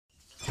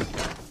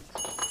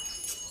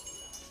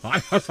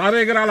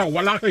Sare grala,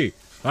 wallahi.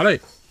 Sare.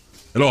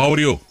 Hello, how are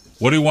you?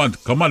 What do you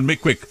want? Come on,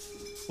 make quick.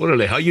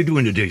 Orale, how you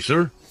doing today,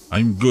 sir?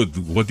 I'm good.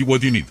 What do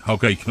you need? How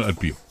can I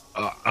help you?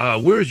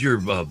 Where's your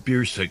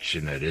beer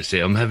section at?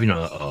 I'm having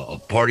a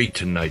party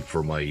tonight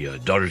for my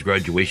daughter's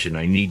graduation.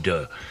 I need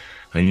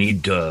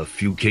a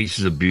few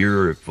cases of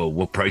beer.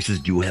 What prices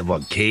do you have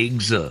on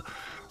kegs? Do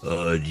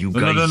you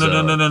guys?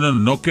 No.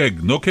 No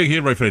keg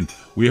here, my friend.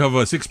 We have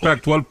a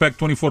 6-pack, 12-pack,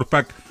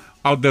 24-pack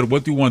out there.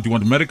 What do you want? You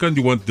want American?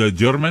 Do you want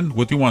German?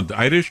 What do you want?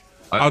 Irish?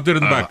 Out there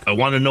in the back. I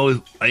want to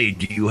know, hey,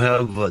 do you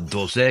have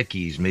Dos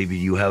Equis? Maybe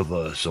you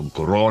have some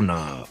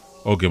Corona.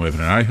 Okay, my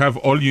friend. I have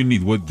all you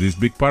need. What, this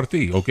big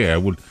party? Okay,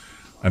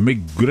 I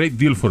make great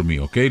deal for me,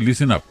 okay?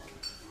 Listen up.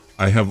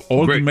 I have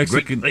all the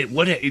Mexican... Great. Hey,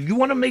 what, if you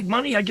want to make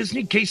money, I just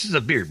need cases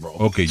of beer, bro.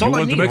 Okay, you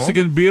want the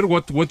Mexican beer?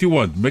 What do you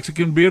want?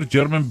 Mexican beer?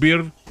 German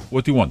beer?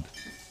 What do you want?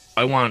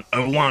 I want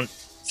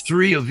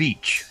 3 of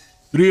each.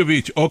 3 of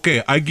each.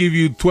 Okay, I give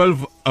you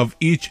 12 of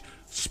each.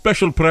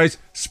 Special price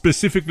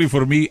specifically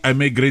for me. I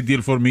make great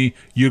deal for me.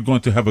 You're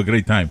going to have a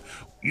great time.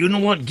 You know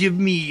what? Give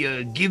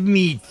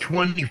me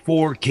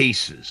 24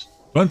 cases.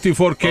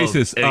 24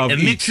 cases of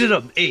and mix it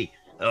up. Hey,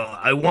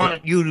 I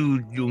want you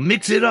to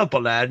mix it up,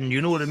 Aladdin.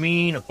 You know what I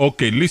mean?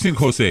 Okay, listen,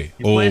 Jose.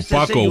 Oh,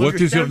 Paco, what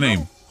is your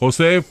name?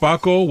 Jose,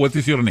 Paco, what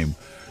is your name?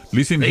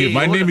 Listen here.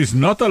 My name is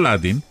not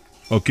Aladdin.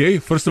 Okay,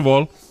 first of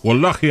all,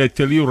 wallahi, I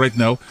tell you right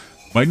now,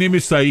 my name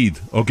is Saeed.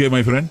 Okay,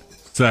 my friend?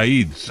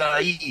 Saeed.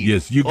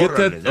 Yes, you get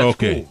that?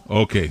 Okay,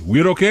 cool. Okay.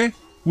 We're okay?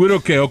 We're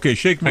okay. Okay,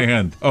 shake my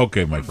hand.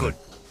 Okay, my friend. Good.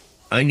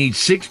 I need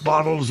 6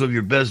 bottles of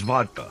your best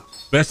vodka.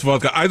 Best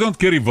vodka? I don't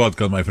carry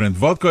vodka, my friend.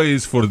 Vodka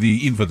is for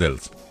the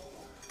infidels.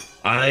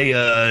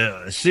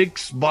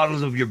 6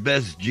 bottles of your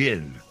best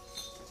gin.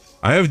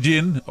 I have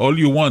gin, all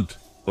you want.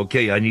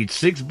 Okay, I need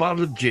 6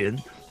 bottles of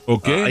gin.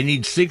 Okay. I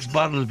need 6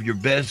 bottles of your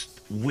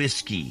best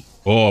whiskey.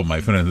 Oh, my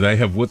friend, I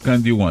have, what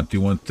kind do you want?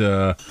 You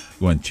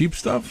want cheap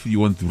stuff? You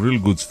want real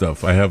good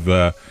stuff? I have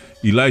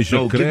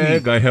Elijah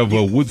Craig. I have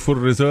Woodford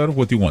Reserve.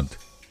 What do you want?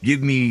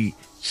 Give me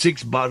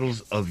 6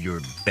 bottles of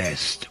your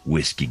best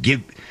whiskey.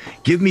 Give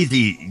me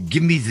the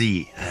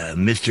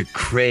Mr.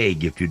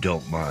 Craig, if you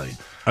don't mind.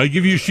 I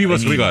give you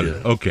Chivas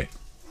Regal. Okay.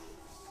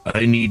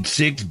 I need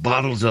 6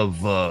 bottles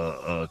of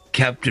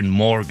Captain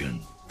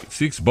Morgan.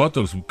 6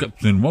 bottles of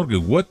Captain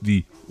Morgan.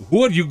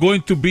 Who are you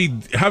going to be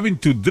having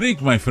to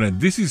drink, my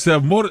friend? This is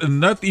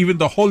not even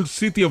the whole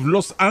city of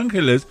Los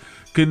Angeles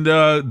can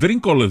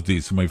drink all of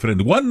this, my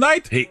friend. One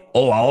night? Hey,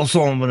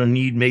 also I'm going to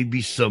need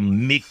maybe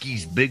some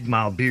Mickey's Big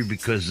Mouth beer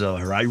because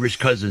her Irish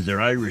cousins,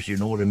 they're Irish, you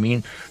know what I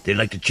mean? They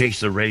like to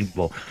chase the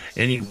rainbow.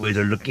 Anyway,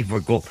 they're looking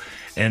for gold.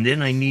 And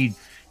then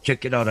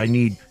check it out, I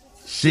need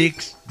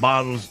 6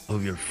 bottles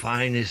of your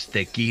finest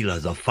tequila,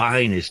 the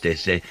finest, they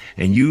say.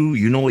 And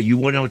you know what? You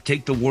want to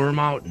take the worm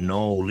out?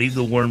 No, leave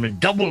the worm in.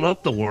 Double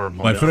up the worm.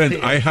 My friend,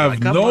 I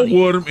have no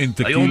worm in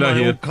tequila I own my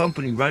here. own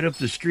company right up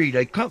the street.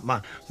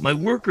 My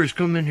workers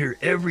come in here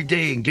every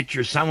day and get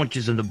your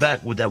sandwiches in the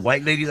back with that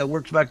white lady that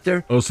works back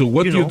there. Oh, so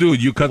what do you do?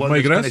 You cut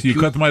my grass? You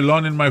cut my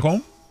lawn in my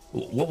home?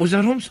 What was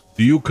that, Holmes?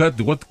 Do you cut?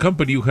 What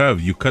company you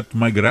have? You cut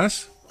my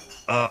grass?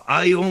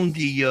 I own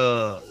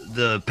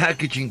the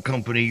packaging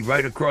company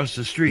right across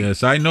the street.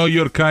 Yes, I know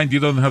you're kind. You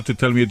don't have to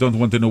tell me you don't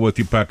want to know what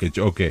you package.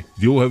 Okay.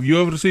 Have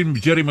you ever seen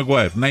Jerry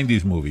Maguire,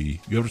 90s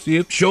movie? You ever see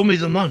it? Show me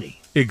the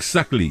money.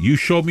 Exactly. You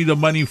show me the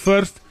money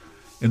first,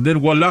 and then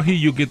wallahi,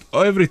 you get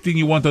everything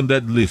you want on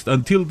that list.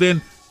 Until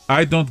then,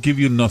 I don't give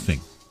you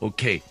nothing.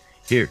 Okay.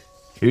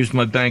 Here's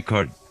my bank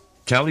card.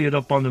 Tally it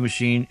up on the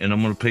machine, and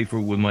I'm going to pay for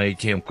it with my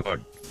ATM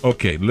card.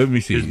 Okay, let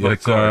me see. You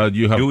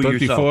have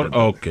 24.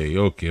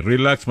 Okay.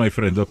 Relax, my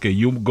friend. Okay,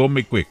 you go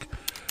me quick.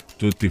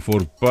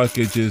 24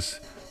 packages,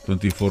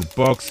 24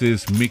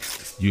 boxes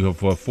mixed. You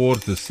have 4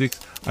 to 6.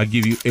 I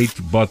give you 8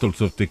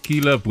 bottles of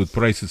tequila with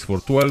prices for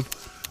 12.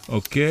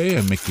 Okay,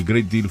 I make a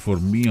great deal for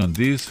me on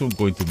this. I'm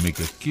going to make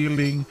a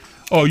killing.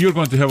 Oh, you're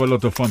going to have a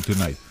lot of fun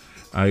tonight.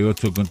 I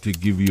also going to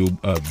give you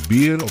a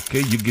beer. Okay,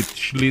 you get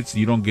Schlitz.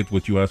 You don't get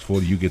what you asked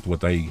for. You get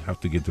what I have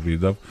to get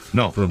rid of.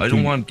 No, I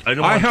don't want.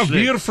 I have Schlitz.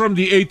 Beer from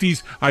the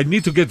 80s. I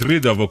need to get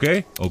rid of.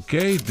 Okay.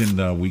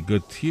 Then we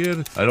got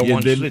here. I don't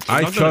want Schlitz.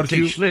 I'm charge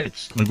you.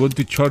 Schlitz. I'm going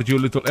to charge you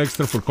a little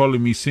extra for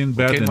calling me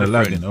Sinbad and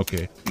Aladdin.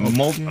 Okay. I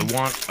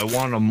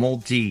want a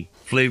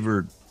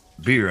multi-flavored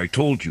beer. I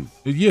told you.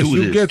 Yes,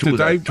 you get it.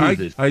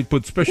 I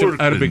put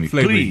special Arabic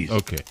flavoring.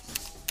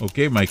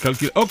 Okay, my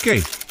calculation.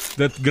 Okay,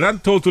 that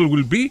grand total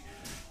will be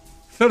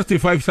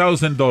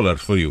 $35,000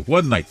 for you,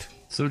 one night.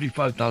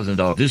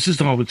 $35,000. This is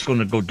how it's going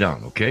to go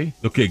down, okay?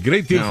 Okay,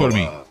 great deal for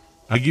me.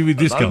 I give you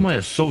discount. A lot of my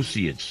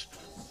associates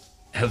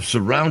have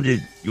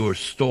surrounded your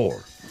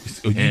store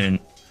and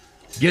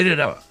get it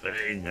out.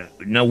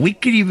 Now, we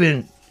could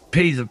even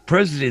pay the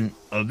president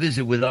a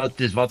visit without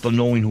them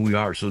knowing who we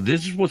are. So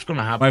this is what's going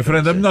to happen. My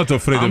friend, I'm not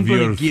afraid of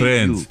your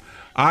friends.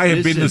 I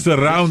have been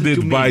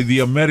surrounded by the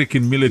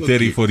American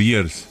military for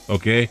years,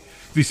 okay?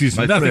 This is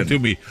nothing to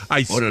me.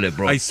 I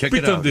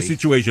spit on the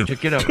situation.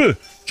 Check it out.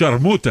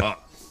 Charmuta.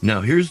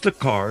 Now, here's the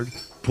card.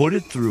 Put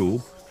it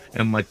through,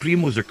 and my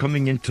primos are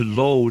coming in to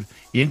load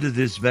into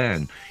this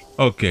van.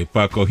 Okay,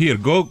 Paco, here,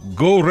 go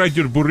ride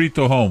your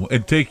burrito home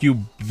and take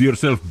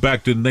yourself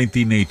back to the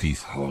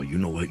 1980s. Oh, you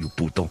know what, you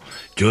puto?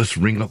 Just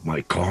ring up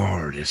my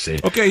card,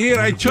 ese. Okay, here,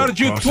 I charge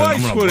you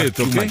twice for it,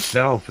 okay?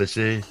 Myself,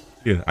 ese.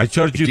 Here, I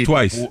charge you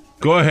twice.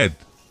 Go ahead.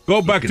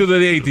 Go back to the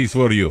 80s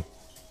for you.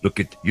 Look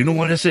at, you know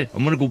what I said?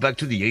 I'm going to go back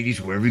to the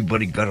 80s where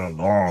everybody got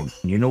along.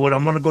 You know what?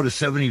 I'm going to go to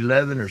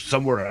 7-Eleven or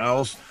somewhere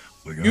else.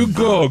 You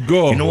go.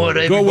 You know what?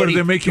 Go where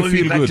they make you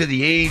feel back good. To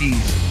the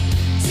 80s.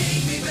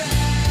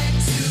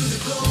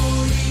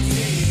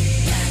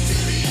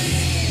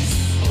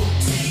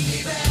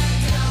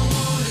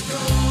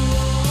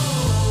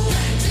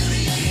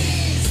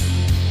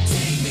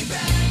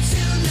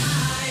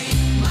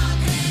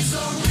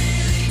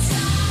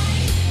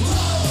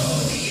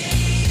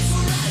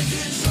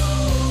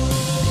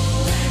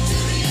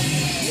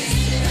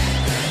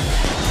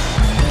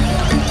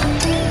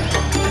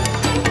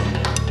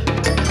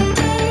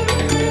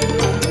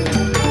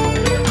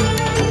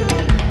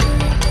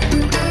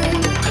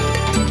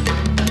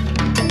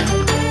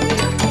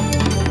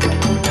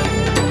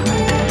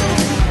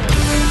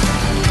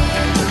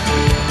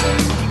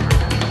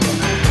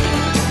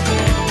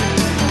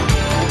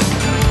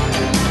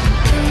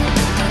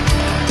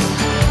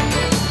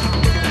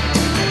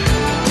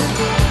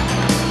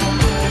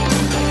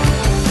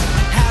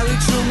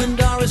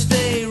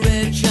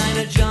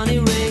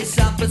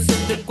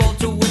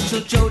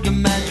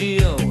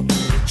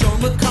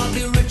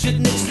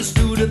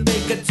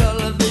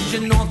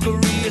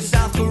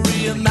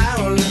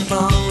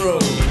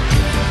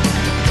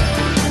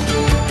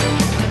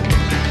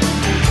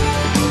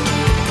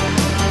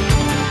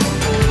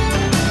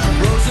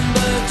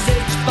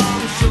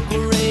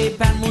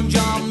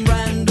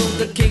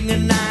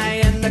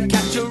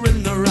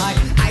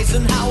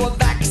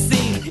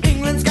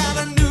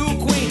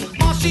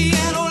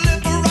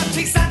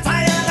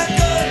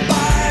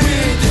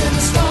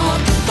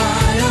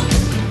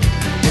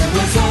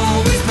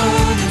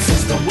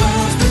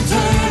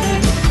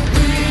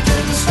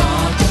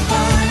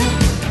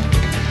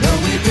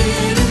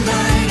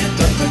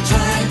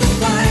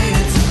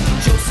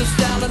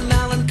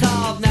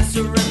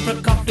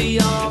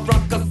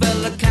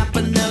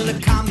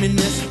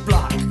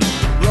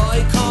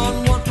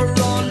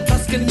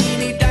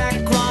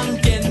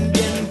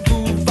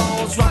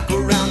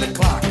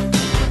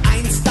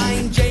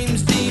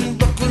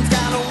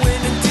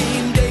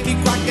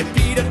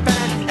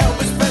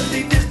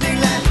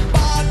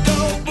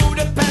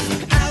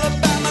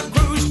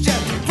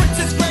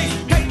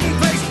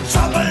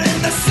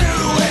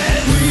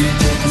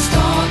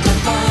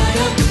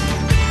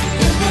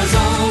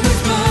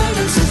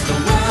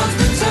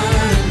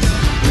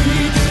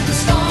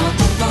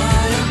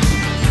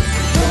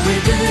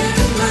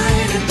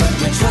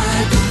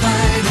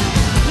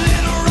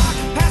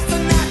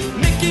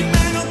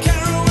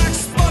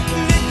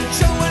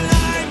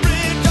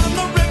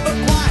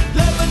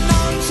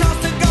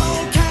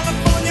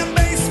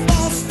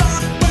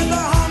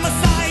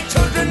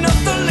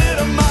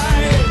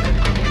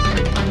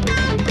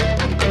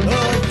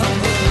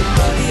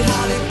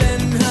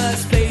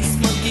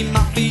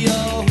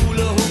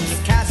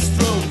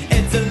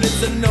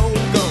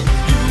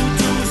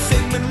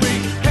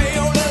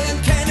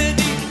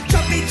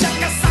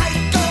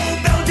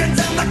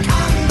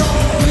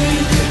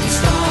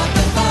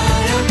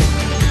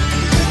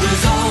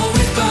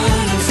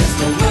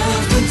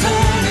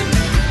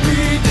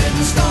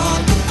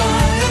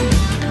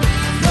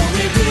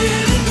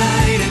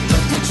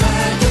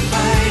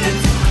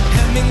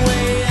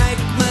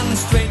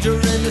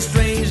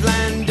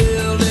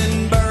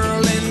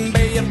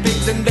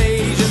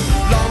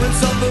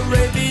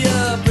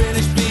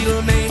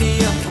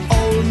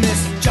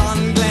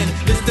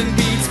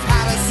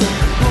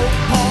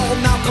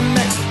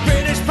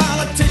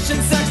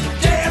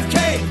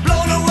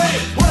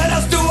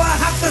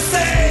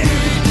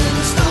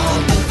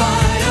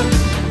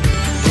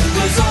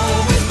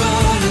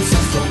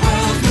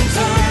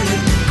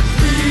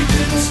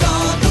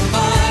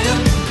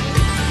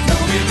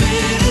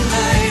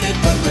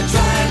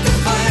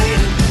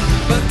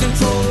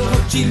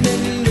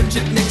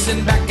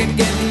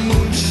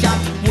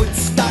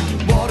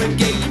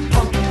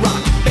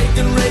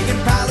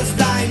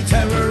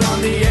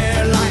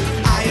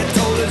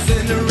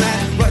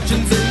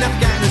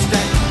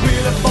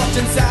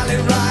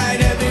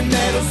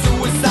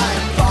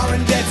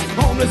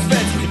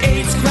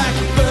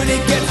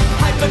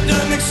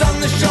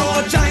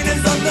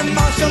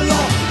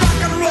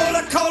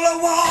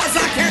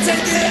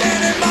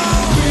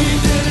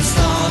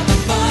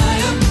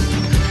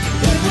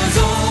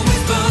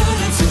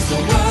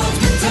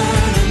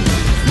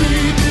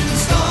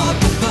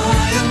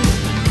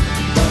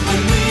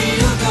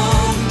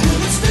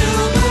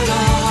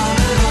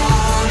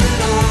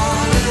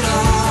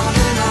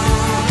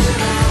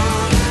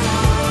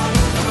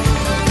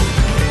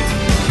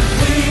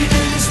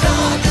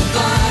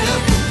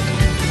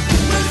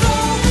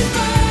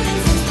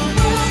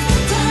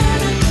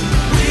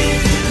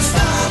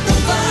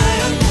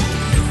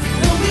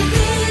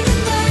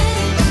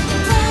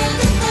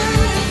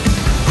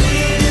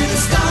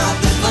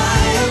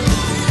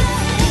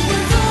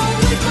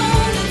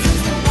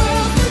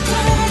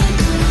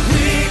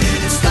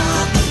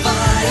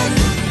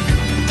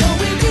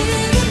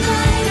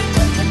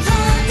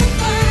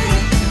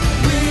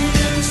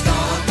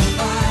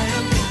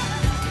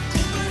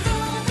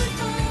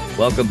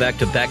 Welcome back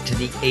to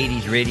the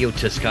 80s Radio.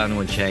 Toscano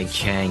and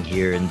Chang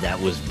here, and that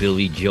was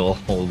Billy Joel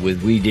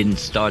with We Didn't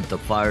Start the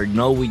Fire.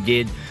 No, we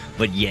did,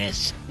 but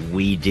yes,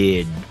 we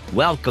did.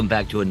 Welcome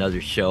back to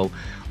another show.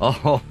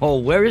 Oh,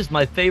 where is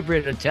my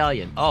favorite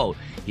Italian? Oh,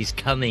 he's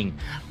coming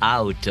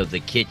out of the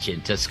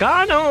kitchen.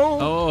 Toscano!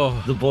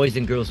 Oh. The boys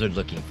and girls are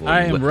looking for you. I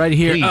am right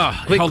here.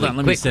 Please, hold on,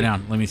 let me sit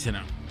down.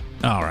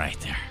 All right,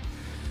 there.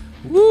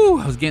 Woo,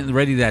 I was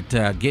getting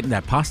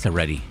that pasta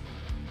ready.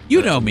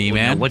 You know me,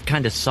 man. What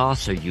kind of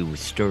sauce are you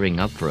stirring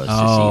up for us this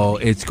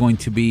evening? It's going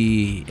to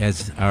be,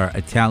 as our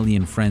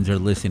Italian friends are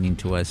listening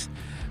to us,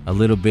 a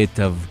little bit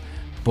of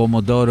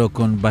pomodoro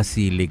con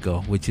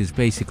basilico, which is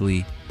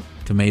basically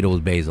tomato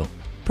with basil.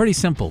 Pretty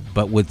simple,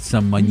 but with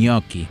some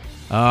gnocchi.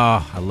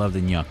 Oh, I love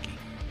the gnocchi.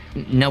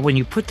 Now, when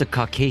you put the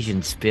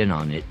Caucasian spin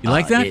on it... You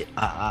like that?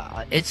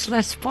 It's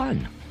less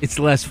fun. It's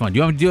less fun. Do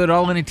you want me to do it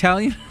all in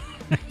Italian?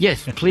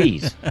 Yes,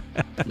 please.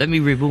 Let me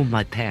remove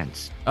my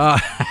pants.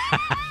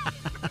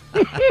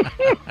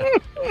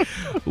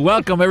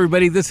 Welcome,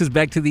 everybody. This is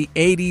Back to the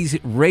 80s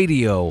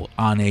Radio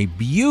on a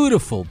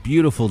beautiful,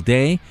 beautiful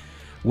day.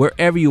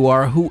 Wherever you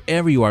are,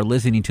 whoever you are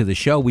listening to the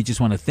show, we just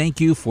want to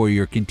thank you for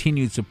your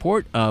continued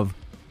support of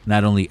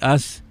not only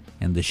us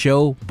and the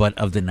show, but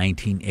of the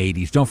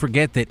 1980s. Don't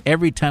forget that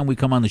every time we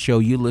come on the show,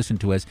 you listen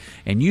to us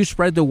and you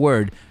spread the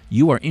word.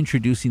 You are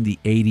introducing the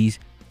 80s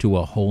to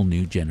a whole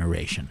new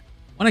generation.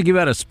 I want to give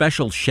out a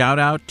special shout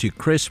out to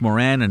Chris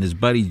Moran and his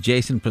buddy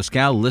Jason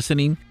Pascal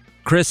listening.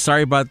 Chris,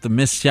 sorry about the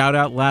missed shout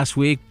out last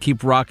week.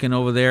 Keep rocking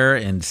over there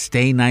and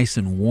stay nice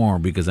and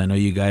warm because I know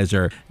you guys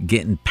are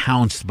getting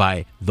pounced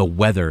by the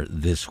weather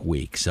this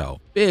week.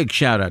 So big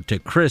shout out to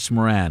Chris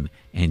Moran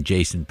and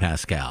Jason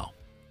Pascal.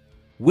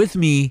 With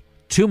me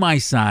to my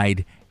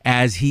side,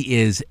 as he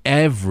is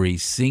every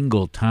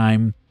single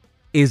time,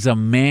 is a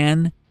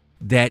man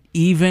that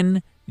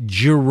even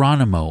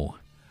Geronimo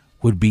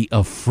would be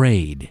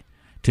afraid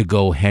to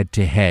go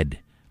head-to-head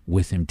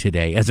with him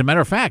today. As a matter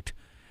of fact,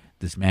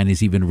 this man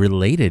is even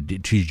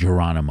related to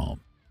Geronimo.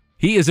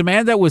 He is a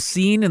man that was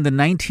seen in the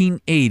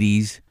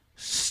 1980s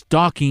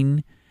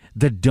stalking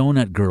the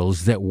donut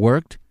girls that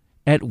worked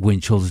at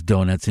Winchell's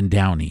Donuts in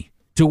Downey.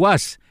 To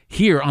us,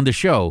 here on the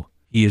show,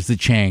 he is the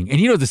Chang. And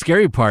you know the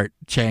scary part,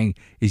 Chang,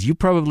 is you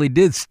probably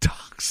did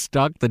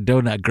stalk the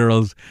donut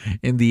girls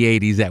in the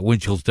 80s at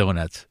Winchell's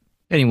Donuts.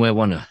 Anyway, I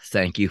want to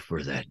thank you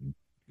for that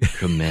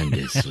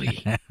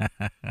tremendously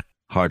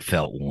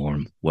heartfelt,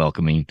 warm,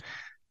 welcoming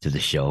to the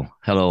show.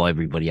 Hello,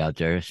 everybody out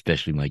there,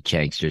 especially my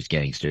Changsters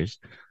Gangsters,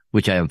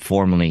 which I am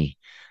formally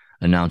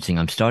announcing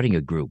I'm starting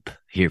a group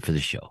here for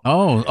the show.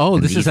 Oh,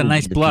 this is a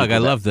nice plug. I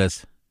love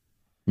this.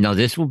 No,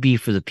 this will be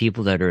for the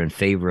people that are in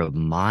favor of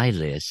my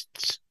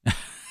lists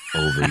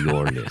over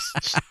your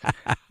lists.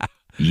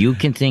 You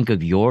can think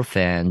of your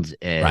fans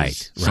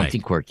as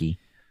something quirky,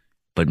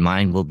 but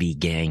mine will be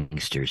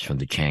gangsters from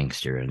the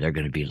Changster, and they're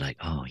going to be like,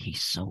 oh,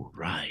 he's so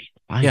right.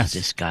 Why does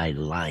this guy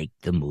like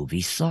the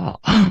movie Saw?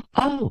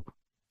 Oh,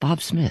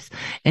 Bob Smith.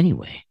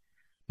 Anyway,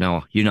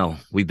 now,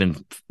 we've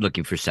been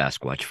looking for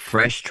Sasquatch.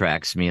 Fresh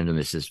tracks, me and the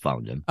missus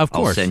found him. Of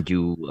course.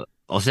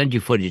 I'll send you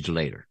footage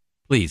later.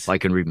 Please. If I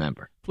can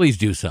remember. Please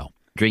do so.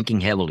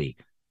 Drinking heavily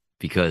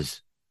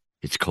because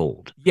it's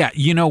cold. Yeah,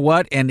 you know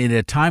what? And in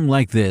a time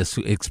like this,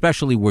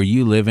 especially where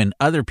you live and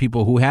other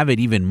people who have it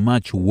even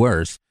much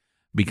worse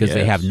because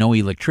they have no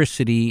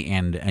electricity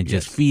and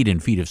just feet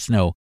of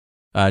snow,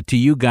 to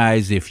you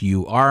guys, if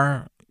you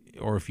are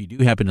or if you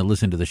do happen to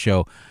listen to the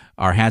show,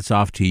 our hats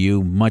off to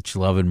you. Much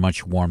love and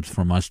much warmth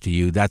from us to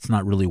you. That's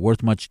not really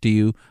worth much to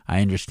you,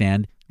 I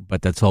understand,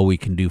 but that's all we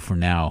can do for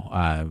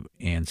now.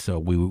 And so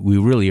we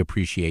really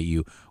appreciate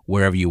you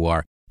wherever you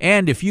are.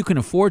 And if you can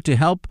afford to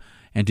help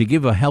and to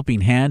give a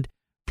helping hand,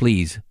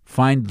 please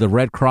find the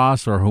Red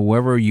Cross or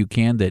whoever you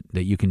can that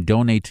you can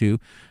donate to.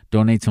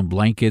 Donate some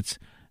blankets,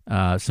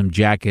 some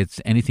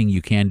jackets, anything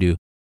you can do.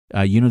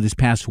 This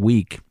past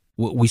week,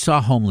 we saw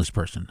a homeless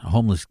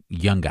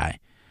young guy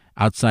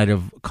outside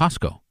of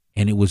Costco.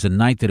 And it was a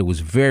night that it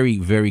was very,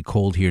 very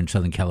cold here in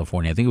Southern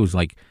California. I think it was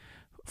like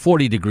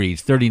 40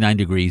 degrees, 39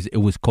 degrees. It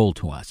was cold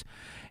to us.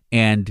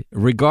 And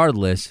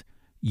regardless,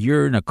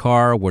 you're in a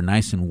car, we're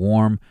nice and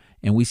warm,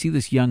 and we see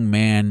this young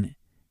man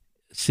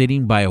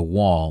sitting by a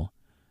wall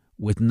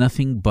with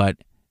nothing but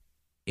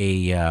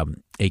a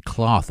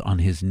cloth on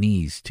his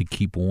knees to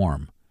keep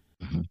warm.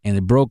 Mm-hmm. And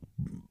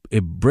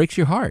it breaks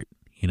your heart,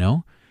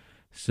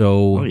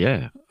 So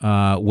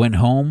went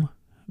home,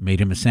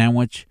 made him a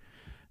sandwich,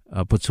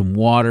 put some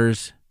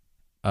waters,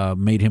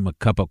 made him a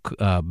cup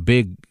of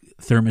big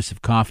thermos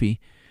of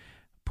coffee,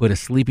 put a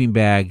sleeping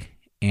bag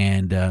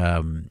and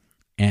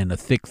a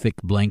thick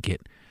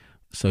blanket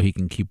so he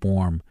can keep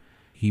warm.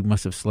 He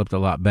must have slept a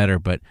lot better,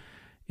 but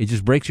it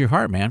just breaks your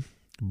heart, man.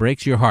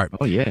 Breaks your heart.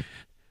 Oh yeah,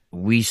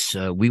 we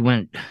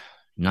went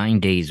 9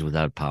 days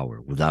without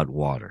power, without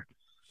water,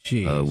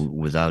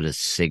 without a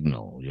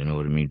signal. You know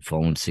what I mean?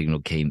 Phone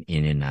signal came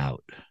in and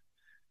out,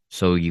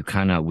 so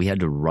we had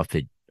to rough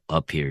it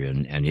up here,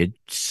 and it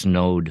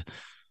snowed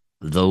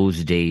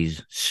those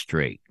days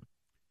straight.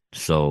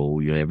 So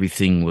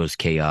everything was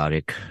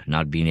chaotic,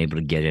 not being able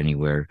to get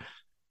anywhere.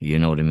 You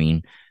know what I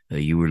mean?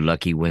 You were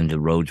lucky when the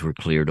roads were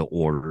clear to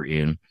order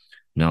in.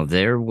 Now,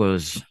 there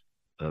was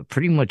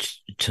pretty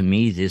much, to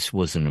me, this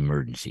was an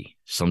emergency,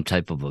 some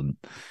type of a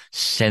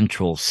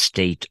central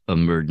state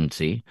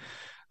emergency,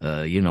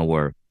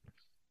 where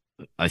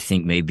I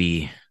think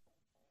maybe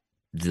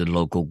the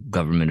local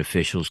government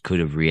officials could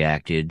have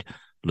reacted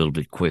a little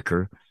bit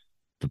quicker.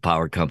 The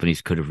power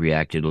companies could have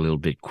reacted a little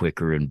bit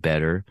quicker and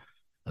better,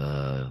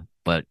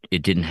 but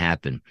it didn't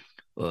happen.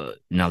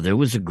 Now, there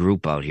was a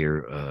group out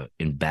here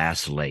in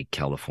Bass Lake,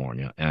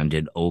 California, and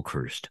in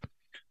Oakhurst,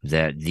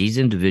 that these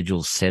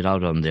individuals set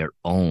out on their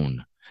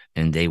own,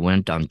 and they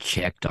went on,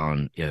 checked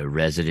on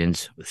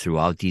residents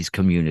throughout these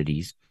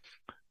communities,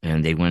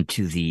 and they went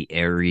to the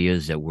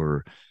areas that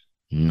were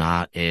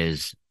not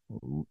as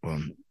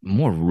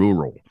more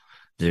rural.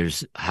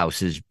 There's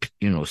houses,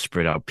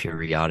 spread out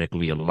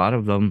periodically, a lot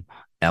of them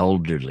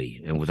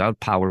elderly and without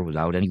power,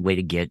 without any way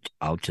to get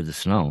out to the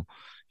snow.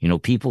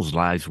 People's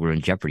lives were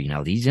in jeopardy.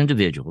 Now, these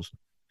individuals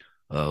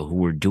who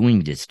were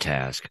doing this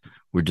task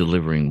were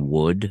delivering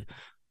wood,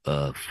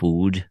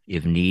 food,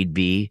 if need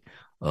be,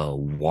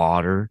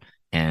 water,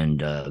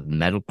 and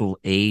medical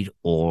aid,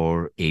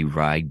 or a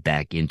ride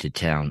back into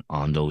town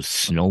on those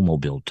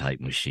snowmobile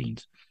type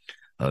machines.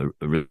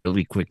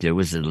 Really quick, there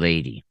was a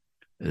lady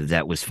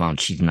that was found.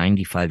 She's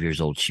 95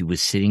 years old. She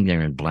was sitting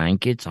there in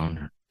blankets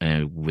on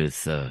her,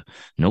 with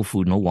no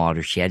food, no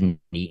water. She hadn't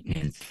eaten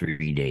in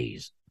 3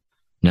 days.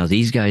 Now,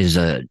 these guys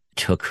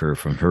took her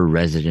from her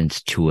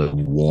residence to a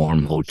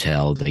warm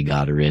hotel. They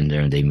got her in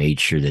there, and they made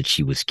sure that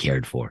she was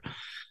cared for.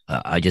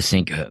 I just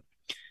think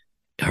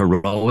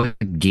heroic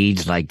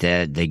deeds like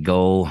that, they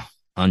go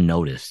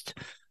unnoticed.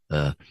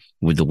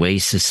 With the way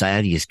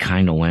society has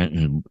kind of went,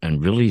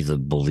 and really the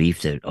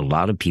belief that a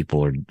lot of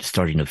people are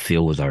starting to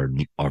feel with our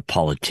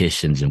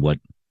politicians and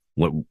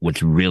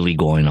what's really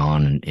going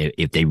on, and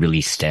if they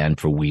really stand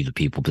for we the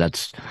people. But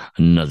that's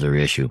another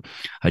issue.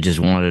 I just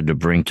wanted to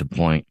bring to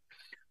point,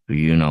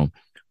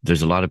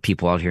 there's a lot of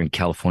people out here in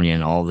California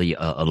and all the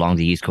along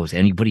the East Coast.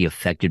 Anybody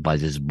affected by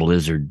this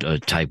blizzard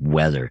type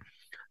weather,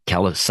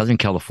 Southern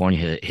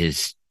California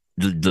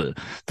the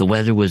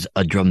weather was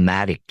a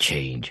dramatic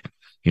change.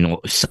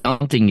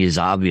 Something is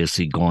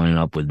obviously going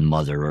up with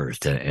Mother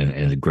Earth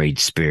and the great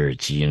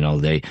spirits.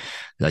 I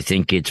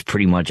think it's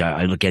pretty much,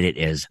 I look at it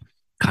as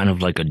kind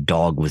of like a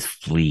dog with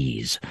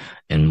fleas,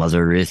 and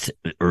Mother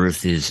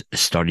Earth is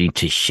starting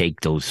to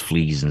shake those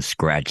fleas and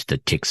scratch the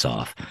ticks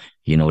off.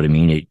 You know what I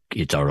mean?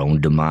 It's our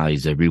own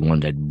demise. Everyone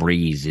that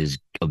breathes is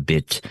a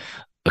bit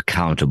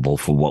accountable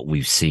for what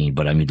we've seen.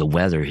 But I mean, the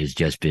weather has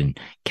just been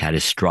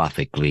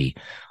catastrophically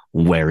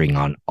wearing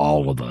on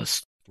all of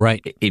us.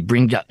 Right. It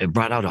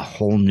brought out a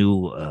whole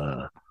new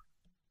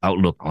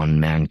outlook on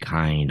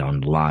mankind,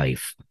 on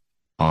life,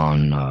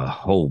 on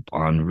hope,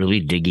 on really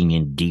digging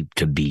in deep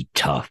to be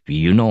tough.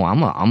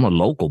 I'm a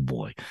local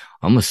boy.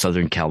 I'm a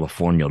Southern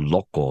California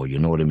local. You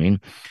know what I mean?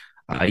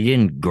 I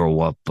didn't grow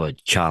up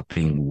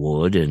chopping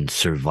wood and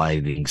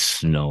surviving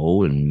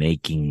snow and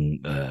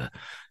making,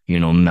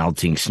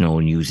 melting snow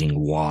and using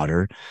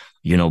water,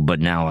 but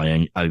now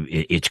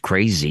it's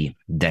crazy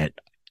that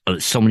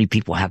so many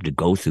people have to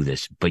go through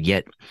this, but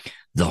yet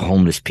the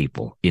homeless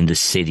people in the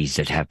cities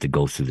that have to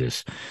go through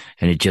this.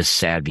 And it's just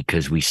sad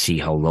because we see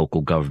how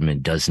local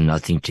government does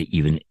nothing to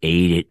even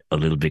aid it a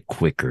little bit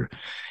quicker.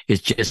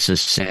 It's just a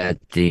sad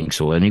thing.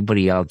 So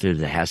anybody out there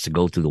that has to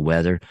go through the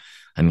weather,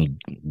 I mean,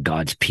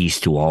 God's peace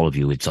to all of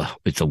you. It's a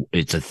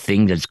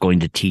thing that's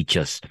going to teach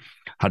us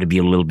how to be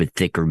a little bit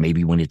thicker.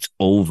 Maybe when it's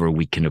over,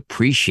 we can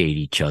appreciate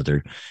each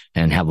other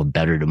and have a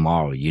better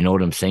tomorrow. You know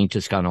what I'm saying,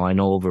 Toscano? I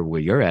know over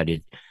where you're at,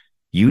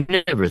 you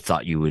never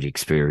thought you would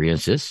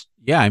experience this.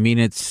 Yeah, I mean,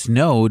 it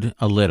snowed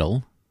a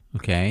little,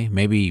 okay,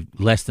 maybe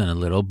less than a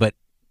little, but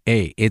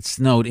hey, it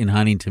snowed in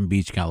Huntington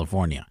Beach,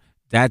 California.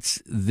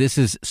 This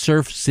is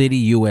Surf City,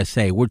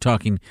 USA. We're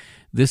talking,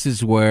 this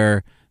is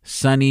where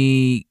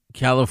sunny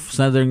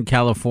Southern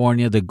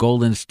California, the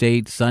Golden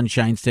State,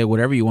 Sunshine State,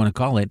 whatever you want to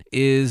call it,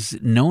 is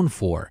known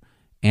for.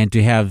 And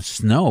to have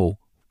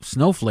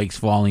snowflakes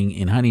falling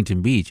in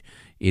Huntington Beach,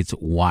 it's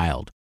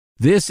wild.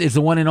 This is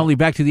the one and only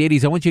Back to the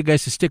 80s. I want you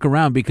guys to stick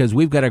around because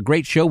we've got a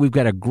great show. We've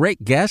got a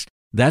great guest.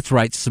 That's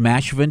right,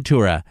 Smash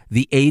Ventura,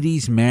 the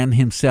 80s man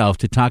himself,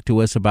 to talk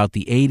to us about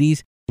the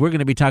 80s. We're going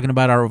to be talking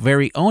about our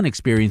very own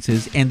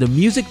experiences and the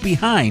music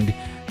behind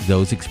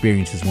those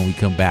experiences when we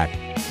come back.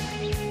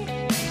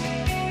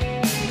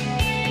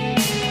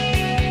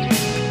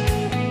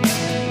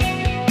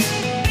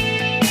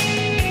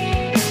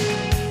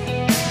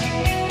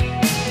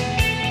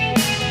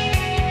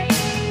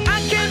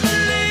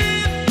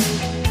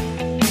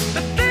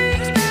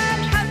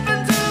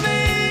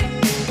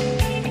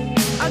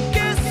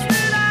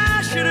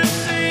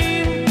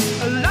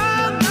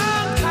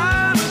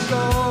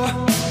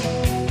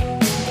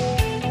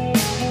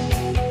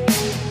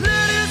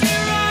 Let us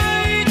get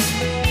right.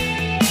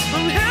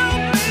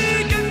 Help me.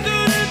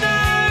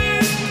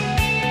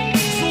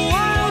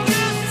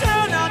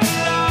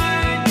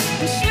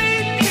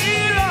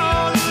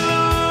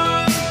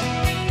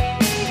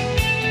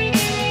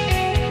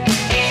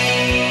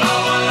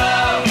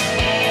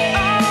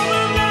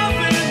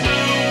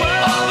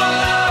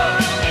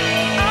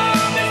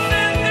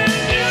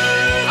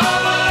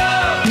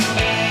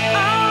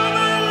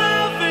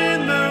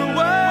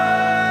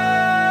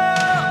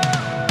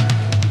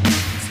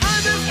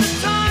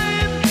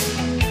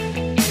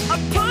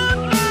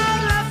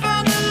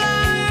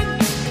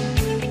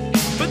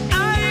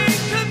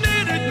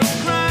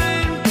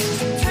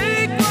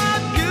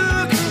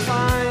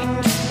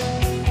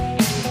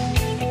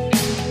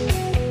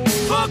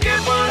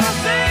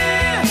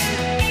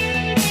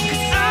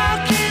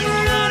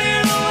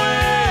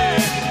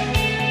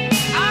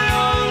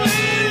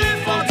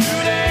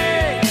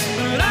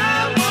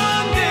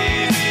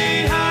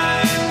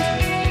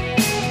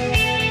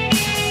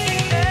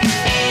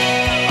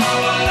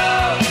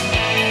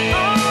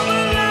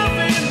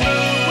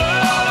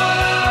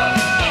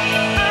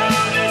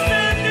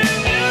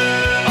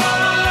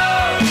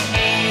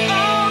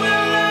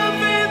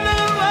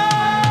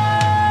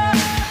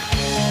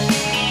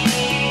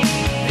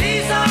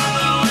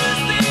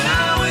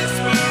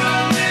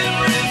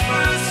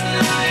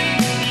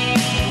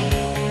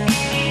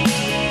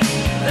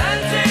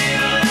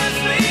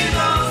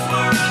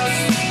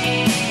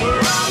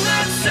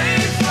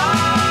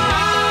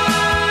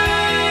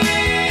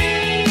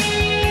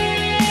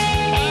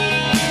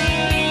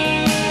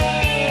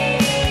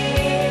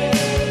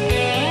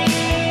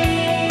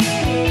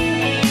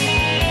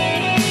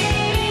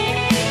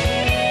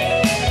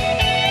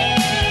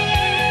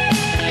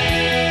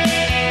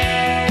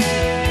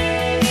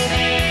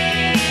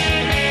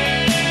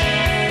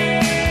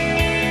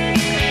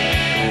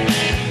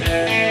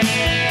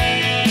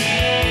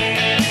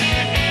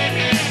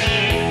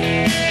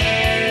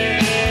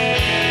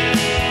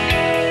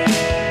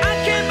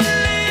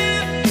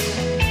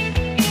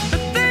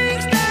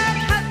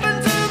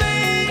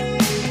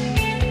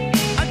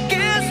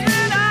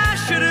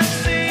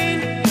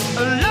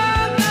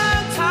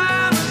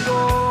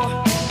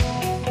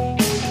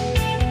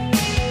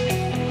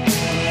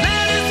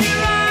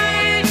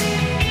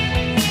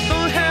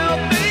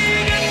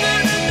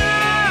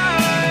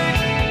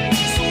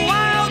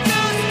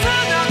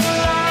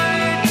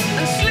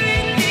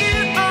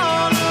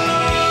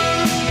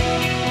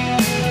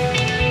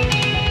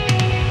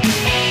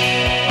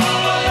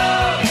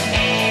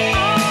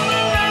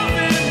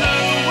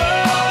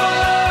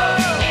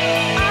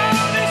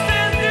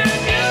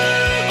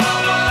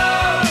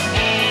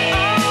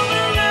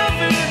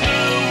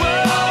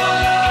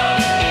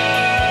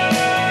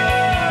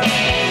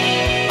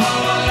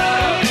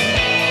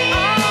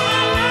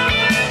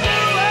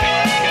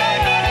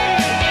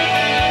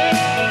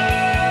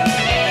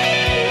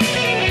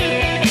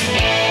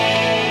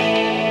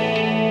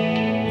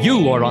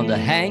 are on The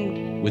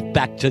Hang with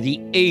Back to the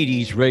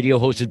 80s radio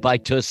hosted by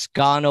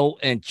Toscano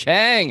and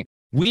Chang.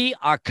 We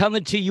are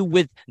coming to you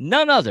with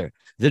none other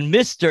than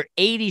Mr.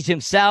 80s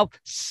himself,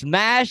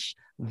 Smash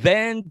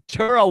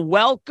Ventura.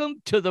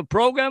 Welcome to the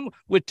program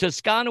with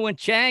Toscano and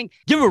Chang.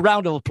 Give a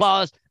round of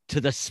applause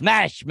to the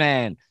Smash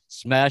Man,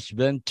 Smash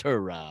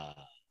Ventura.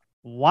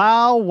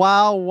 Wow,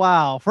 wow,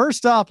 wow.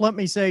 First off, let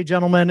me say,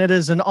 gentlemen, it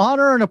is an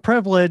honor and a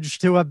privilege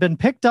to have been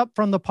picked up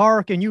from the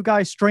park in you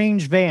guys'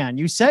 strange van.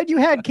 You said you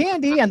had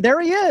Candy, and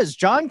there he is,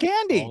 John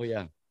Candy. Oh,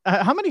 yeah.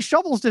 How many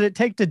shovels did it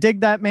take to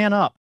dig that man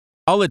up?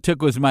 All it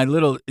took was my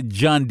little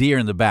John Deere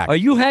in the back. Are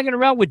you hanging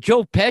around with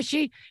Joe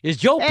Pesci? Is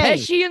Joe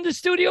Pesci in the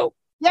studio?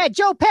 Yeah,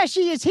 Joe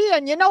Pesci is here.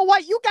 And you know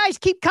what? You guys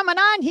keep coming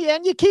on here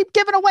and you keep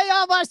giving away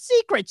all of our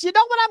secrets. You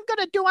know what I'm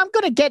going to do? I'm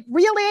going to get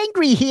real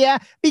angry here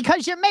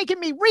because you're making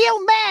me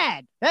real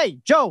mad. Hey,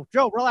 Joe,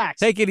 relax.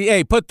 Take it.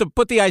 Hey, put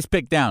the ice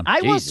pick down. I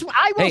will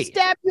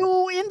stab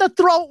you in the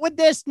throat with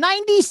this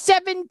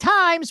 97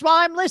 times while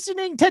I'm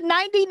listening to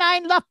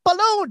 99 Left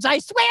Balloons. I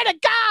swear to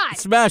God.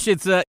 Smash,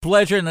 it's a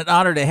pleasure and an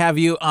honor to have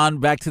you on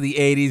Back to the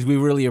 80s. We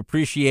really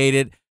appreciate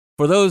it.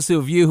 For those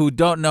of you who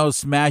don't know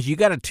Smash, you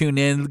got to tune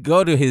in.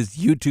 Go to his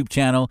YouTube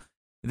channel.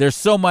 There's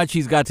so much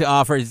he's got to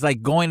offer. It's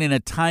like going in a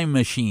time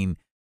machine.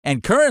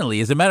 And currently,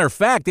 as a matter of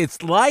fact,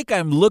 it's like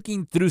I'm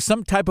looking through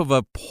some type of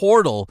a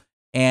portal.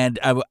 And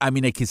I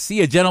can see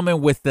a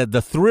gentleman with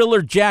the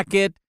Thriller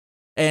jacket.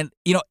 And,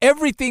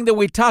 everything that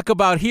we talk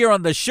about here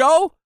on the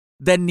show,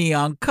 the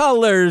neon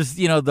colors,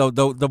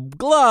 the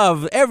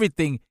glove,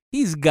 everything.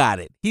 He's got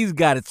it.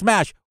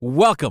 Smash,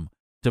 welcome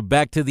to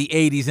Back to the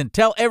 80s, and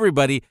tell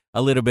everybody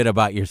a little bit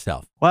about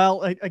yourself.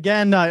 Well,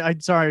 again,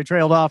 I'm sorry I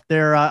trailed off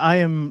there. I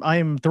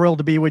am thrilled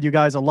to be with you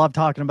guys. I love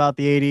talking about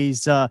the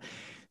 80s.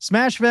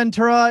 Smash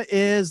Ventura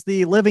is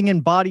the living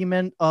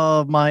embodiment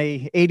of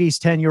my 80s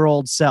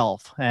 10-year-old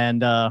self.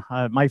 And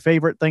my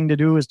favorite thing to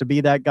do is to be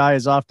that guy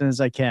as often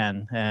as I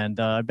can. And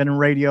I've been in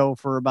radio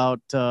for about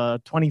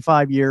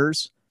 25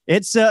 years.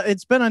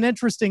 It's been an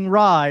interesting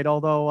ride,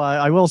 although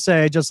I will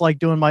say I just like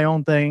doing my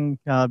own thing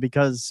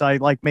because I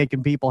like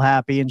making people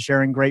happy and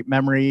sharing great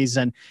memories.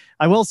 And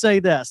I will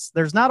say this,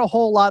 there's not a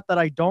whole lot that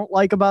I don't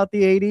like about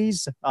the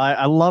 80s.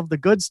 I love the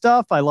good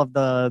stuff. I love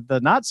the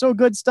not so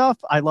good stuff.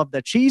 I love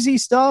the cheesy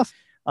stuff.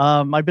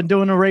 I've been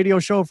doing a radio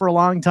show for a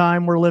long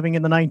time. We're living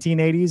in the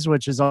 1980s,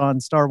 which is on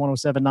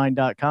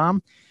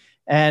star1079.com.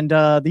 And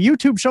the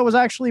YouTube show was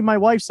actually my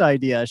wife's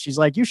idea. She's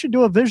like, you should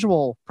do a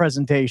visual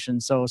presentation.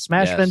 So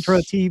Smash Ventura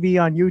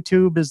TV on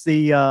YouTube is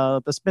the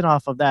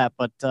spinoff of that.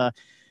 But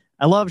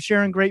I love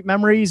sharing great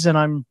memories, and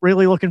I'm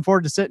really looking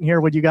forward to sitting here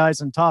with you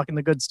guys and talking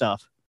the good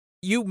stuff.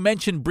 You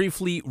mentioned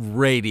briefly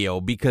radio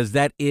because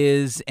that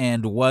is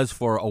and was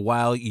for a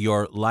while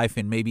your life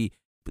and maybe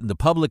in the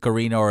public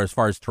arena or as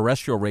far as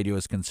terrestrial radio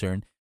is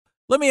concerned.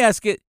 Let me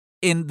ask it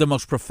in the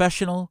most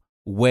professional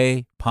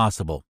way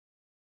possible.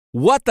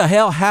 What the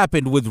hell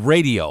happened with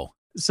radio?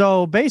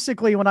 So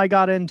basically, when I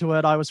got into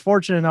it, I was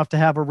fortunate enough to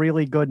have a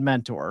really good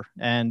mentor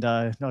and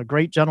a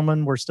great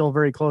gentleman. We're still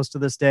very close to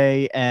this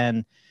day.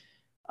 And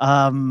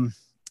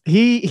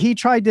he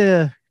tried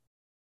to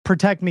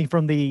protect me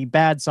from the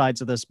bad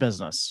sides of this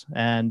business.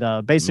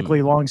 And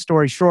basically, long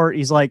story short,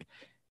 he's like,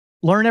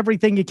 learn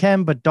everything you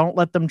can, but don't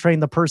let them train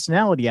the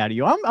personality out of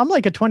you. I'm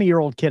like a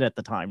 20-year-old kid at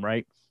the time,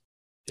 right?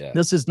 Yeah.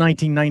 This is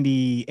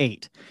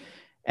 1998.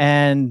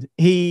 And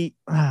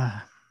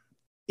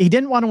he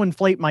didn't want to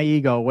inflate my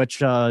ego, which,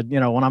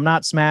 when I'm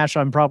not Smash,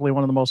 I'm probably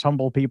one of the most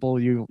humble people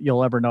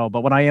you'll ever know.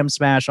 But when I am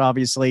Smash,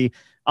 obviously,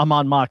 I'm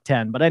on Mach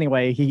 10. But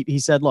anyway, he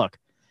said, look,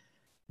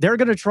 they're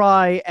going to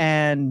try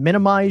and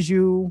minimize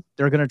you.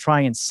 They're going to try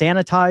and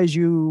sanitize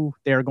you.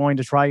 They're going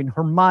to try and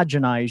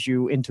homogenize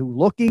you into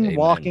looking, Amen.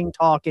 Walking,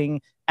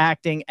 talking,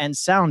 acting, and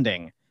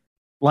sounding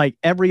like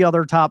every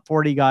other top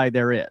 40 guy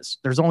there is.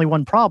 There's only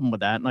one problem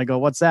with that. And I go,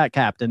 what's that,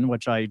 Captain?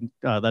 Which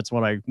that's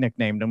what I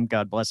nicknamed him.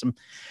 God bless him.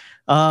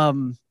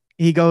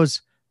 He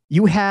goes,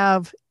 you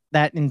have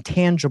that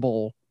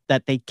intangible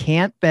that they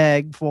can't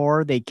beg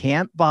for, they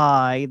can't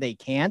buy, they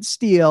can't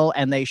steal,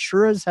 and they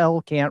sure as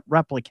hell can't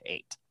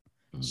replicate.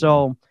 Mm-hmm.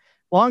 So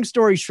long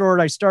story short,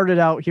 I started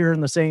out here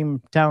in the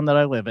same town that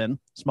I live in,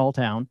 small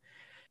town.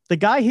 The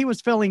guy he was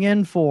filling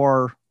in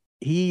for,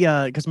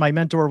 because my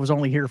mentor was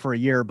only here for a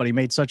year, but he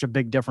made such a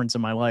big difference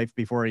in my life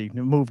before he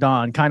moved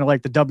on, kind of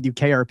like the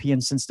WKRP in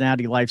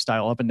Cincinnati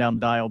lifestyle up and down the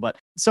dial. But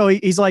so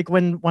he's like,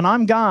 when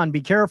I'm gone, be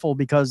careful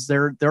because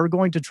they're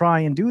going to try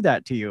and do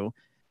that to you.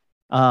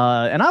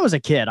 And I was a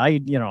kid.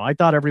 I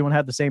thought everyone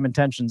had the same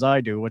intentions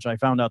I do, which I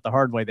found out the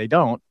hard way they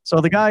don't.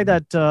 So the guy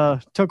that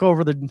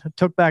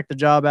took back the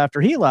job after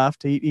he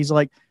left, he's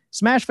like,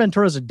 Smash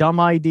Ventura is a dumb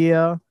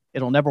idea.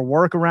 It'll never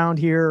work around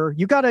here.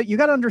 You gotta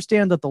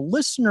understand that the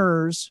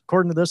listeners,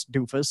 according to this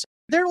doofus,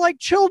 they're like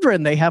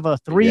children. They have a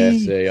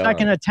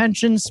 3-second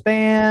attention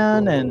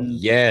span,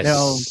 and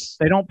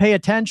they don't pay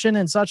attention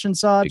and such and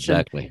such.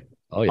 Exactly.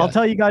 And I'll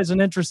tell you guys an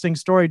interesting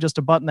story just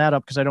to button that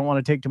up because I don't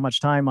want to take too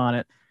much time on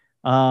it.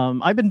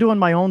 I've been doing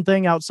my own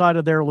thing outside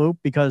of their loop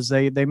because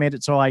they made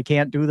it so I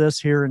can't do this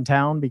here in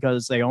town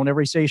because they own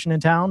every station in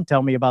town.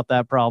 Tell me about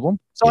that problem.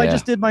 So I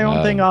just did my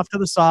own thing off to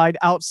the side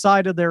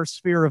outside of their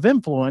sphere of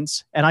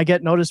influence. And I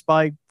get noticed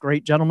by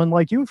great gentlemen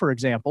like you, for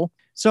example.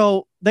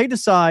 So they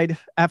decide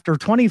after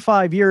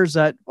 25 years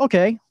that,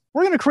 okay,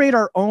 we're going to create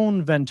our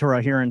own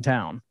Ventura here in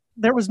town.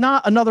 There was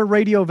not another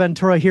Radio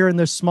Ventura here in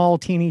this small,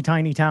 teeny,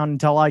 tiny town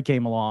until I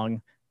came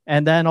along.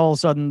 And then all of a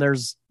sudden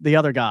there's the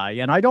other guy.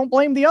 And I don't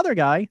blame the other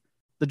guy.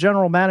 The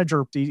general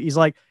manager, he's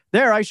like,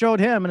 there, I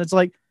showed him. And it's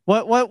like,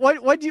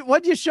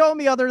 what'd you show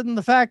me other than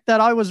the fact that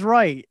I was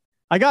right?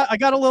 I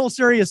got a little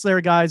serious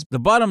there, guys. The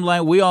bottom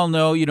line, we all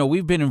know,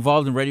 we've been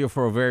involved in radio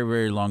for a very,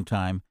 very long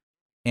time.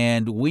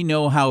 And we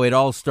know how it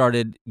all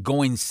started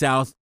going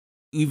south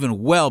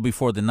even well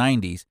before the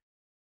 90s.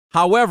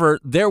 However,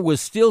 there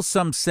was still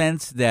some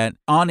sense that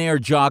on-air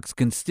jocks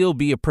can still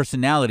be a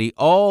personality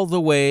all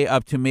the way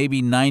up to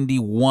maybe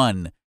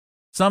 91.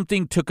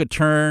 Something took a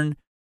turn.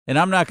 And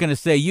I'm not going to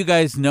say, you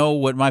guys know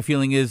what my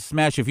feeling is.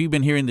 Smash, if you've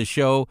been hearing the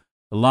show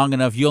long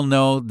enough, you'll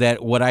know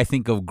that what I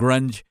think of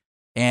grunge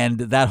and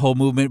that whole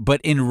movement.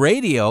 But in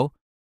radio,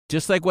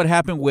 just like what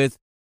happened with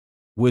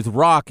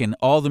rock and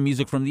all the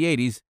music from the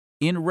 80s,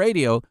 in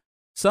radio,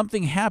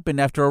 something happened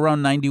after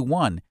around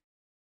 91.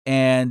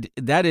 And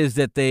that is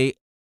that they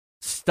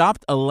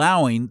stopped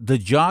allowing the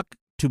jock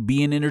to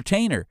be an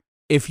entertainer.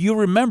 If you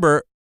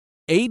remember,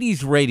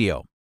 80s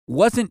radio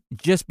wasn't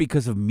just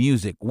because of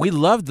music. We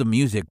loved the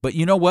music, but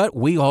you know what?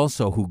 We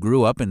also, who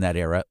grew up in that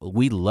era,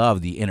 we love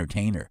the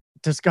entertainer.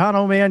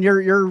 Toscano, man,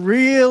 you're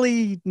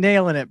really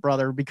nailing it,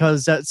 brother,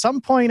 because at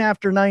some point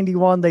after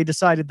 91, they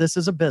decided this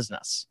is a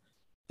business.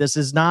 This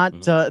is not,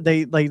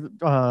 they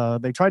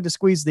tried to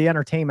squeeze the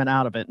entertainment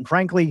out of it. And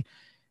frankly,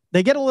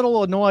 they get a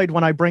little annoyed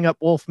when I bring up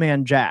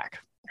Wolfman Jack.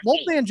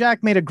 Wolfman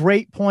Jack made a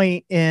great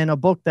point in a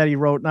book that he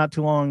wrote not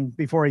too long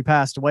before he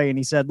passed away. And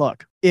he said,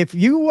 look, if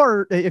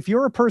you're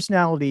a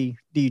personality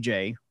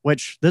DJ,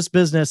 which this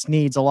business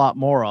needs a lot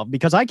more of,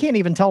 because I can't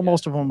even tell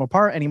most of them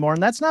apart anymore.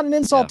 And that's not an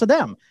insult to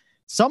them.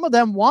 Some of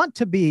them want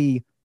to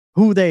be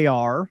who they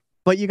are,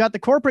 but you got the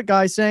corporate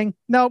guys saying,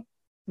 nope.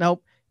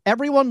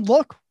 Everyone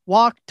look,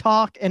 walk,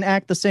 talk, and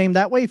act the same.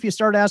 That way, if you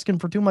start asking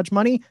for too much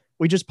money,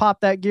 we just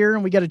pop that gear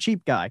and we get a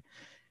cheap guy.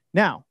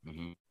 Now,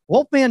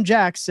 Wolfman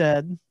Jack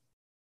said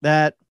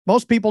that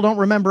most people don't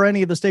remember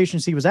any of the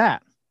stations he was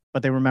at,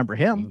 but they remember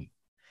him.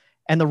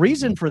 And the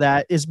reason for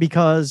that is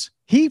because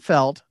he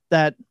felt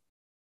that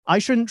I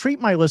shouldn't treat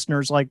my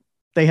listeners like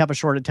they have a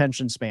short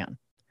attention span.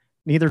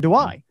 Neither do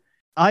I.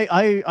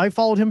 I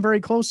followed him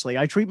very closely.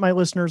 I treat my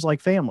listeners like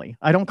family.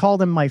 I don't call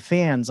them my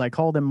fans. I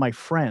call them my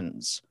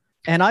friends.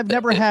 And I've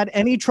never had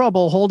any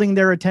trouble holding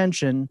their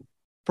attention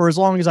for as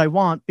long as I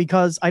want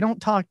because I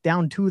don't talk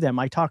down to them.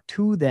 I talk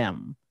to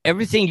them.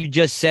 Everything you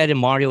just said and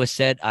Mario has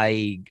said,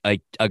 I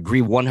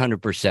agree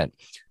 100%.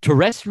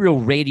 Terrestrial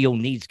radio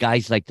needs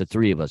guys like the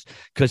three of us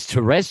because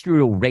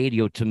terrestrial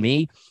radio, to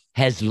me,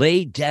 has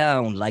laid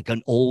down like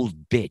an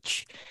old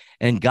bitch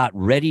and got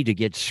ready to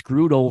get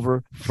screwed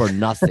over for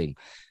nothing.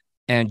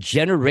 And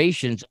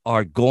generations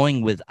are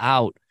going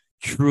without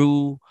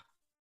true,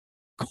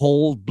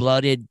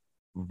 cold-blooded,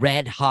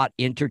 red-hot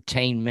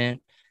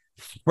entertainment,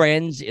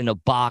 friends in a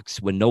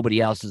box when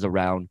nobody else is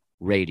around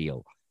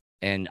radio.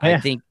 And I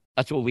think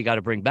that's what we got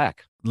to bring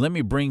back. Let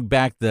me bring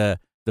back the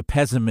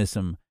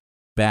pessimism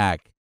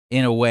back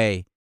in a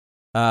way.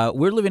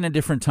 We're living in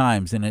different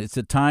times, and it's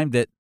a time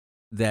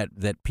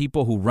that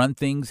people who run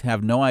things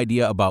have no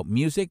idea about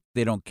music.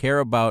 They don't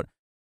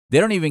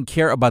even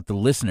care about the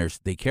listeners.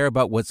 They care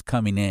about what's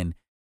coming in.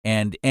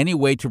 And any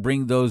way to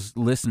bring those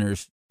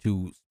listeners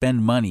to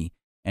spend money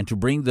and to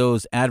bring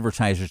those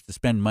advertisers to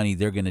spend money,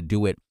 they're going to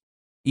do it,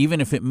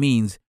 even if it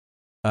means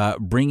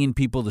bringing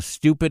people the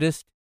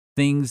stupidest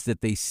things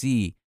that they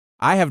see.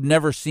 I have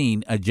never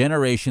seen a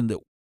generation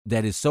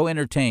that is so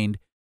entertained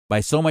by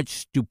so much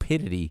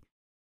stupidity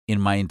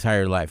in my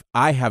entire life.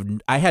 I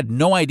had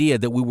no idea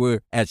that we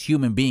were, as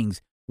human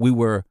beings, we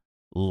were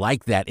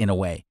like that in a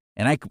way.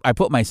 And I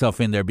put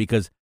myself in there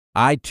because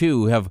I,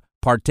 too, have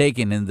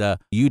partaken in the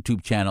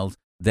YouTube channels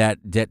that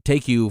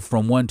take you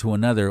from one to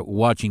another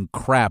watching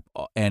crap.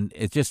 And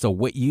it's just a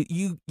way,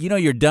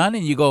 you're done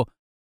and you go,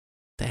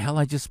 the hell,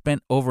 I just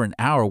spent over an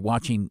hour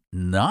watching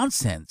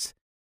nonsense.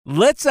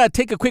 Let's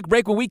take a quick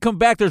break. When we come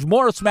back, there's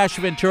more of Smash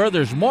Ventura,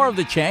 there's more of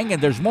the Chang,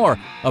 and there's more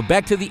of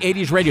Back to the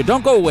 80s Radio.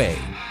 Don't go away.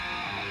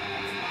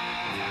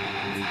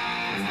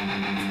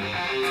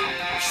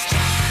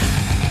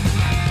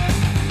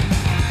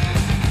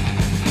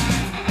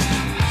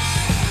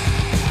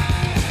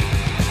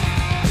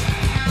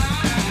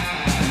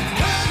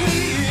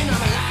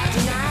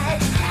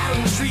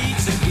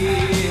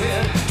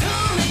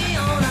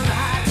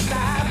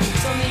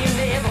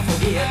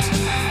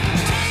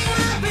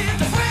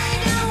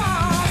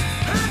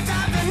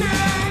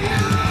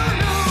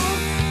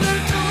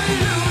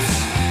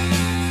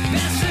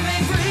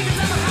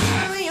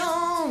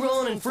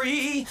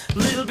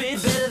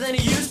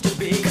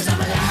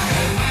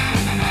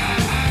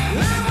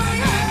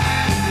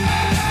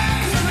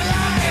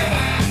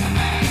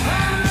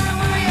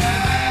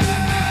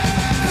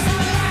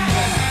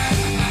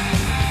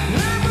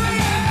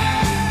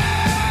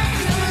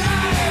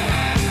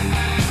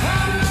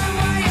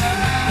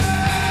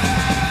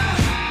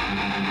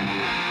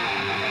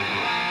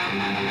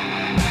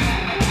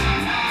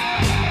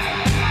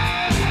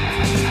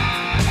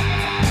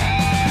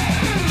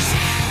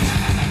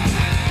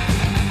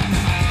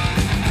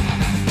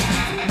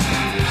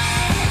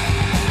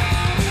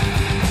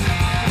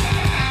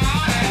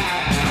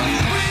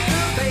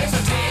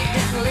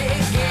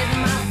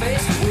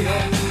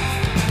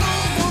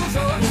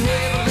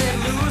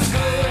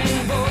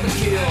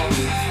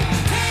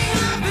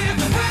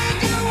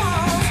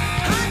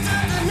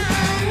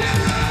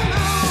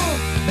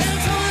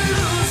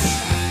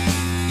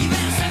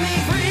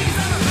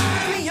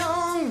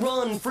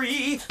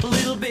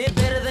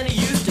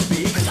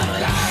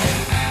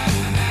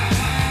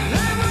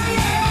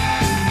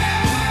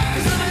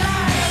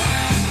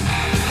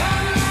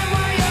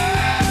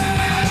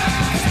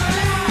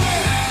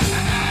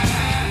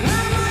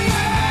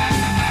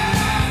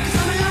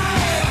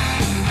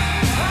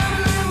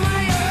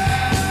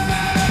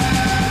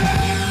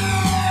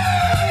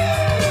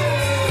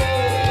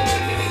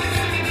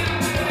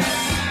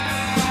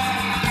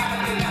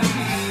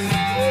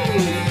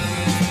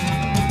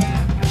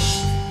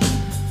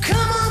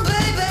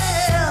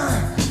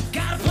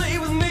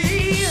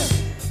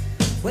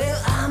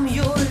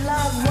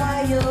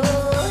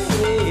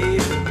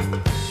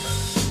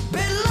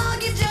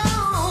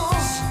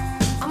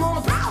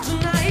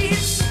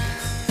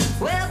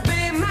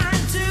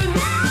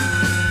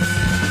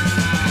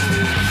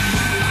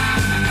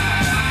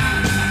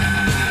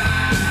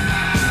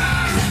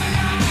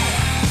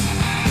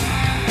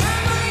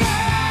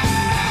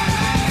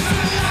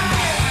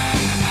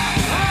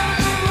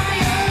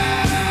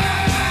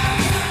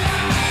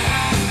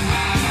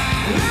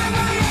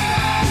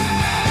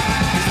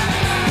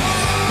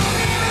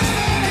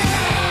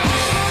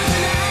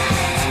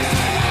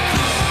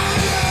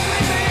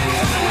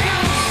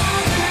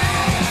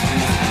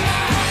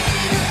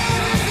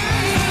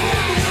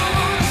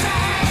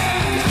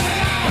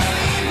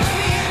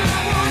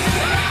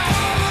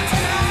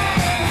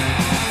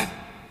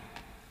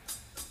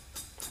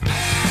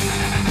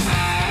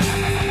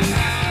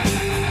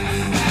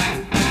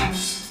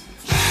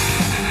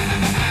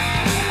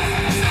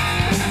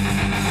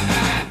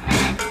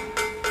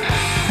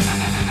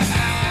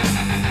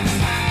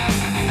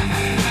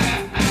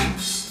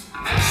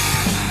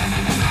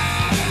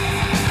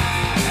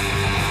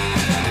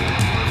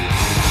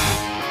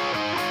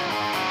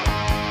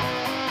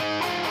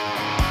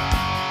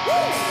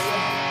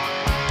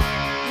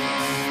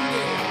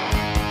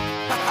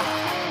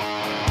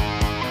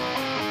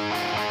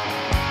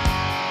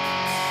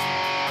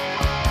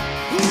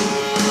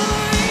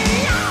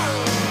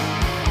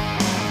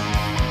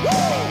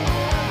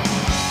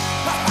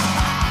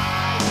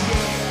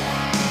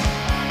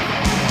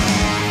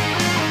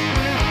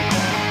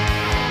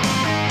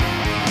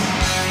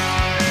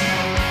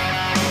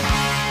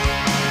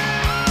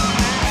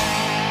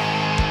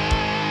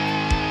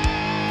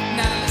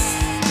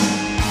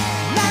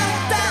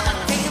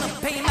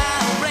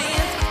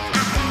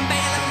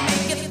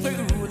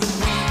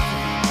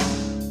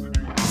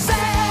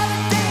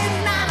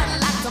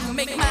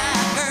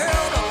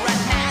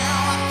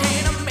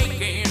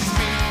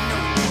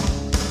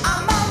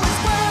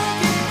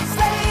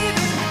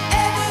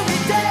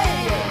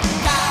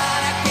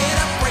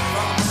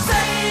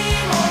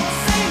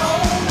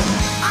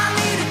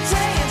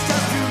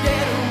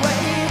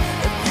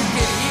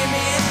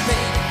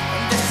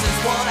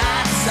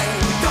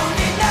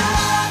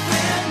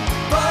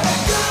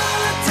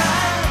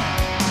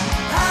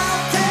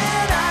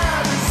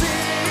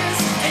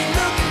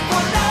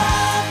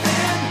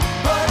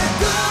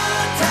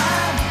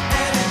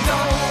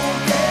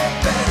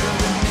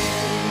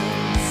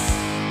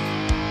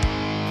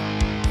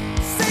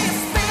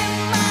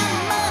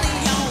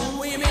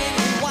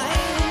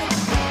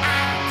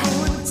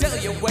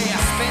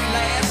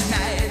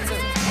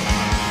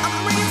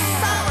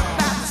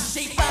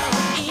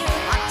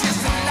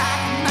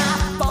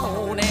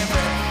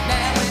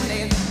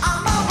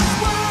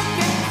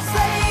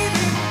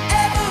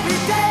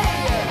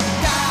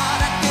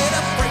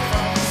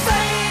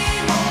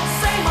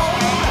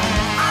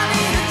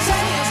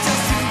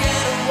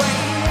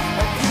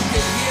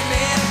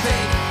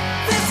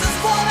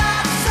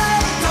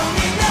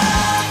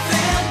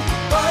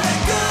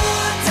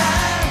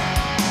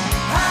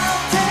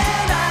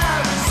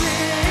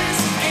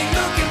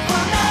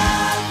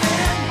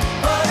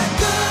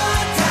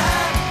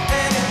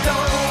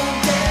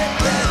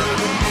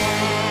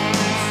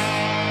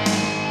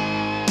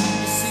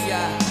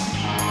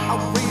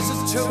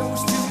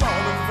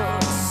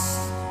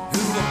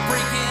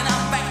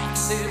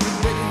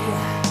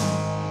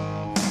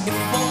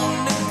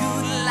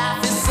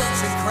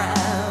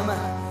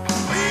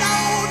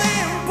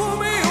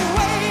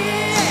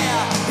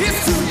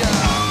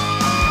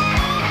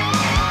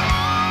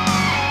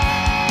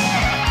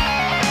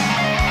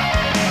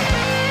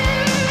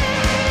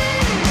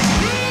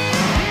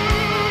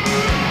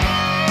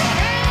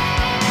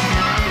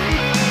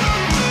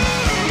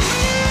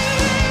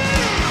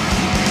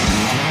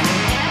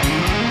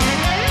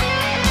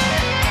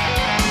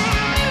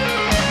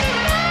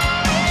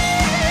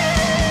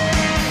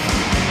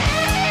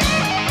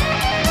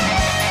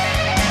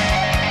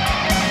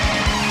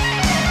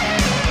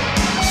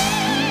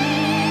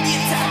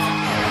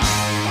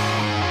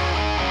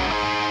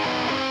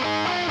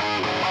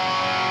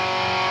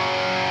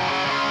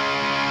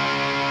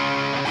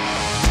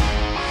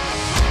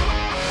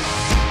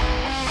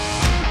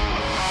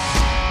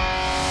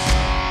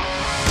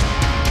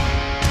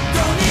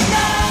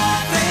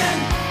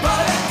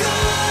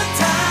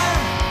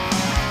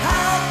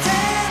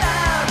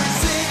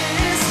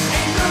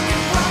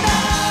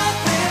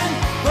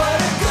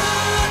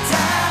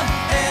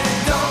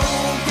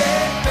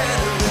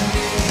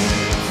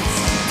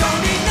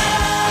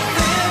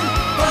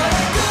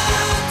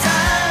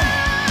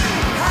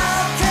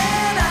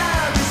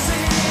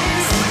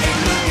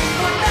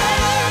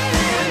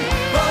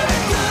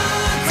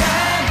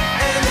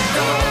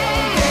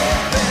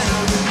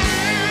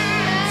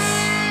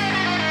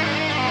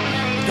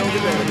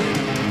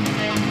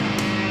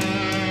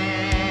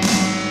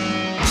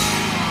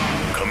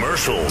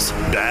 Commercials,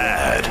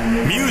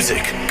 bad.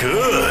 Music,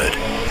 good.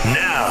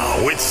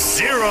 Now with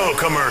 0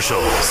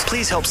 commercials.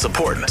 Please help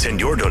support and send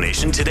your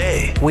donation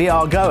today. We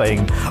are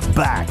going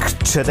back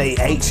to the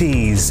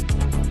 80s.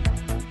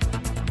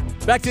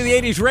 Back to the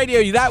 80s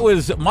radio. That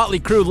was Motley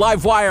Crue,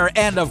 Livewire,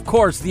 and of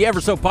course, the ever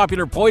so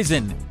popular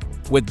Poison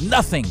with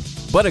Nothing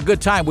But a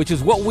Good Time, which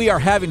is what we are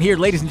having here,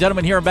 ladies and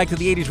gentlemen, here on Back to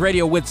the 80s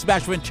radio with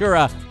Smash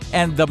Ventura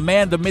and the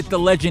man, the myth, the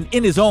legend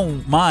in his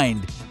own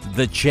mind,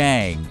 the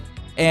Chang.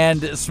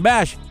 And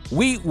Smash,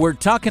 we were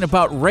talking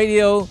about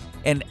radio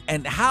and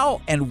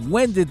how and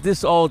when did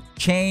this all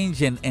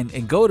change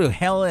and go to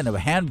hell in a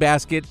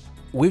handbasket.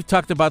 We've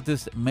talked about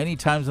this many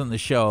times on the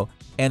show,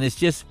 and it's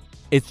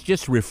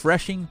just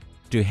refreshing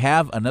to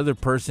have another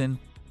person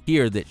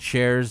here that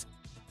shares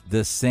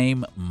the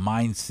same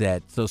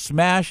mindset. So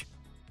Smash,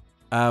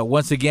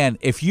 once again,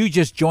 if you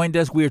just joined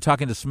us, we are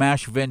talking to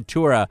Smash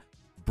Ventura,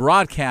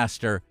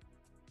 broadcaster,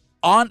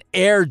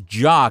 on-air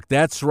jock.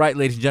 That's right,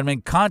 ladies and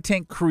gentlemen,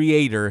 content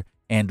creator,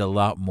 and a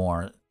lot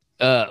more.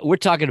 We're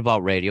talking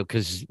about radio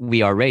because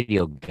we are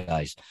radio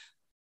guys.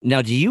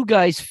 Now, do you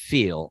guys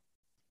feel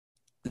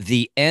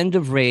the end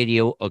of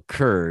radio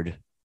occurred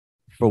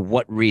for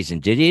what reason?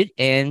 Did it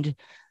end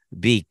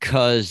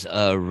because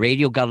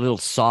radio got a little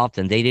soft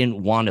and they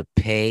didn't want to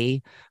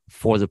pay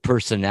for the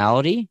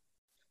personality?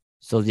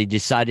 So they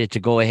decided to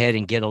go ahead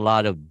and get a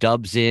lot of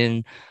dubs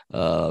in,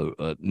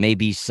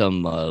 maybe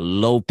some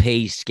low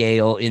pay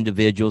scale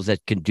individuals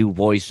that can do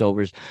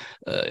voiceovers.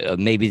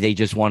 Maybe they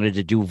just wanted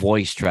to do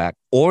voice track.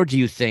 Or do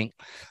you think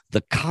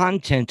the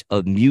content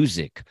of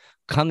music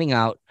coming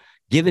out,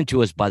 given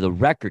to us by the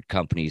record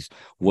companies,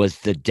 was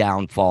the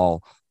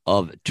downfall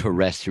of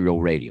terrestrial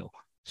radio?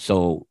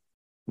 So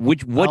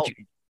which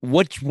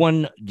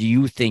one do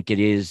you think it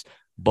is,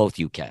 both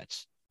you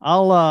cats?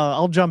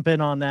 I'll jump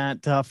in on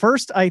that.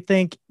 First, I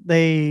think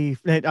this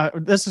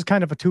is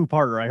kind of a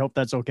two-parter. I hope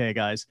that's okay,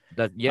 guys.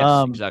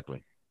 Yes,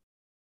 exactly.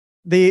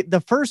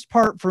 The first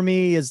part for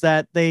me is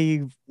that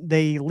they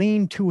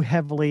lean too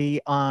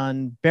heavily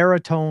on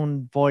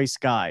baritone voice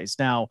guys.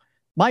 Now,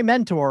 my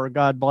mentor,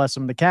 God bless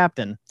him, the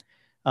captain,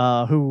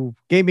 who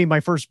gave me my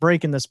first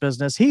break in this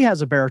business, he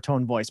has a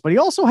baritone voice, but he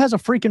also has a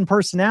freaking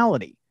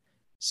personality.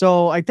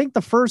 So I think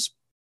the first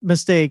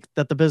mistake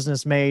that the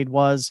business made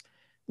was,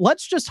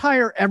 let's just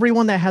hire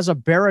everyone that has a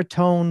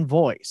baritone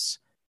voice,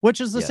 which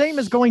is the same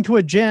as going to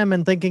a gym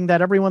and thinking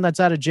that everyone that's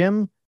at a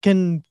gym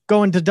can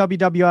go into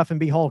WWF and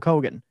be Hulk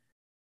Hogan.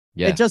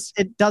 Yeah.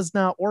 It does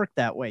not work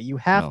that way. You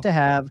have to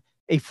have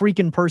a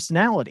freaking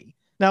personality.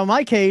 Now, in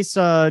my case,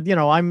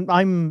 I'm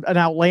an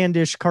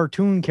outlandish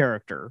cartoon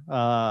character.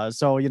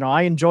 So,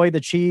 I enjoy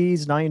the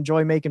cheese and I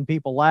enjoy making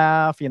people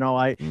laugh.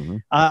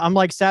 I'm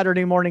like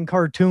Saturday morning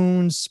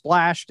cartoons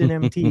splashed in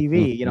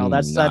MTV.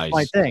 That's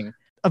my thing.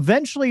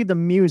 Eventually the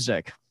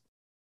music,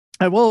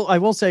 I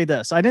will say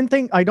this. I don't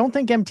think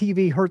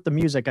MTV hurt the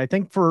music. I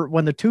think for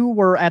when the two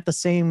were at the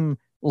same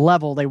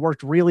level, they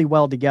worked really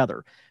well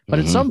together. But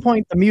at some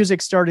point the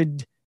music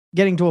started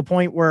getting to a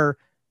point where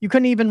you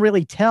couldn't even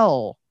really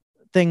tell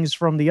things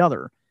from the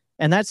other.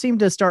 And that seemed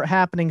to start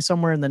happening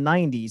somewhere in the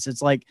 90s.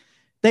 It's like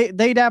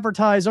they'd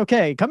advertise,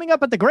 okay, coming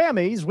up at the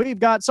Grammys, we've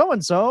got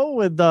so-and-so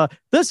with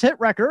this hit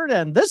record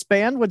and this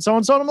band with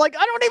so-and-so. And I'm like,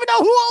 I don't even know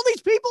who all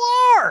these people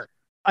are.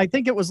 I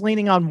think it was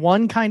leaning on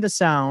one kind of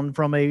sound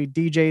from a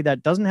DJ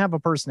that doesn't have a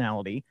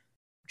personality,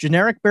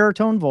 generic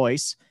baritone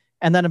voice,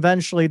 and then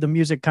eventually the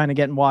music kind of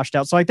getting washed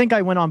out. So I think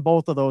I went on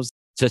both of those.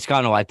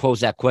 Toscano, I pose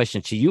that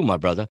question to you, my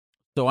brother.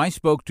 So I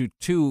spoke to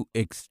two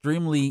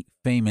extremely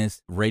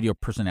famous radio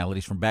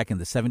personalities from back in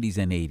the 70s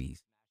and 80s.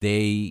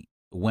 They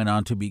went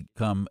on to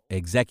become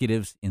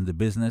executives in the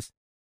business.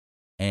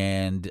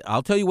 And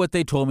I'll tell you what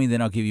they told me,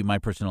 then I'll give you my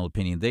personal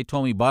opinion. They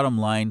told me, bottom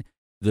line,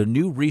 the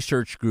new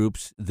research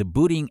groups, the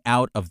booting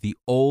out of the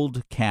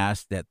old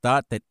cast that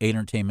thought that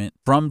entertainment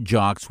from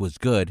jocks was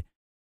good,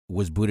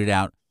 was booted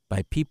out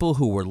by people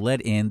who were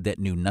let in that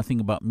knew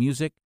nothing about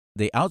music.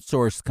 They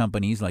outsourced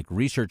companies like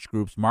research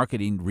groups,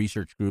 marketing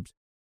research groups,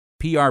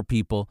 PR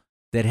people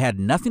that had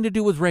nothing to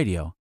do with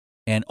radio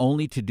and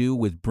only to do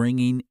with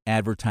bringing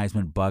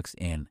advertisement bucks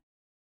in.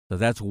 So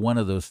that's one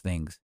of those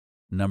things.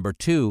 Number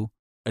two,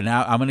 and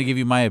now I'm going to give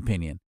you my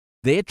opinion.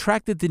 They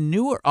attracted the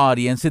newer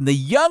audience and the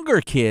younger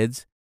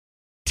kids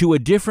to a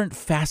different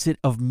facet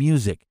of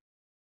music.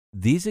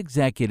 These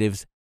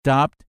executives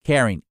stopped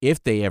caring,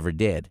 if they ever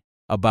did,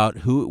 about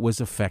who it was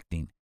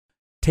affecting.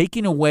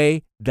 Taking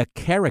away the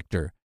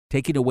character,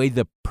 taking away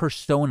the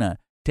persona,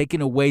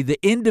 taking away the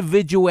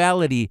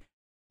individuality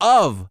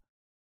of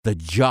the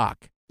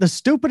jock. The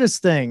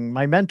stupidest thing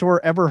my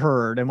mentor ever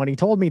heard, and when he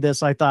told me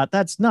this, I thought,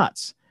 that's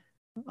nuts.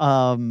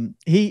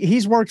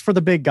 He's worked for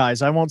the big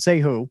guys. I won't say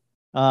who.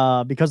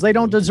 Because they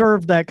don't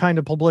deserve that kind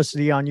of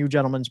publicity on you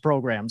gentlemen's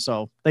program,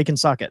 so they can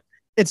suck it.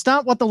 It's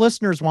not what the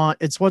listeners want,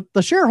 it's what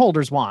the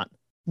shareholders want.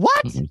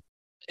 What?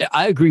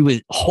 I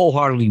agree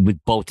wholeheartedly with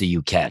both of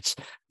you cats.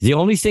 The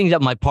only thing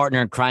that my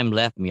partner in crime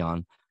left me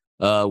on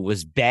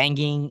was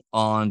banging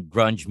on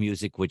grunge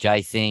music, which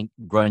I think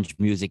grunge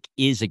music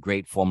is a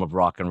great form of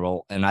rock and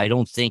roll. And I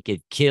don't think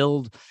it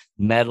killed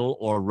metal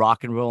or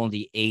rock and roll in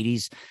the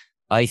 80s.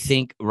 I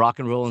think rock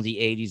and roll in the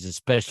 80s,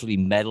 especially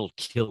metal,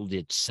 killed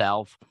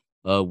itself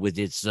with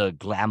its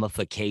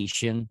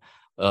glamification,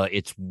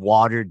 its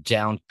watered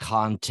down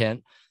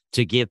content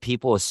to give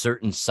people a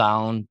certain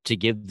sound, to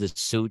give the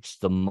suits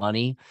the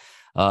money.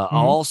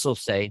 I'll also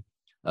say,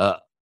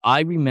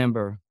 I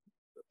remember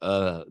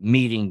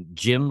meeting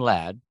Jim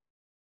Ladd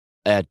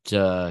at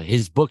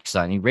his book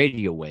signing,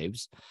 Radio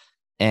Waves,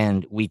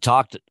 and we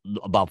talked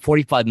about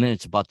 45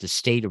 minutes about the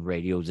state of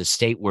radio, the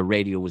state where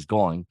radio was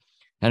going.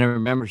 And I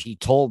remember he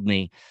told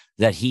me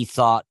that he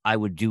thought I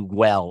would do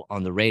well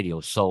on the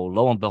radio. So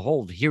lo and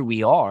behold, here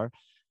we are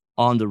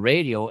on the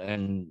radio.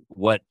 And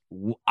what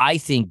I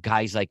think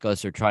guys like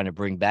us are trying to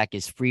bring back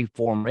is free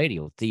form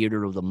radio,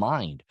 theater of the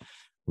mind,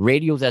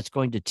 radio that's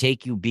going to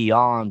take you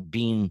beyond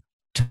being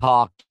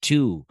talked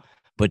to,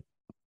 but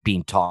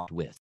being talked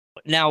with.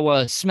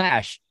 Now,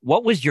 Smash,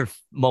 what was your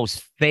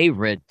most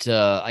favorite,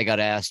 I got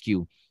to ask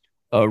you,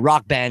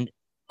 rock band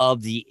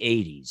of the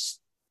 80s?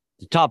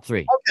 The top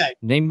three. Okay.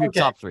 Name your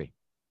top three.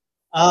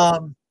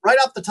 Right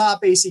off the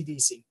top,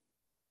 AC/DC.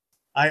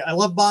 I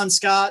love Bon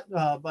Scott,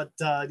 but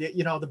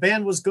the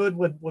band was good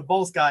with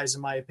both guys,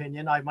 in my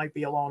opinion. I might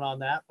be alone on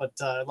that, but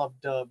I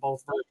loved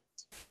both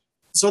versions.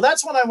 So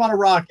that's when I want to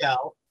rock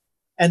out.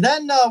 And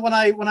then when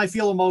I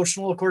feel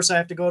emotional, of course, I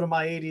have to go to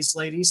my 80s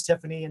ladies,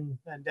 Tiffany and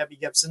Debbie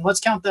Gibson.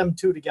 Let's count them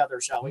two together,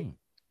 shall we?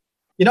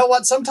 You know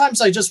what? Sometimes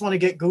I just want to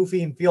get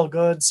goofy and feel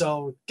good.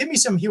 So give me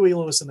some Huey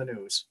Lewis and the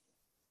News.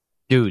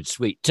 Dude,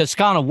 sweet.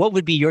 Toscano, what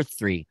would be your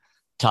three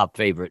top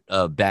favorite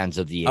bands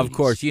of the 80s? Of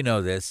course, you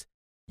know this.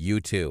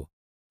 U2.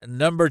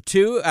 Number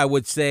 2, I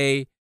would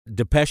say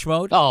Depeche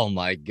Mode. Oh,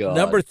 my God.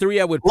 Number 3,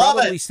 I would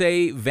probably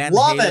say Van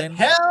Love Halen. It.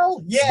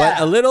 Hell yeah.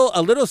 But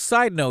a little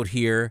side note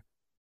here,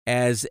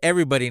 as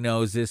everybody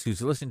knows this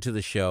who's listened to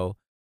the show,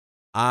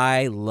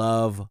 I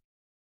love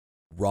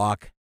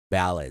rock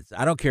ballads.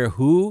 I don't care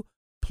who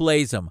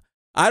plays them.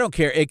 I don't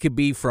care. It could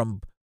be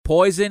from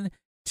Poison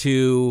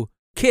to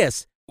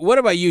Kiss. What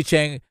about you,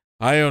 Chang?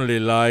 I only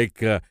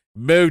like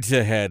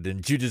Motorhead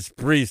and Judas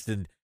Priest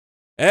and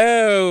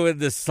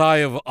the Sigh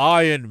of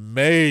Iron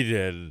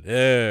Maiden.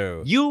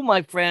 Oh. You,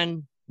 my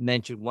friend,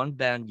 mentioned one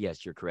band.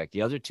 Yes, you're correct.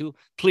 The other two,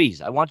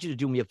 please, I want you to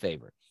do me a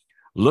favor.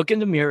 Look in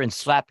the mirror and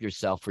slap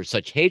yourself for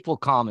such hateful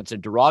comments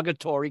and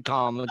derogatory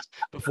comments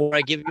before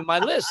I give you my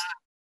list.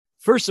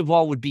 First of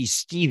all would be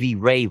Stevie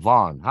Ray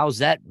Vaughan. How's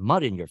that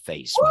mud in your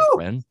face, my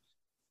friend?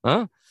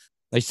 Huh?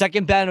 My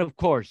second band, of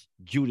course,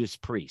 Judas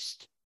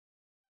Priest.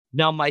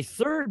 Now, my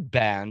third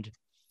band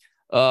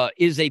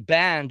is a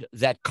band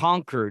that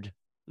conquered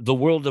the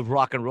world of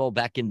rock and roll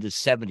back in the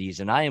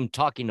 70s. And I am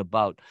talking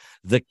about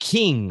the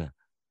king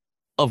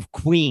of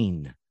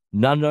Queen,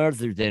 none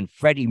other than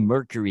Freddie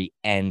Mercury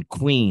and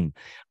Queen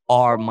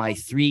are my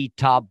three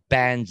top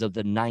bands of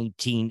the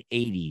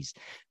 1980s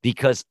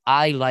because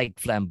I like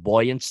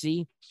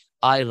flamboyancy.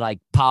 I like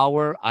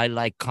power. I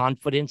like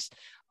confidence.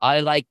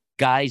 I like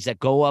guys that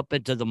go up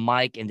into the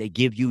mic and they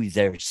give you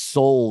their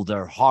soul,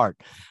 their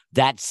heart.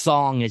 That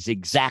song is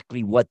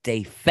exactly what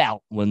they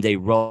felt when they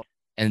wrote.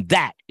 And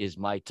that is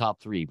my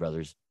top three,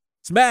 brothers.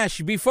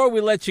 Smash, before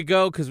we let you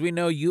go, because we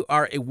know you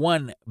are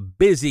one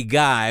busy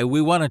guy,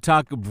 we want to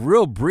talk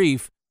real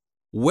brief.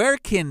 Where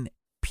can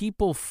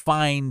people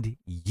find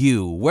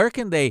you? Where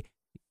can they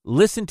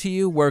listen to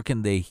you? Where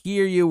can they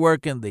hear you? Where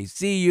can they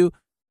see you?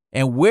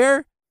 And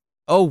where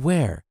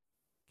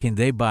can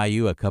they buy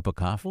you a cup of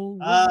coffee?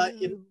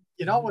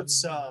 You know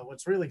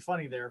what's really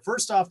funny there?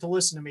 First off, to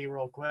listen to me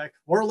real quick,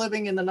 we're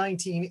living in the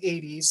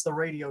 1980s, the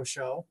radio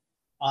show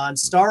on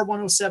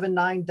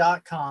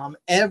star1079.com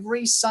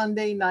every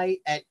Sunday night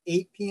at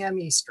 8 p.m.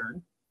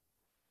 Eastern.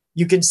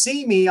 You can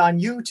see me on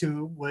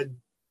YouTube with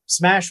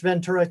Smash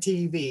Ventura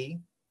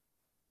TV.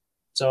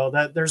 So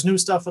that there's new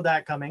stuff with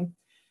that coming.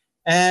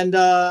 And,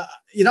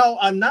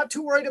 I'm not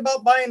too worried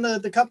about buying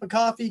the cup of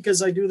coffee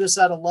because I do this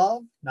out of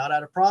love, not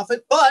out of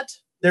profit. But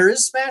there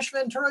is Smash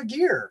Ventura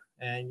gear,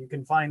 and you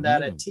can find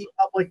that at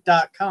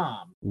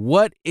tpublic.com.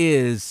 What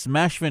is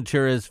Smash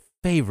Ventura's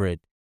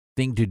favorite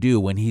thing to do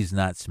when he's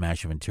not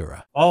Smash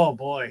Ventura? Oh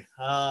boy.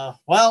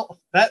 Wow,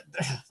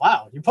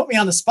 you put me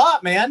on the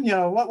spot, man. You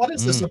know, what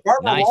is this? A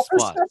Barbara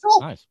Walters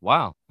special? Nice.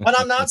 Wow. When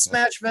I'm not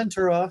Smash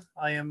Ventura,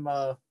 I am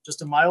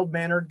just a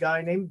mild-mannered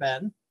guy named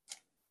Ben.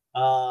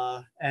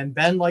 And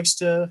Ben likes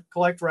to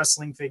collect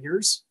wrestling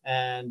figures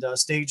and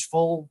stage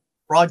full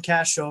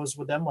broadcast shows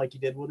with them like he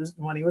did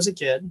when he was a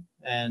kid.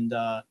 And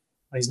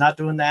when he's not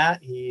doing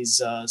that,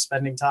 he's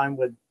spending time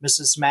with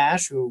Mrs.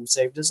 Smash, who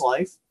saved his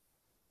life.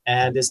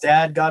 And his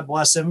dad, God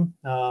bless him,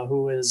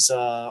 who is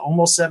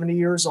almost 70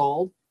 years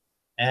old.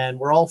 And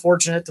we're all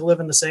fortunate to live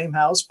in the same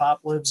house. Pop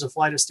lives a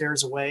flight of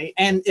stairs away.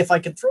 And if I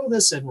could throw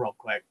this in real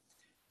quick,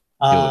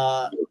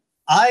 I've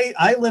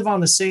lived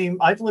on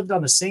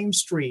the same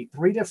street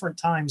 3 different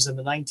times in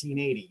the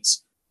 1980s.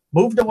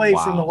 Moved away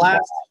from the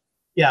last,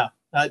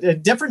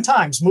 different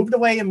times, moved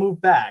away and moved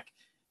back.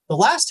 The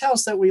last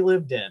house that we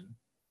lived in,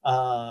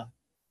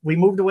 we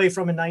moved away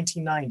from in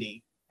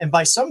 1990. And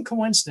by some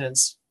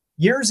coincidence,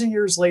 years and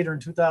years later in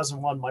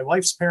 2001, my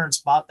wife's parents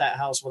bought that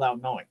house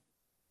without knowing.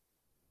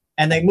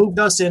 And they moved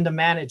us in to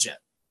manage it.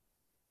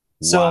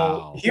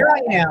 So here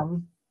I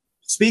am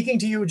speaking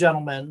to you,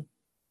 gentlemen,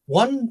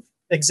 one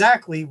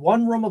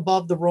room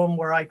above the room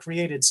where I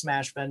created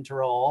Smash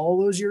Ventura all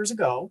those years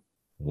ago.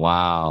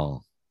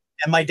 Wow.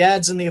 And my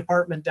dad's in the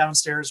apartment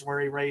downstairs where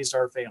he raised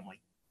our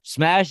family.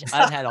 Smash,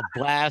 I've had a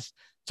blast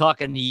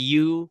talking to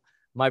you.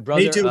 My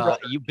brother, Me too, brother.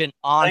 You've been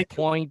on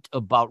point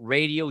about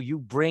radio. You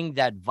bring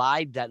that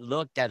vibe, that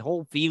look, that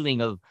whole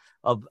feeling of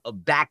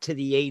back to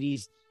the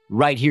 80s,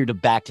 right here to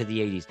Back to the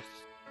 80s.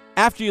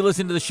 After you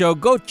listen to the show,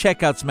 go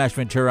check out Smash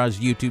Ventura's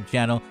YouTube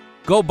channel.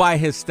 Go buy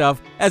his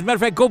stuff. As a matter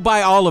of fact, go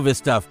buy all of his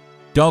stuff.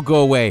 Don't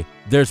go away.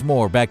 There's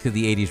more Back to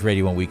the 80s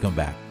radio when we come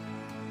back.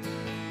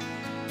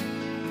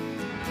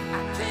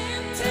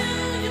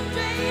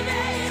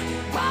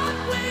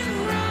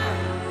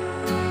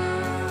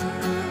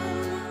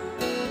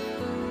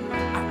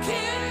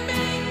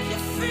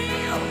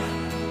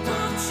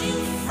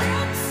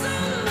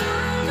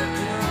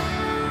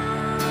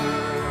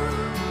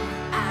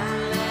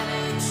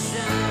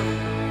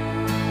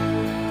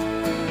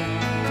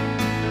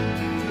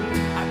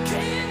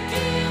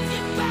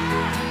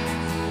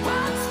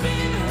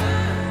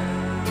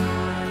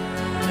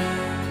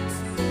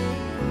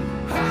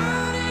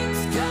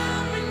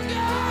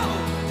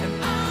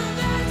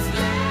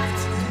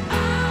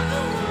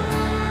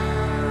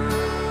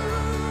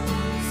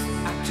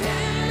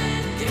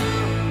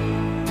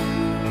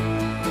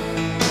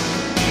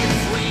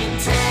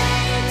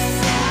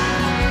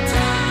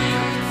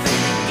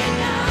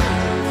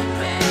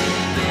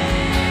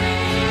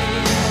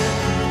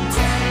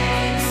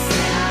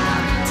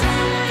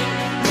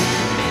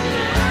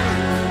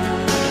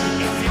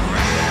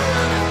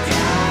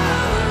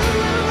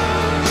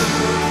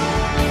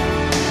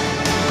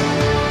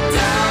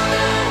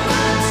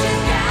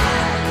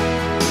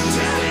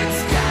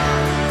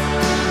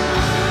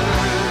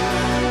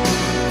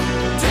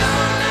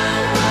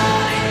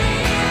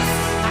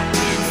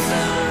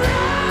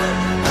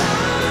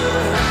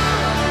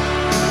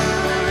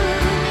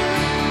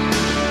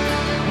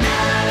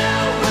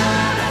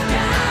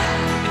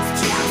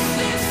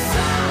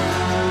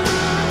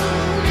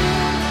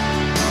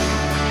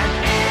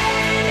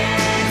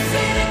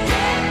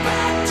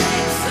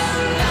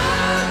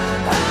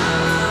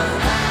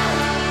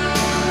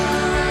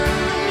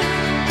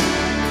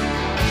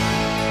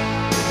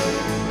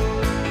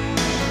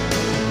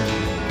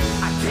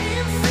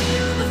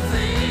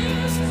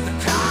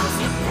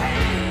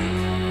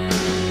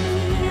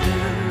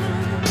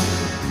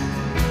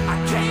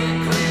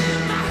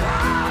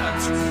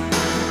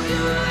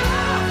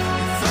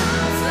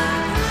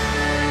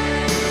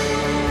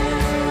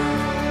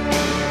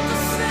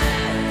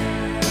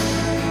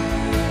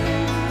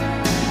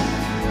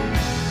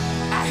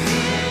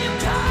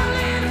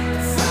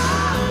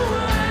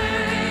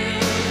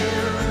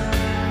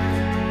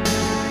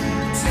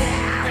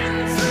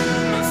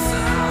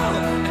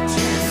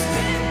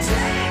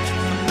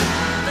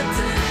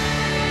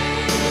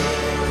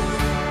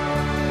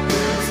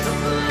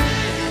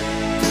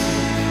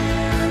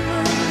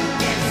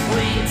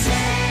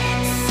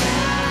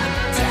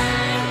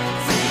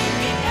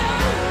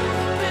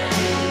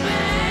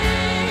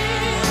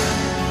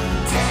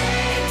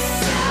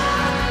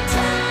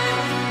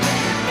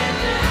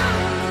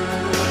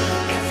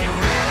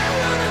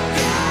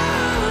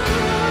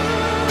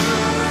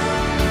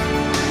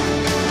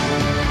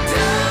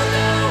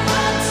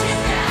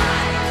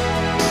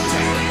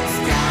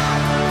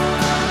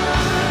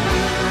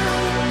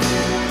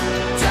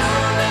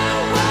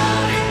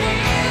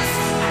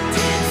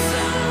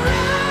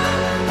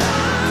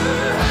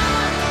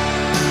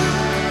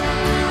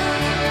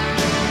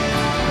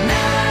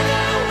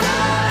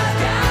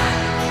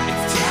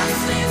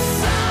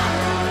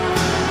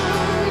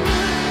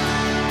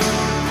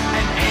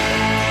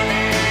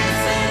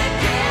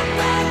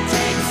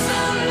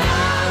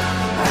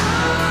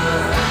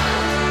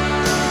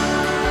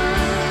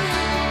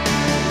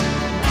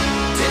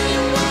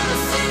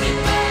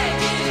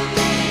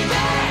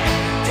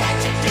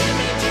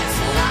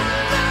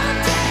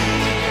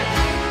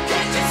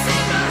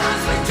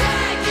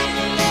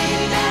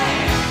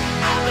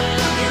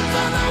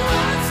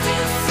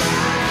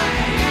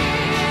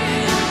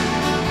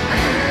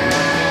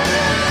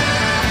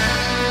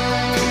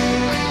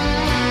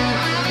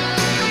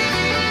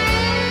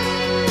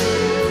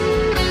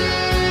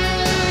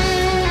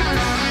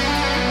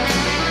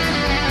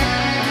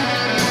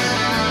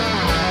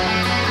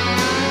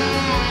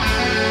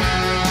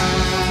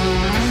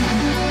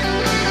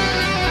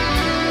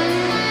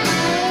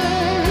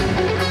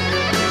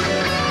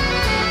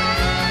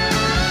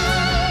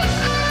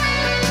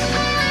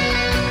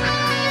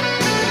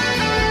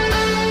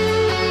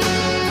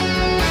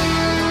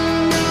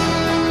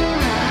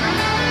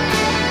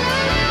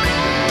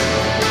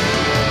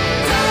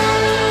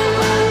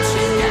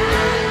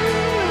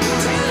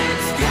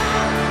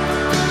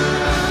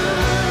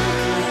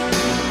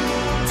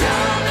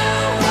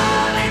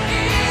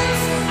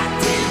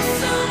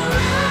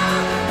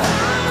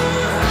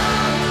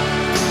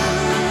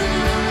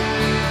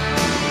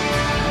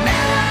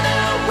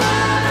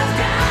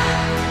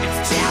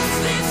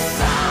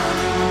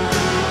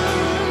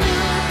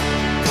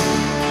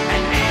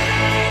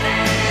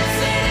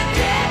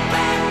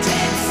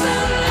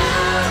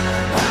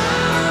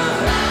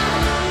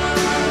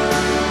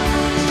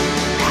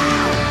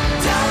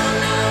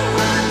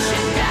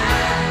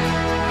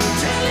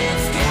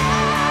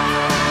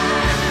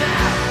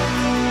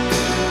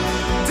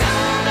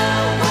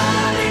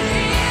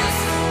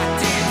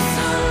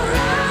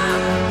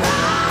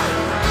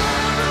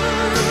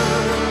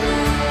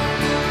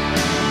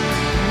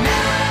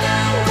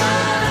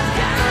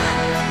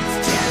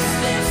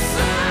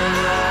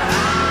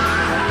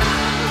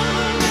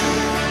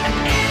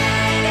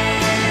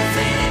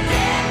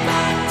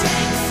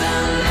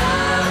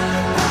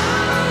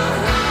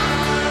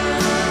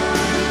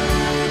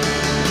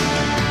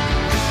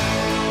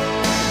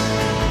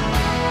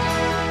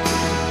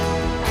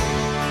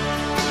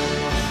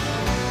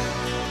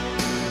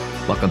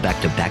 Welcome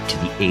back to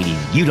the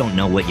 80s. You don't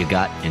know what you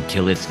got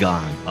until it's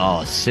gone.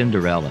 Oh,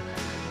 Cinderella.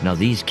 Now,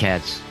 these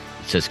cats,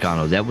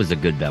 Toscano, that was a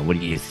good band. What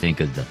do you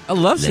think of the... I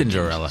love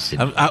Cinderella.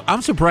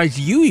 I'm surprised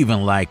you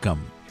even like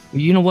them.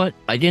 You know what?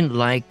 I didn't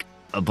like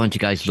a bunch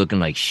of guys looking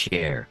like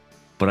Cher,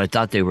 but I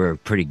thought they were a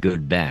pretty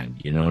good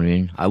band. You know what I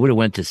mean? I would have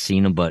went to see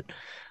them, but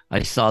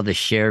I saw the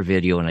Cher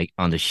video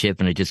on the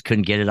ship, and I just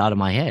couldn't get it out of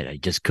my head. I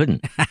just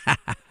couldn't.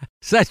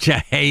 Such a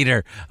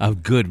hater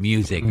of good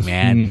music,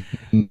 man.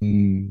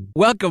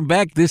 Welcome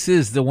back. This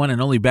is the one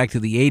and only Back to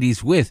the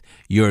 80s with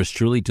yours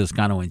truly,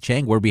 Toscano and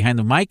Chang. We're behind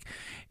the mic,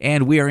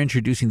 and we are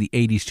introducing the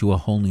 80s to a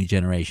whole new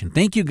generation.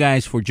 Thank you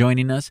guys for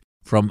joining us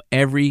from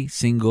every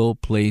single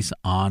place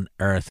on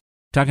earth,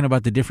 talking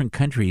about the different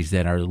countries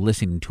that are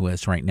listening to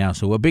us right now.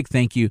 So a big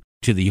thank you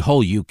to the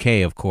whole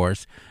UK, of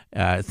course.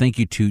 Thank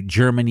you to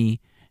Germany.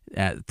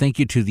 Thank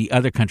you to the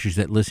other countries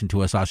that listen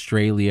to us,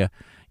 Australia,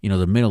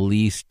 the Middle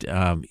East,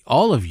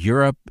 all of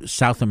Europe,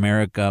 South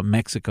America,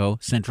 Mexico,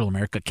 Central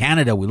America,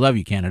 Canada. We love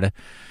you, Canada.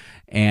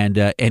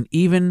 And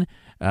even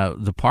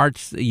the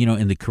parts,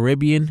 in the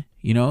Caribbean,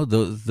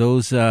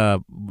 those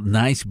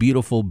nice,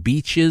 beautiful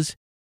beaches.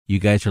 You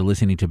guys are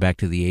listening to Back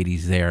to the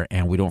 80s there,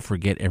 and we don't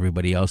forget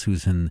everybody else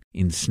who's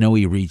in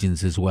snowy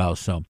regions as well.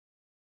 So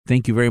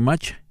thank you very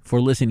much for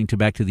listening to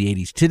Back to the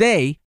 80s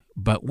today,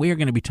 but we're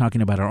going to be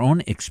talking about our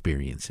own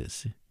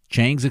experiences.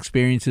 Chang's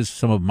experiences,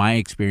 some of my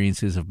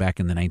experiences of back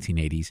in the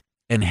 1980s,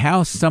 and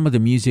how some of the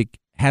music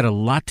had a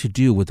lot to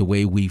do with the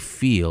way we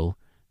feel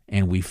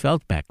and we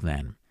felt back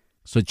then.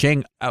 So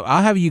Chang,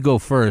 I'll have you go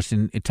first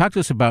and talk to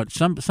us about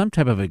some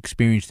type of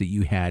experience that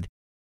you had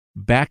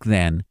back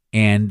then,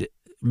 and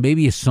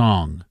maybe a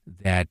song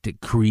that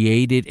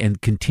created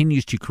and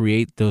continues to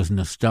create those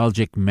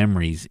nostalgic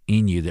memories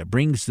in you, that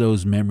brings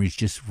those memories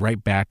just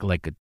right back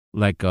like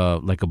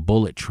a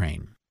bullet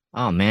train.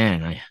 Oh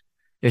man,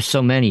 there's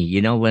so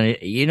many.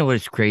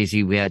 What's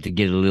crazy? We had to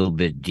get a little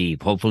bit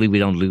deep. Hopefully we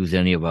don't lose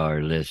any of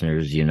our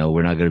listeners.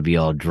 We're not going to be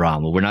all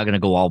drama. We're not going to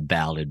go all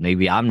ballad.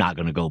 Maybe I'm not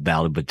going to go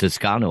ballad, but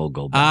Toscano will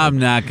go ballad. I'm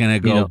not going to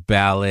go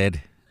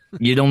ballad.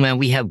 Man,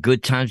 we have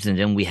good times and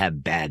then we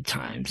have bad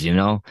times,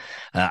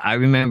 I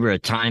remember a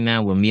time,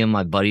 man, when me and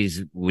my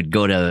buddies would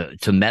go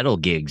to metal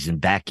gigs and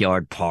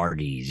backyard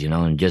parties,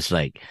 and just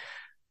like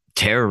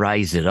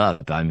terrorize it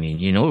up. I mean,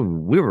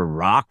 we were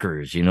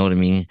rockers, you know what I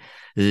mean?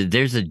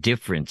 There's a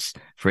difference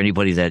for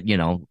anybody that,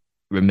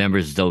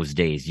 remembers those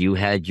days. You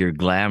had your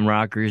glam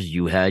rockers,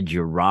 you had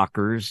your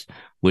rockers,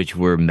 which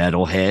were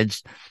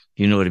metalheads,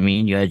 you know what I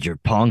mean? You had your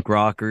punk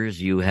rockers,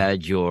 you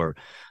had your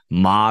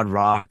mod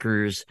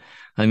rockers.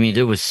 I mean,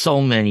 there was so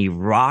many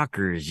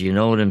rockers, you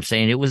know what I'm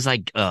saying? It was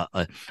like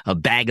a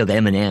bag of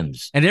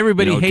M&Ms. And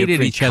everybody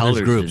hated each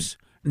other's groups.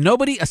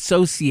 Nobody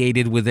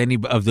associated with any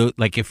of the,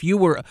 like if you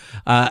were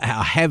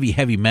a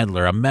heavy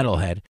meddler, a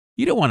metalhead,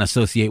 you don't want to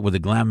associate with the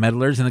glam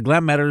meddlers. And the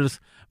glam meddlers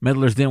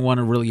didn't want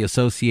to really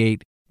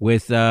associate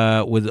with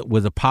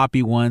the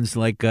poppy ones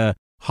like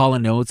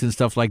Hall & Oates and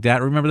stuff like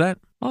that. Remember that?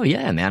 Oh,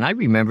 yeah, man. I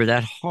remember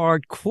that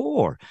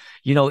hardcore.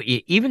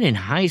 Even in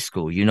high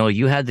school,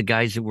 you had the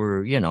guys that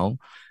were,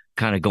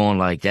 kind of going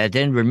like that.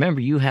 Then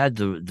remember, you had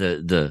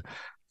the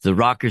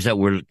rockers that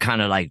were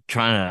kind of like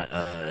trying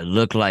to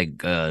look like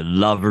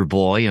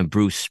Loverboy and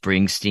Bruce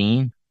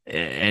Springsteen.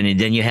 And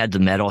then you had the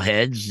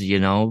metalheads,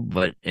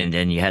 and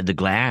then you had the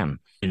glam.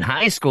 In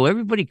high school,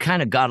 everybody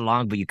kind of got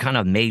along, but you kind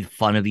of made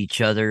fun of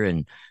each other.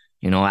 And,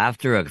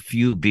 after a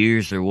few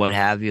beers or what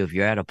have you, if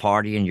you're at a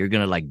party and you're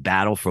going to like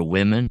battle for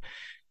women,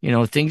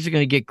 things are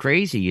going to get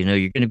crazy.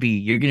 You're going to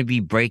be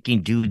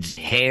breaking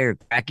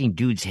cracking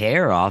dudes'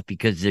 hair off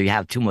because they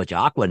have too much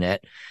Aquanet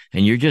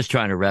and you're just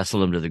trying to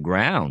wrestle them to the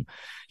ground.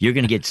 You're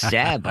going to get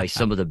stabbed by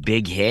some of the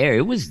big hair.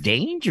 It was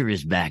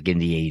dangerous back in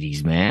the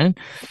 80s, man.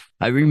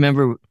 I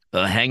remember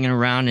hanging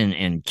around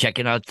and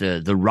checking out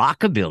the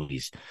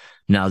rockabillys.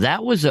 Now,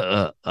 that was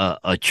a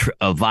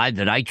vibe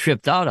that I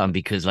tripped out on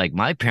because, like,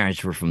 my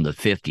parents were from the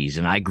 50s,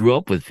 and I grew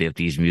up with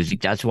 50s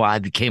music. That's why I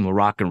became a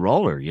rock and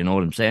roller. You know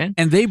what I'm saying?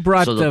 And they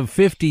brought the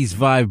 50s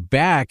vibe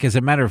back. As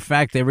a matter of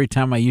fact, every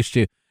time you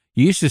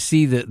used to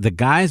see the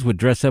guys would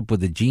dress up with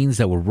the jeans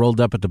that were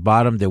rolled up at the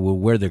bottom. They would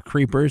wear their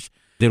creepers.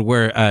 They'd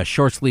wear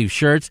short sleeve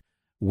shirts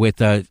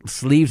with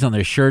sleeves on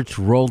their shirts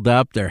rolled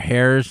up, their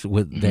hairs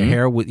with their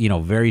hair with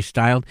very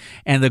styled,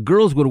 and the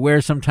girls would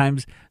wear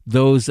sometimes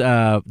those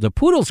the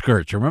poodle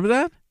skirts. Remember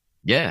that?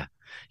 Yeah,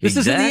 this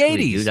is in the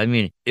 80s. Dude. I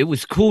mean, it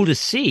was cool to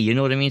see. You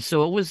know what I mean?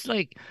 So it was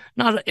like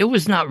it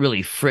was not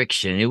really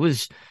friction. It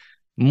was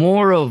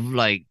more of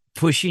like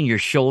pushing your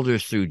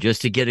shoulders through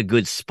just to get a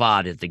good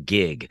spot at the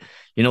gig.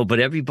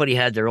 But everybody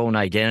had their own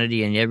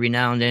identity, and every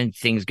now and then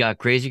things got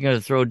crazy, you're going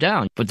to throw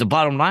down. But the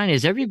bottom line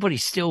is everybody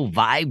still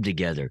vibed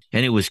together.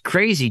 And it was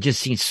crazy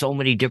just seeing so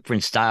many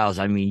different styles.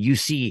 I mean, you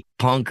see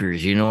punkers,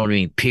 you know what I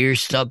mean,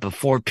 pierced up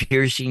before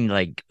piercing,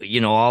 like,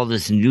 all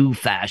this new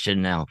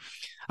fashion now.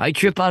 I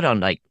trip out on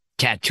like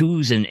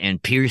tattoos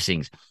and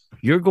piercings.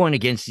 You're going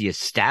against the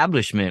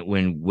establishment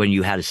when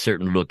you had a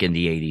certain look in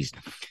the 80s.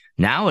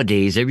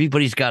 Nowadays,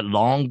 everybody's got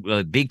long,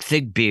 big,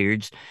 thick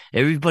beards.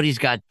 Everybody's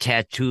got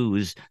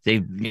tattoos.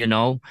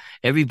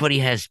 Everybody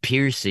has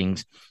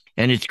piercings.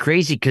 And it's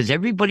crazy because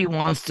everybody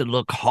wants to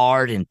look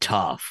hard and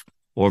tough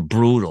or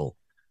brutal.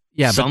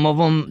 Yeah, some of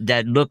them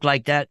that look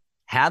like that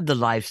have the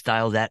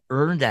lifestyle that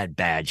earned that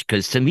badge.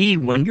 Because to me,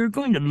 when you're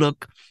going to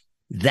look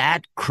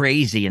that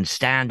crazy and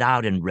stand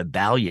out and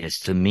rebellious,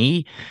 to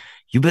me,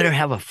 you better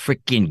have a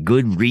freaking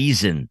good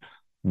reason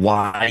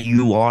why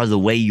you are the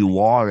way you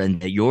are,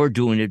 and that you're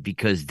doing it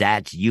because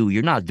that's you.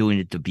 You're not doing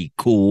it to be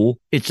cool.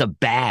 It's a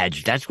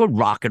badge. That's what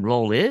rock and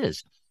roll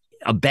is.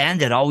 A band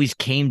that always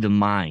came to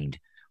mind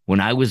when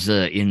I was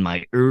in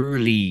my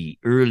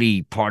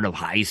early part of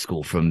high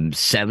school, from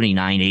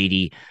 79,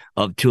 80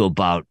 up to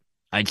about,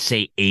 I'd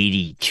say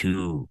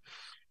 82.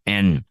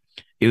 And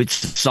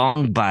it's a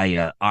song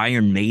by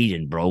Iron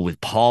Maiden, bro, with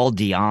Paul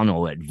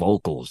Di'Anno at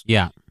vocals.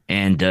 Yeah.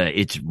 And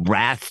it's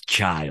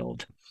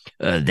Wrathchild.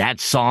 That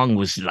song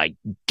was like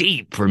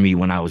deep for me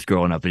when I was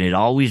growing up. And it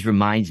always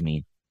reminds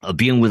me of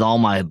being with all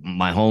my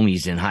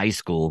homies in high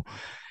school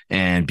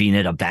and being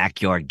at a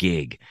backyard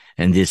gig.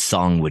 And this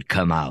song would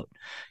come out.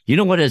 You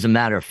know what? As a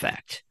matter of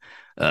fact,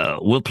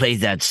 we'll play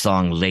that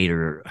song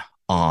later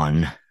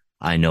on.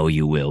 I know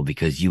you will,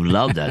 because you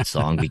love that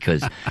song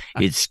because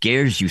it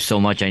scares you so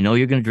much. I know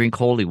you're going to drink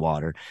holy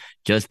water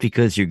just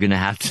because you're going to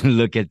have to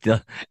look at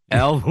the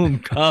album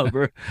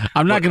cover.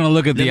 I'm not going to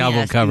look at the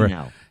album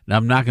cover.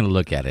 I'm not going to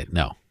look at it.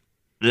 No.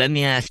 Let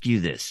me ask you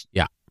this.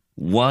 Yeah.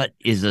 What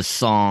is a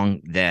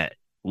song that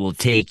will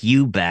take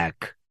you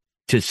back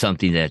to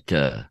something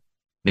that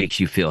makes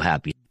you feel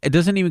happy? It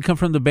doesn't even come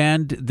from the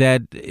band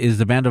that is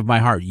the band of my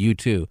heart,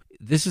 U2.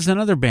 This is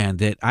another band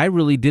that I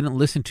really didn't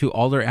listen to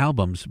all their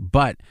albums,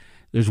 but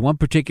there's one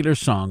particular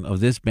song of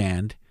this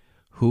band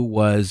who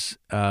was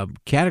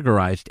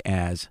categorized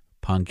as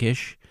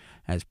punkish,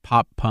 as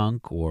pop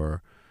punk,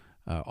 or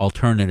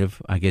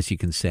alternative, I guess you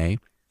can say,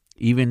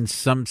 even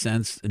some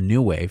sense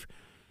new wave.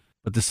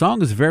 But the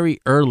song is very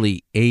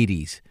early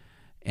 80s,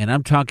 and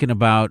I'm talking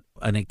about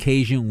an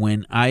occasion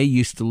when I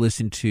used to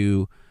listen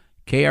to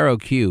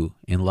KROQ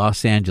in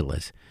Los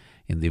Angeles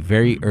in the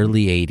very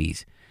early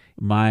 80s.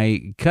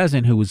 My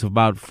cousin, who was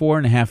about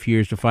 4.5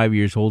 years to 5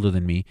 years older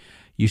than me,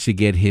 used to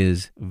get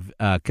his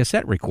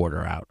cassette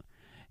recorder out.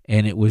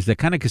 And it was the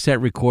kind of cassette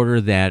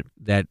recorder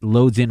that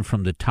loads in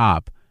from the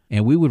top.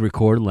 And we would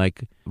record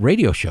like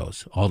radio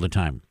shows all the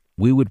time.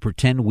 We would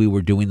pretend we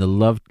were doing the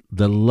love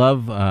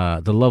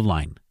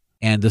line.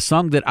 And the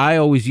song that I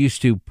always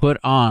used to put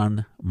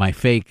on my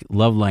fake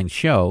Love Line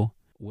show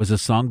was a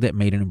song that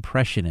made an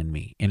impression in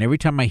me. And every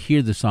time I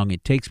hear the song,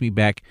 it takes me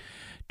back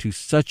to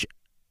such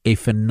a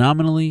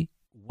phenomenally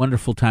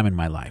wonderful time in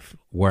my life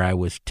where I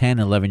was 10,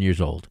 11 years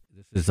old.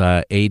 This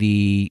is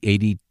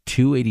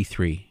 82,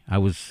 83. I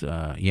was,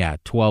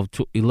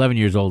 11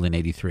 years old in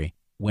 83.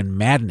 When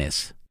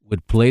Madness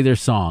would play their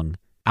song,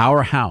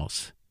 Our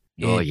House.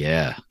 Oh,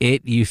 yeah.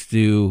 It used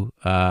to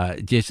I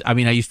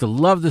used to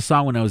love the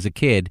song when I was a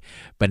kid,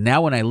 but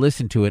now when I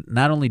listen to it,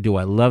 not only do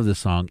I love the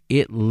song,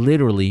 it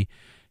literally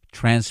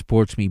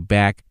transports me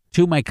back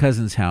to my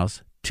cousin's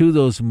house, to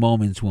those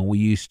moments when we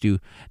used to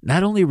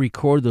not only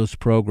record those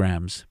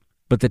programs,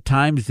 but the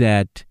times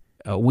that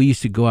we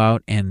used to go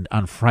out and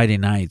on Friday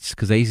nights,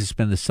 because I used to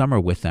spend the summer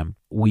with them,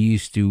 we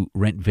used to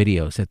rent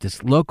videos at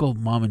this local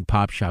mom and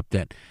pop shop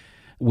that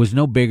was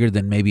no bigger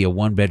than maybe a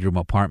one-bedroom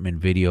apartment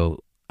video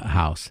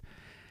house.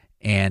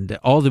 And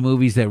all the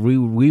movies that we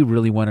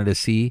really wanted to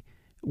see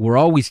were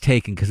always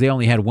taken because they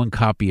only had one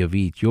copy of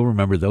each. You'll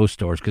remember those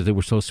stores because they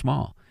were so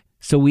small.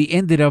 So we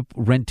ended up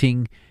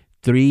renting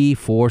 3,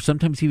 4,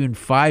 sometimes even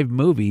 5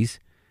 movies.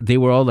 They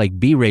were all like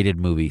B-rated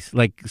movies,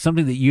 like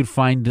something that you'd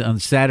find on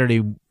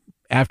Saturday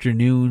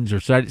afternoons or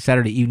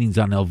Saturday evenings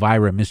on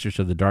Elvira, Mistress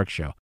of the Dark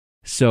show.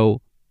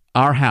 So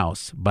Our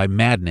House by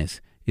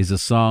Madness is a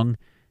song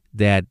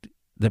that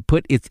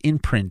put its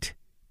imprint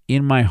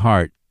in my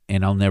heart,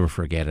 and I'll never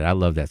forget it. I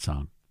love that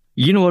song.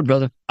 You know what,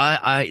 brother?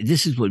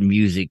 This is what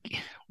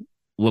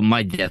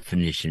my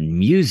definition,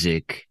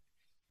 music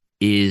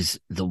is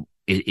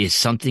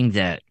something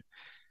that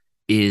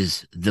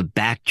is the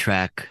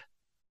backtrack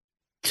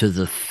to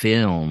the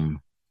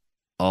film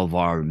of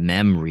our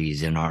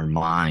memories in our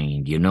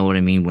mind. You know what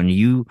I mean?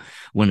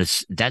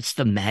 That's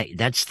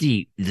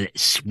the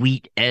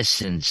sweet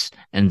essence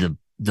and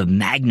the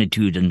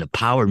magnitude and the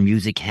power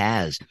music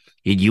has.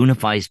 It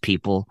unifies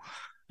people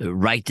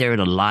right there at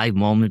a live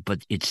moment,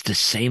 but it's the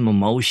same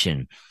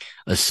emotion.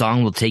 A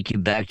song will take you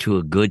back to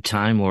a good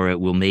time, or it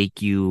will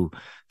make you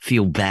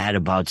feel bad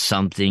about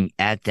something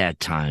at that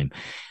time.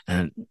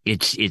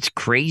 It's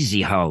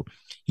crazy how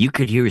you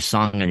could hear a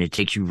song and it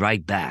takes you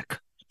right back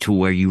to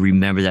where you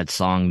remember that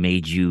song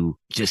made you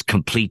just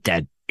complete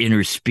that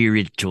inner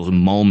spiritual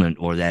moment,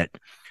 or that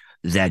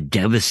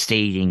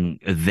devastating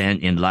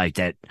event in life,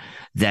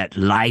 that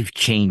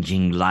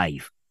life-changing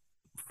life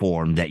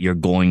form that you're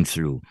going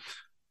through.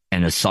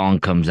 And a song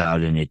comes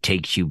out and it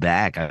takes you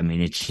back. I mean,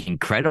 it's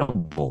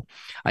incredible.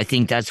 I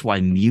think that's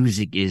why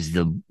music is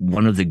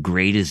one of the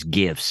greatest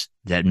gifts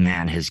that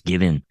man has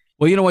given.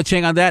 Well, you know what,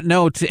 Chang, on that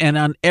note and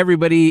on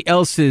everybody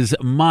else's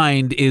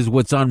mind is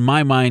what's on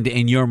my mind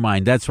and your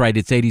mind. That's right.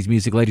 It's 80s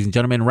music, ladies and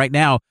gentlemen. Right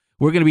now,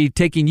 we're going to be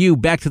taking you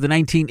back to the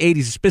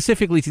 1980s,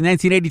 specifically to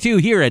 1982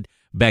 here at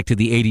Back to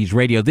the 80s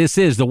Radio. This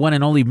is the one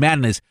and only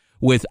Madness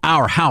with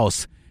Our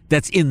House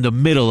that's in the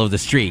middle of the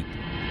street.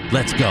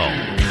 Let's go.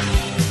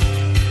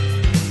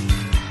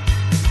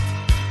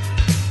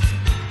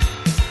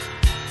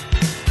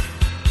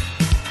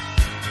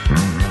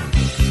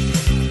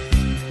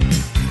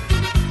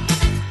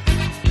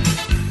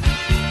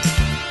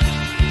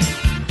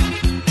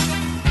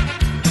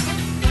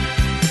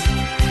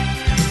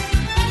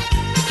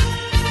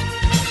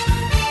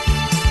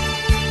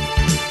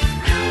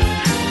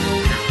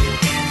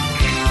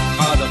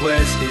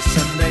 Wears his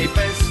Sunday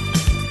best.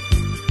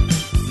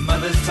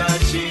 Mother's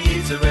tired, she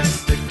needs a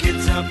rest. The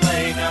kids are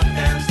playing up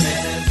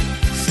downstairs.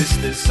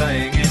 Sister's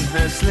sighing in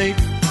her sleep.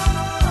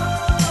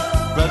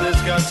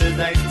 Brother's got a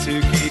date to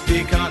keep,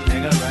 he can't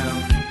hang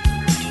around.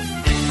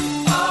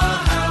 Our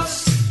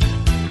house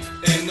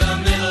in the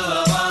middle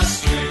of our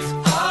street.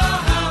 Our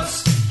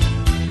house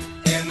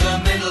in the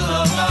middle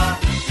of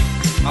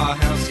our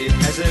house. It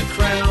has a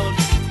crowd.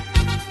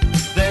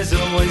 There's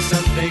always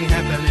something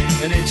happening,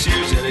 and it's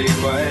usually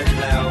quite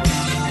loud.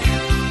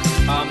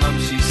 Our mum,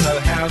 she's so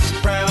house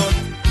proud.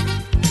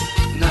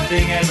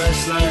 Nothing ever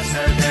slows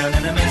her down,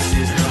 and a mess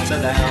is not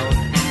allowed.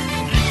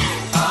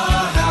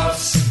 Our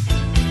house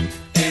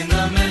in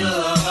the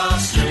middle of our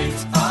street.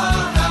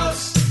 Our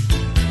house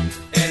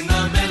in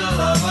the middle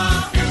of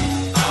our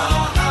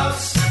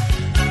house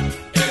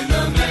in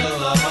the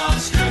middle of our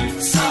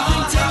street.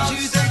 Something tells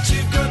you that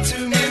you've got to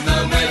move in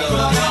the middle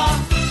of our.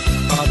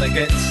 Father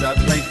gets up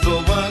late for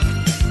work.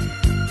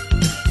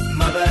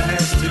 Mother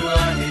has to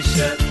iron his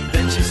shirt.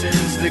 Then she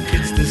sends the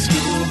kids to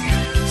school.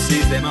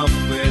 Sees them off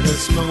with a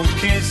small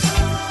kiss.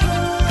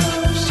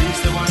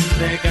 She's the one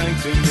they're going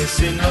to miss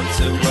in lots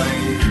of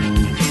ways.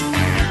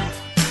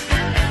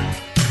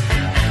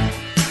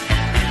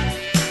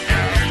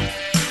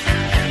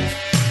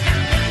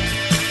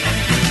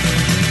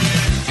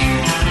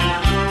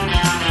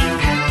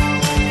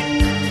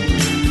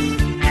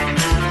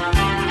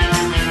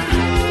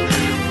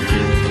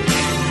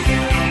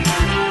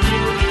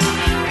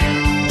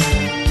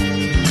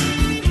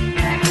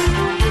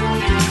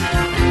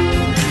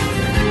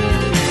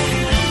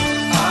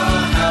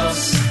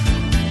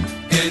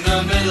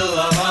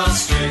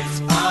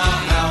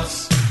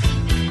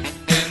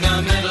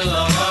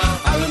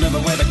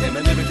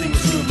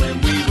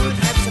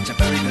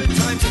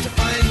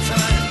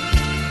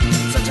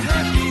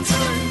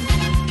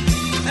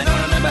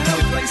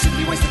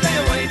 Simply waste the day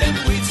away, then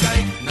we'd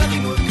say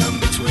nothing would come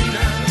between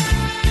us.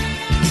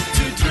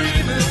 Two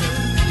dreamers.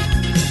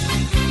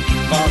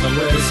 Father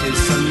wears his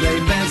Sunday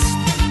best.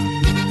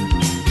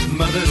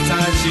 Mother's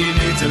tired, she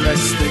needs a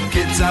rest. The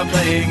kids are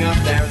playing up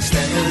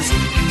downstairs.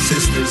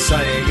 Sister's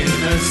sighing in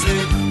her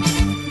sleep.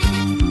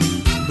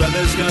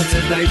 Brother's got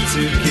a date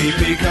to keep,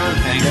 he can't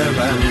hang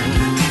around.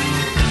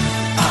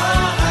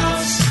 Our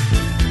house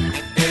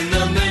in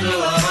the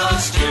middle of our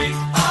street.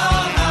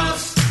 Our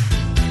house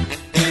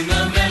in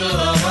the middle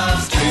of our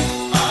street.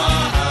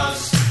 Our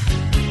house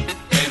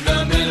in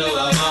the middle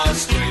of our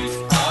street.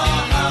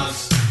 Our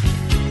house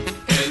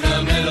in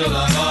the middle of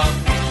our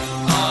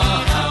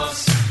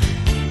house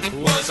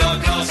was our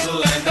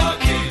castle and our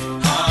king.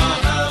 Our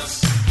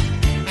house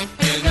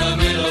in the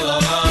middle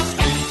of our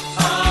street.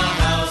 Our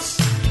house,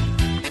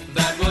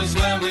 that was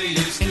where we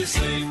used to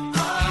sleep.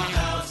 Our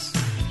house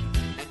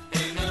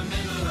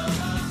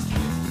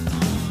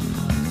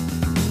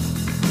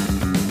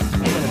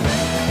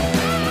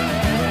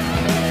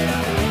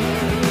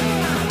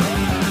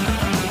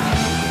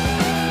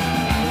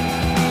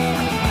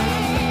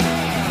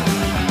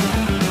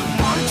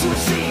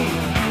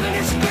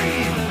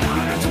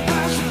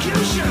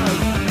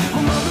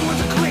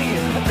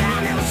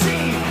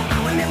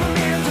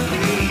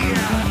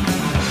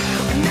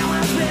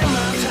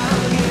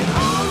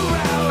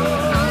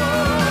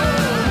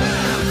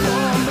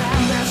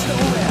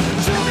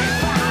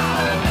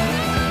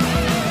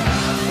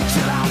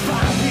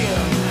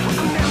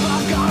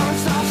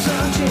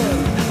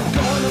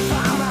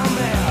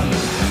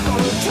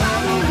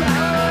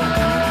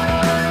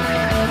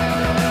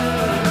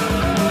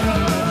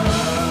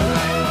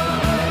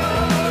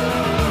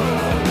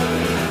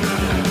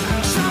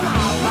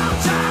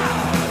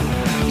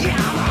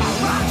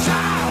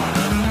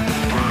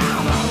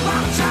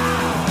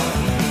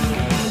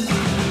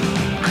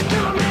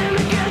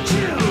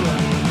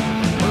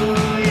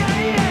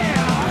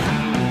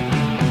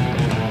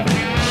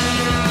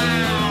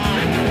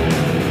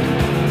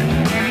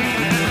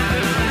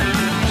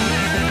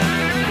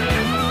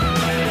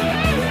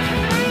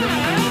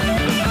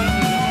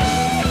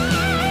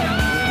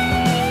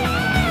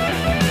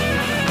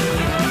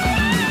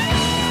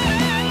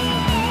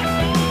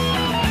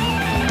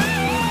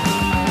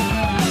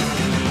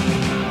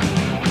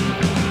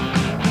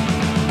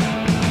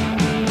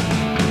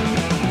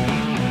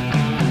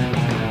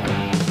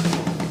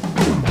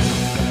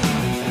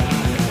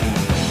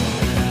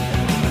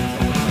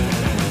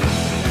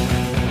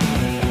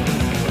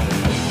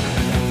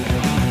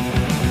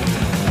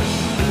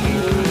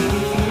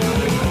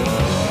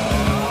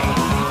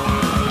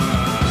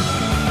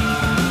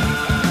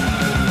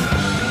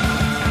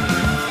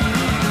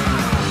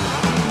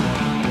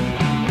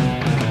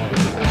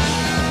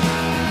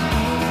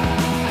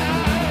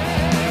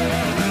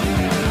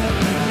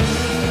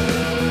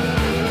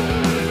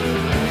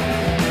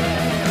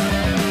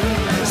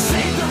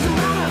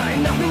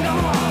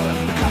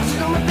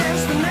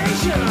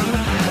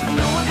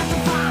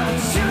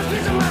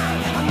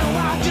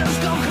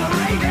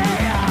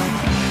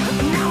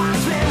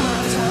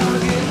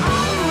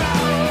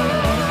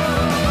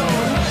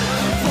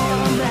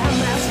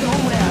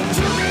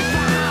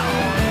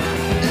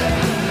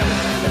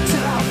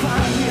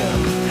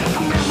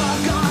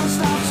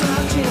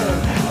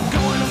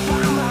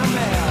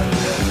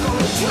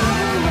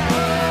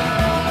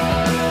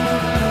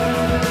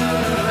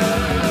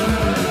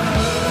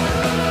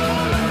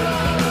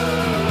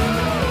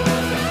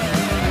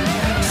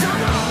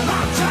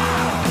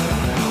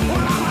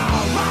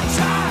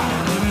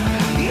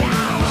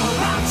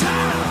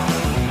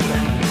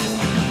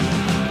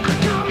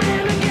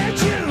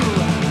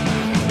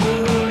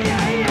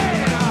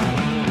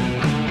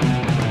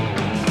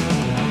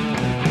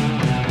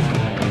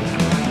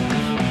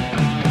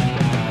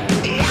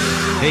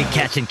Hey,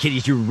 cats and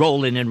kitties, you're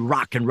rolling and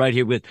rocking right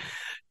here with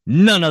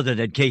none other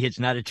than K-Hits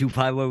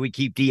 925, where we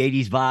keep the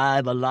 80s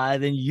vibe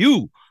alive, and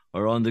you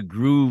are on the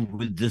groove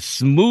with the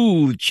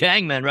smooth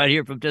Chang Man right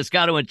here from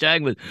Toscano and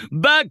Chang with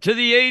Back to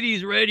the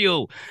 80s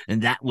Radio.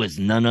 And that was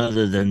none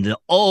other than the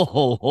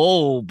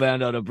oh-ho-ho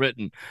band out of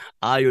Britain,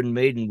 Iron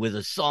Maiden, with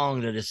a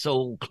song that is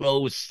so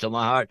close to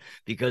my heart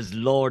because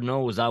Lord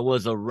knows I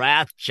was a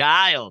wrath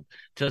child.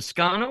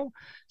 Toscano,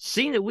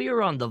 seeing that we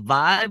are on the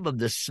vibe of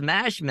the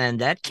Smash Man,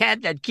 that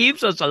cat that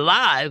keeps us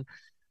alive,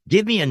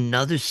 give me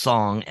another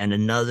song and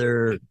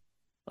another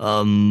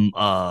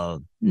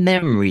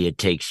memory it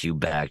takes you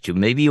back to.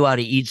 Maybe you ought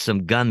to eat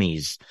some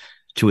gummies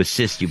to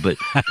assist you, but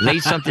lay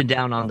something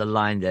down on the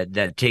line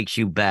that takes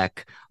you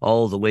back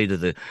all the way to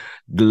the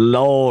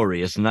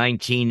glorious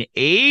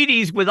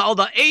 1980s with all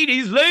the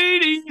 80s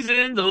ladies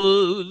in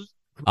those.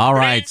 All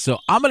right, so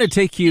I'm going to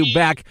take you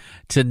back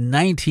to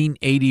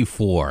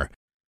 1984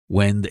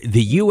 when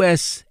the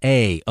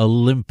USA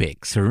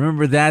Olympics,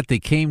 remember that? They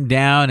came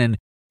down and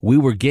we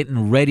were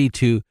getting ready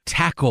to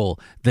tackle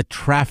the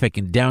traffic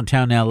in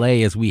downtown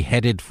LA as we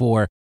headed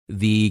for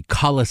the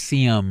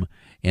Coliseum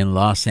in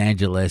Los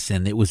Angeles.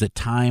 And it was a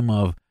time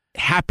of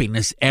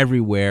happiness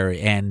everywhere.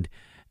 And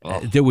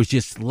there was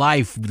just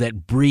life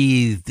that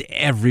breathed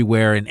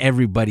everywhere. And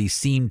everybody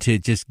seemed to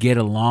just get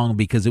along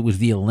because it was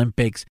the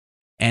Olympics.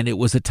 And it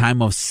was a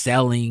time of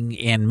selling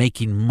and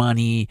making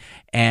money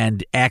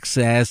and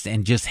access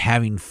and just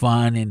having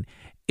fun. And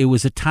it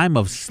was a time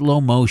of slow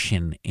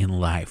motion in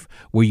life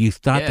where you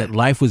thought that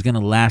life was going to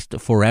last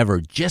forever,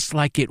 just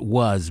like it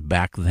was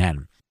back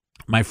then.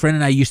 My friend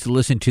and I used to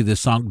listen to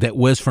this song that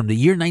was from the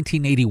year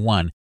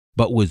 1981,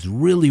 but was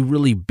really,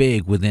 really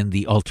big within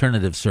the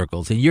alternative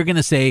circles. And you're going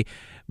to say,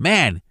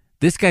 man,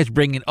 this guy's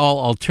bringing all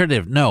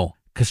alternative. No,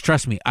 because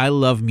trust me, I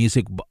love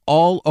music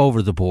all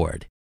over the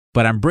board.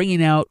 But I'm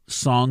bringing out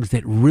songs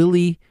that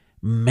really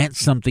meant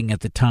something at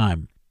the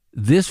time.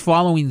 This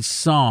following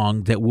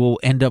song that we'll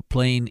end up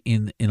playing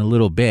in a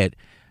little bit,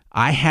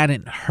 I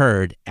hadn't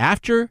heard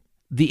after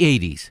the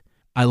 80s.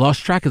 I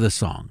lost track of the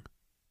song.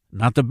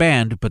 Not the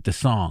band, but the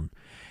song.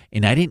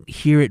 And I didn't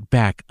hear it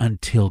back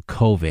until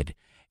COVID.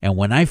 And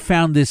when I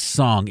found this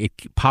song, it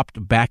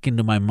popped back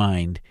into my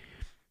mind.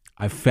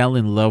 I fell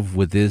in love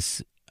with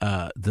this,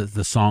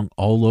 the song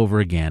all over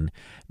again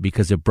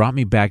because it brought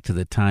me back to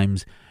the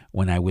times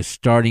when I was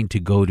starting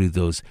to go to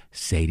those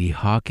Sadie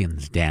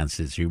Hawkins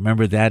dances. You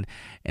remember that?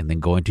 And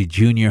then going to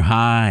junior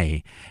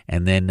high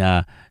and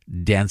then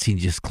dancing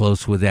just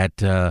close with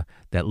that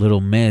little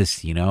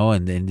miss, you know,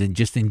 and then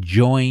just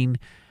enjoying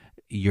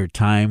your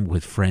time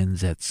with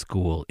friends at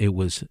school. It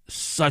was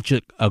such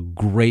a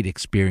great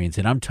experience.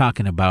 And I'm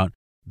talking about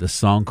the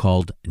song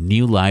called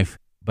New Life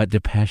by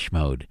Depeche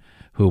Mode,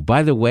 who,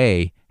 by the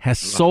way, has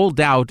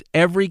sold out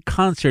every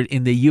concert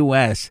in the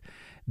U.S.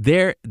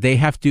 They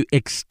have to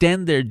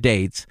extend their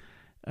dates.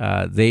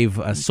 They've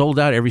sold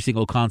out every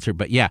single concert.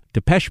 But yeah,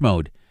 Depeche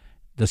Mode,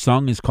 the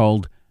song is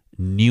called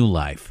New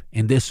Life.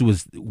 And this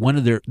was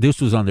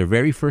on their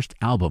very first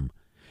album.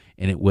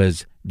 And it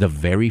was the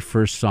very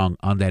first song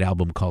on that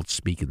album called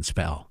Speak and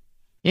Spell.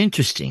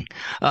 Interesting.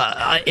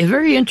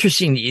 Very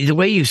interesting the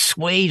way you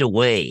swayed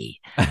away.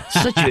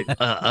 Such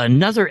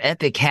another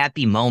epic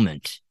happy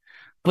moment.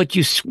 But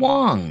you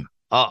swung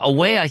a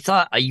way I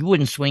thought you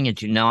wouldn't swing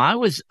into. Now, I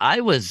was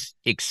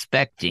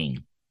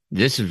expecting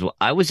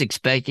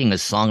a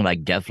song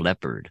like Def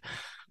Leppard,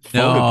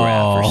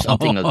 Photograph, or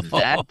something of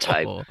that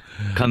type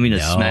coming to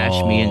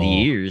smash me in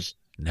the ears.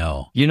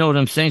 No. You know what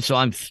I'm saying? So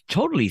I'm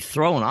totally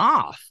thrown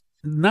off.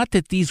 Not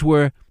that these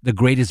were the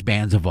greatest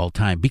bands of all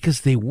time,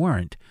 because they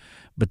weren't,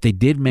 but they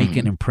did make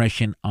an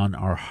impression on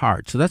our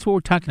hearts. So that's what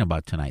we're talking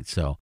about tonight.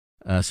 So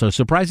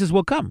surprises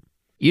will come.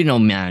 You know,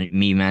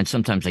 man,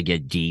 sometimes I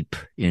get deep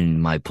in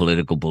my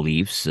political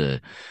beliefs.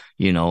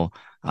 You know,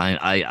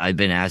 I've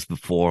been asked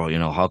before, you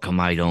know, how come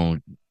I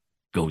don't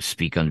go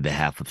speak on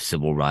behalf of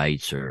civil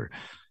rights or,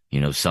 you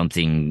know,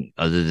 something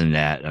other than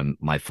that.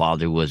 My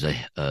father was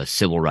a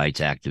civil rights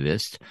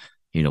activist,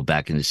 you know,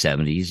 back in the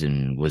 70s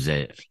and was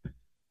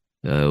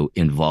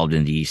involved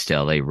in the East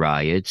LA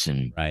riots.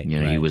 And,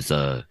 he was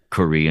a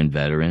Korean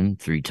veteran,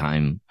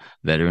 3-time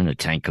veteran, a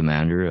tank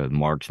commander, a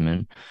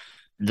marksman.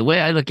 The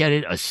way I look at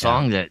it, a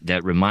song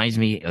that reminds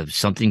me of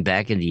something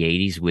back in the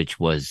 80s, which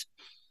was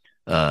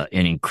an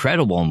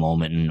incredible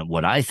moment, and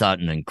what I thought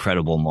an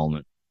incredible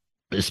moment,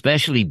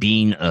 especially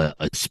being a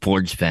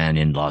sports fan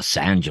in Los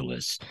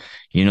Angeles.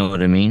 You know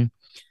what I mean?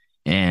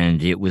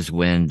 And it was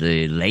when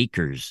the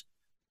Lakers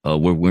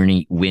were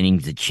winning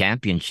the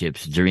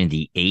championships during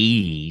the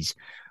 80s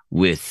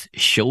with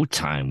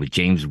Showtime, with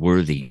James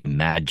Worthy,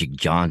 Magic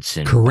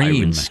Johnson,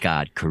 Byron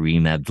Scott,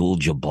 Kareem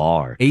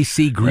Abdul-Jabbar,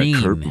 AC Green,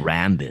 Kurt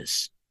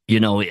Rambis. You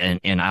know,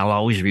 and I'll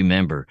always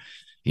remember,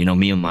 you know,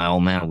 me and my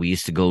old man, we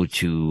used to go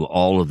to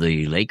all of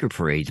the Laker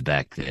parades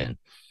back then.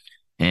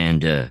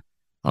 And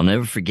I'll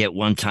never forget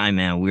one time,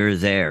 man, we were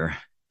there,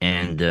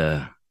 and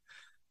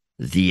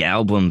the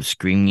album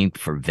Screaming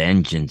for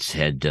Vengeance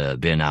had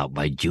been out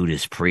by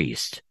Judas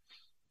Priest.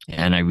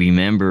 And I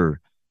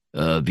remember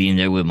being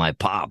there with my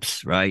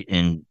pops, right?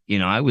 And,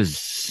 I was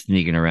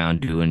sneaking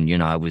around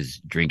doing, I was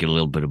drinking a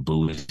little bit of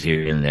booze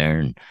here and there.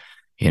 And,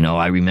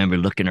 I remember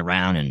looking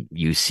around and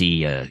you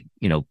see,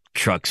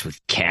 trucks with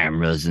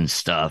cameras and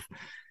stuff.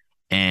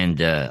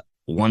 And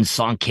one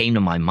song came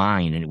to my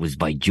mind, and it was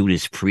by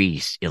Judas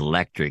Priest,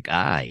 Electric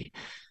Eye.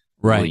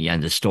 Right.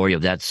 And the story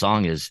of that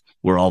song is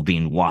we're all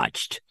being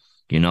watched,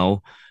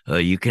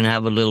 you can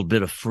have a little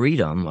bit of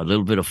freedom, a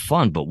little bit of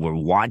fun, but we're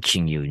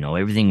watching you,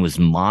 everything was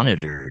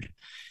monitored.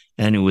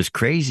 And it was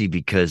crazy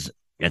because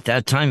at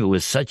that time it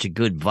was such a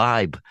good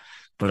vibe,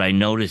 but I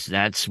noticed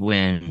that's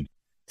when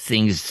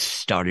things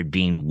started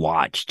being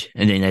watched.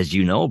 And then, as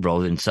you know,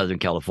 bro, in Southern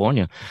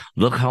California,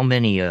 look how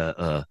many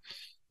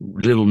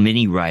little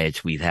mini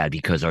riots we've had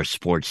because our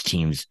sports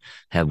teams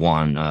have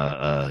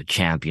won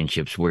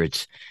championships where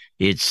it's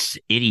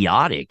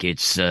idiotic,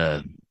 it's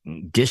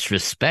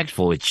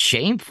disrespectful, it's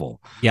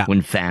shameful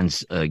when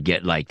fans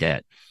get like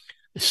that.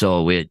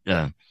 So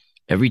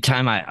every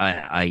time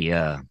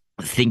I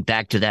think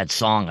back to that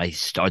song, I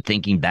start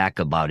thinking back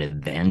about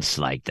events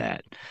like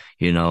that,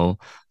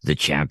 the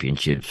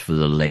championships for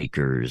the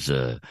Lakers,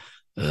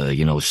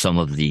 some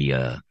of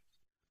the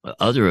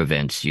other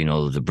events,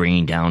 the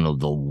bringing down of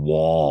the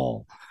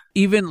wall.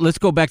 Even let's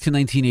go back to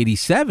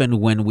 1987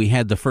 when we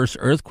had the first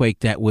earthquake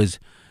that was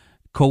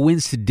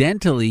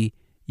coincidentally,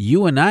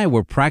 you and I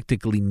were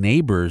practically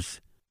neighbors,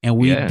 and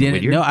we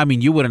didn't know. I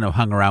mean, you wouldn't have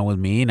hung around with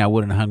me, and I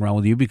wouldn't have hung around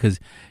with you because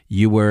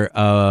you were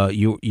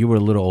you were a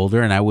little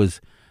older, and I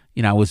was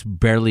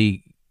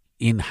barely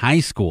in high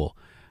school,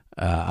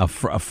 a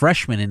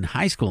freshman in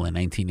high school in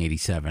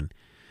 1987,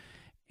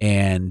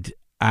 and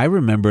I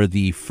remember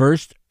the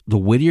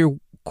Whittier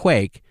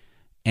quake,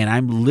 and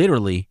I'm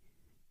literally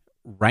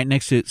right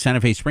next to Santa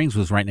Fe Springs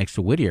was right next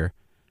to Whittier,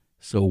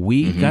 so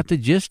we got the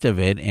gist of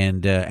it.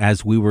 And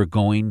as we were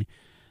going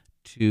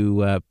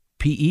to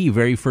PE,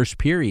 very first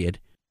period,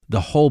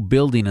 the whole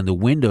building and the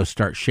windows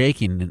start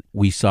shaking, and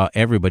we saw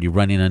everybody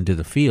running onto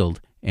the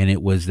field. And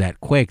it was that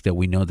quake that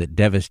we know that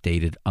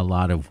devastated a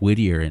lot of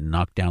Whittier and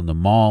knocked down the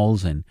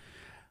malls and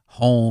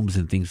homes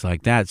and things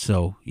like that.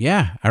 So,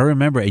 yeah, I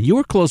remember. And you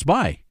were close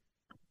by.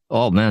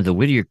 Oh, man, the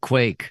Whittier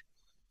quake.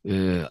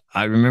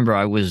 I remember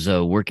I was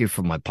working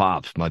for my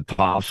pops. My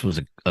pops was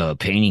a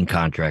painting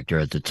contractor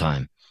at the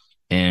time.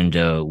 And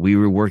we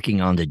were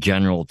working on the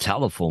General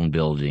Telephone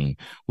Building,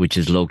 which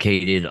is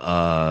located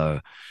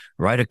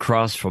right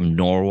across from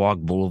Norwalk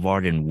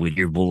Boulevard and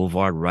Whittier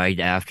Boulevard, right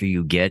after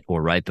you get,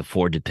 or right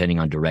before, depending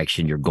on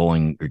direction you're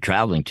going or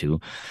traveling to.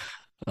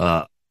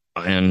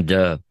 And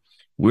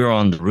we were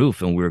on the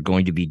roof, and we were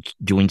going to be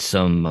doing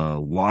some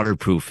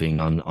waterproofing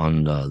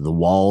on the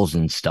walls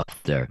and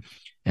stuff there.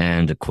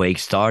 And the quake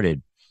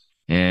started.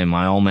 And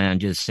my old man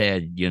just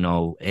said,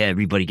 hey,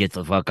 everybody get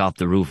the fuck off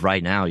the roof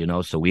right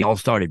now, So we all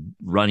started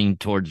running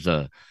towards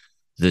the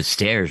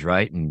stairs,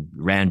 right? And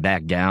ran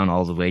back down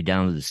all the way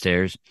down to the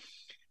stairs.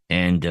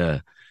 And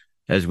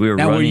as we were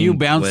running... Now, were you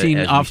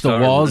bouncing off the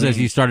walls as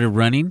you started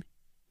running?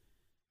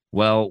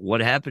 Well, what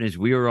happened is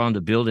we were on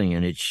the building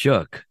and it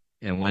shook.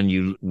 And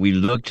when we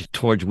looked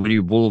towards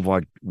Whittier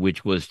Boulevard,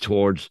 which was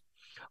towards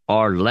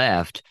our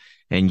left,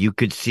 and you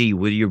could see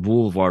Whittier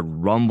Boulevard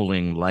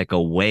rumbling like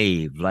a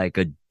wave, like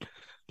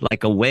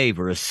a wave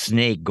or a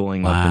snake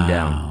going up and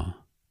down.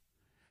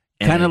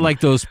 Kind of like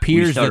those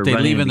piers that they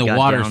leave in the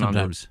water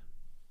sometimes.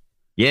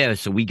 Yeah,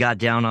 so we got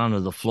down onto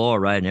the floor,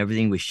 right, and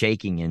everything was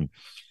shaking, and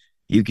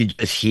you could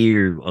just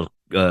hear,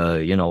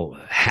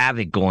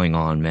 havoc going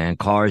on, man.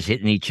 Cars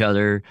hitting each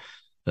other.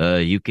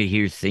 You could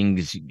hear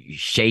things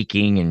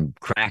shaking and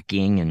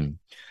cracking, and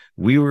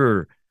we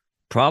were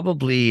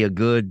probably a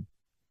good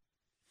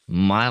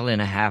mile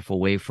and a half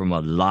away from a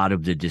lot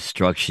of the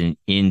destruction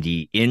in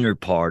the inner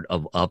part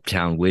of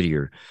Uptown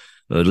Whittier.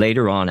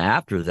 Later on,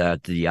 after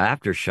that, the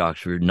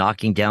aftershocks were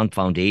knocking down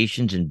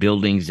foundations and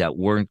buildings that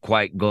weren't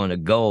quite going to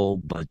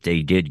go, but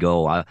they did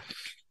go.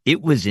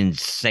 It was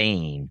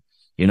insane.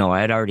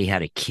 I had already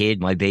had a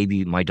kid. My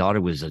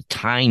daughter was a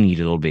tiny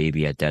little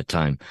baby at that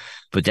time,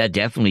 but that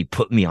definitely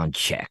put me on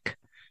check.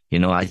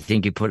 I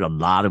think it put a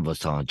lot of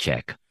us on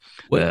check.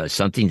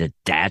 Something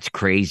that's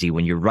crazy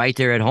when you're right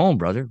there at home,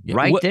 brother.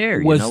 Right there.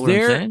 You know what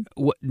I'm saying?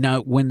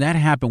 Now, when that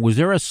happened, was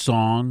there a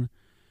song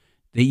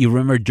that you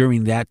remember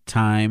during that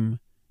time?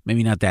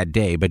 Maybe not that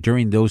day, but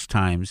during those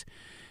times,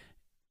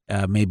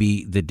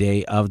 maybe the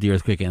day of the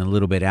earthquake and a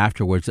little bit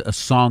afterwards, a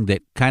song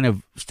that kind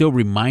of still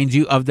reminds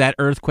you of that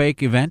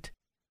earthquake event?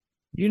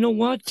 You know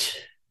what?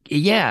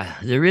 Yeah,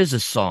 there is a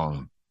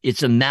song.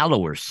 It's a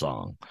Mallower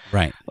song.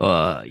 Right.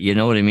 You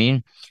know what I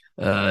mean?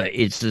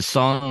 It's the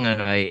song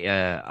that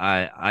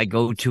I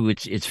go to.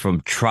 It's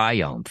from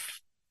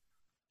Triumph,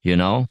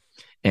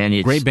 and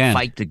it's Great band.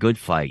 Fight the Good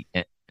Fight.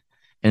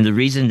 And the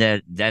reason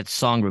that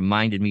song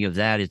reminded me of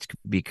that, it's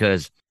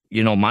because,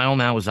 my old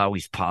man was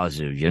always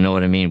positive. You know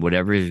what I mean?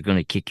 Whatever is going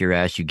to kick your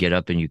ass, you get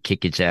up and you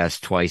kick its ass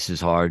twice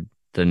as hard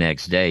the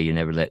next day. You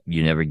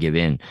never give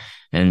in.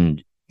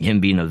 And him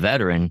being a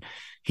veteran,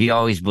 he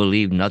always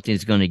believed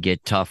nothing's going to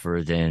get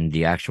tougher than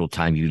the actual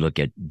time you look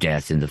at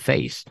death in the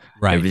face.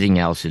 Right. Everything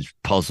else is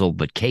puzzle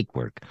but cake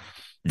work.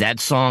 That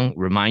song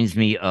reminds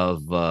me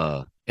of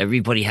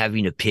everybody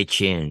having to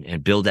pitch in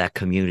and build that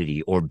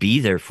community or be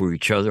there for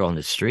each other on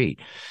the street,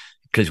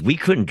 because we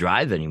couldn't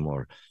drive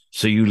anymore.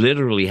 So you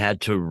literally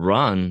had to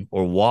run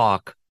or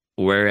walk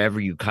wherever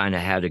you kind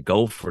of had to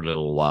go for a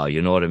little while.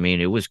 You know what I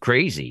mean? It was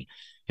crazy.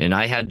 And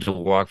I had to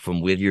walk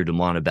from Whittier to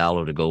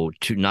Montebello to go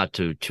to, not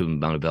to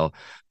Montebello,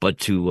 but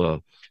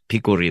to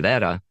Pico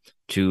Rivera,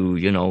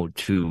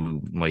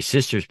 to my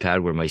sister's pad,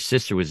 where my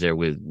sister was there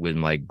with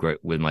my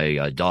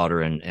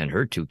daughter and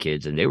her 2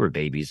 kids, and they were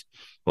babies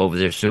over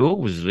there. So it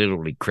was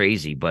literally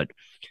crazy. But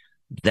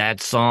that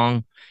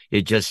song,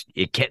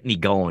 it kept me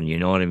going. You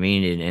know what I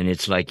mean? And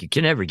it's like, you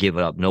can never give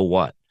it up.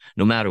 No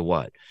matter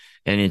what.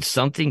 And it's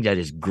something that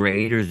is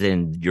greater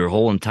than your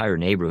whole entire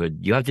neighborhood.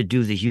 You have to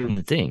do the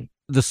human thing.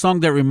 The song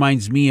that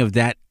reminds me of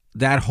that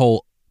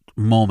whole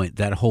moment,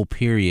 that whole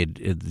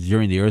period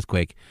during the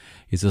earthquake,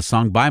 is a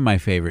song by my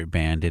favorite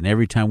band. And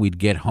every time we'd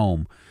get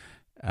home,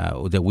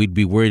 that we'd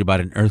be worried about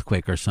an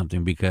earthquake or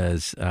something,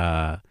 because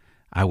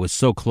I was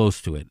so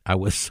close to it. I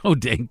was so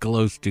dang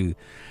close to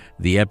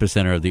the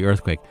epicenter of the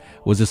earthquake.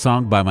 Was a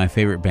song by my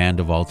favorite band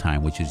of all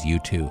time, which is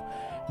U2.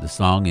 The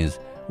song is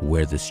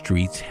Where the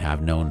Streets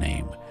Have No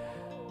Name.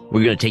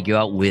 We're going to take you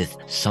out with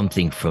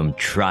something from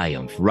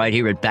Triumph right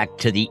here at Back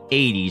to the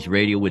 80s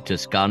Radio with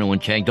Toscano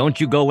and Chang. Don't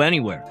you go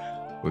anywhere.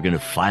 We're going to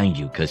find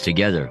you, because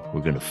together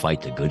we're going to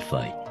fight the good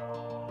fight.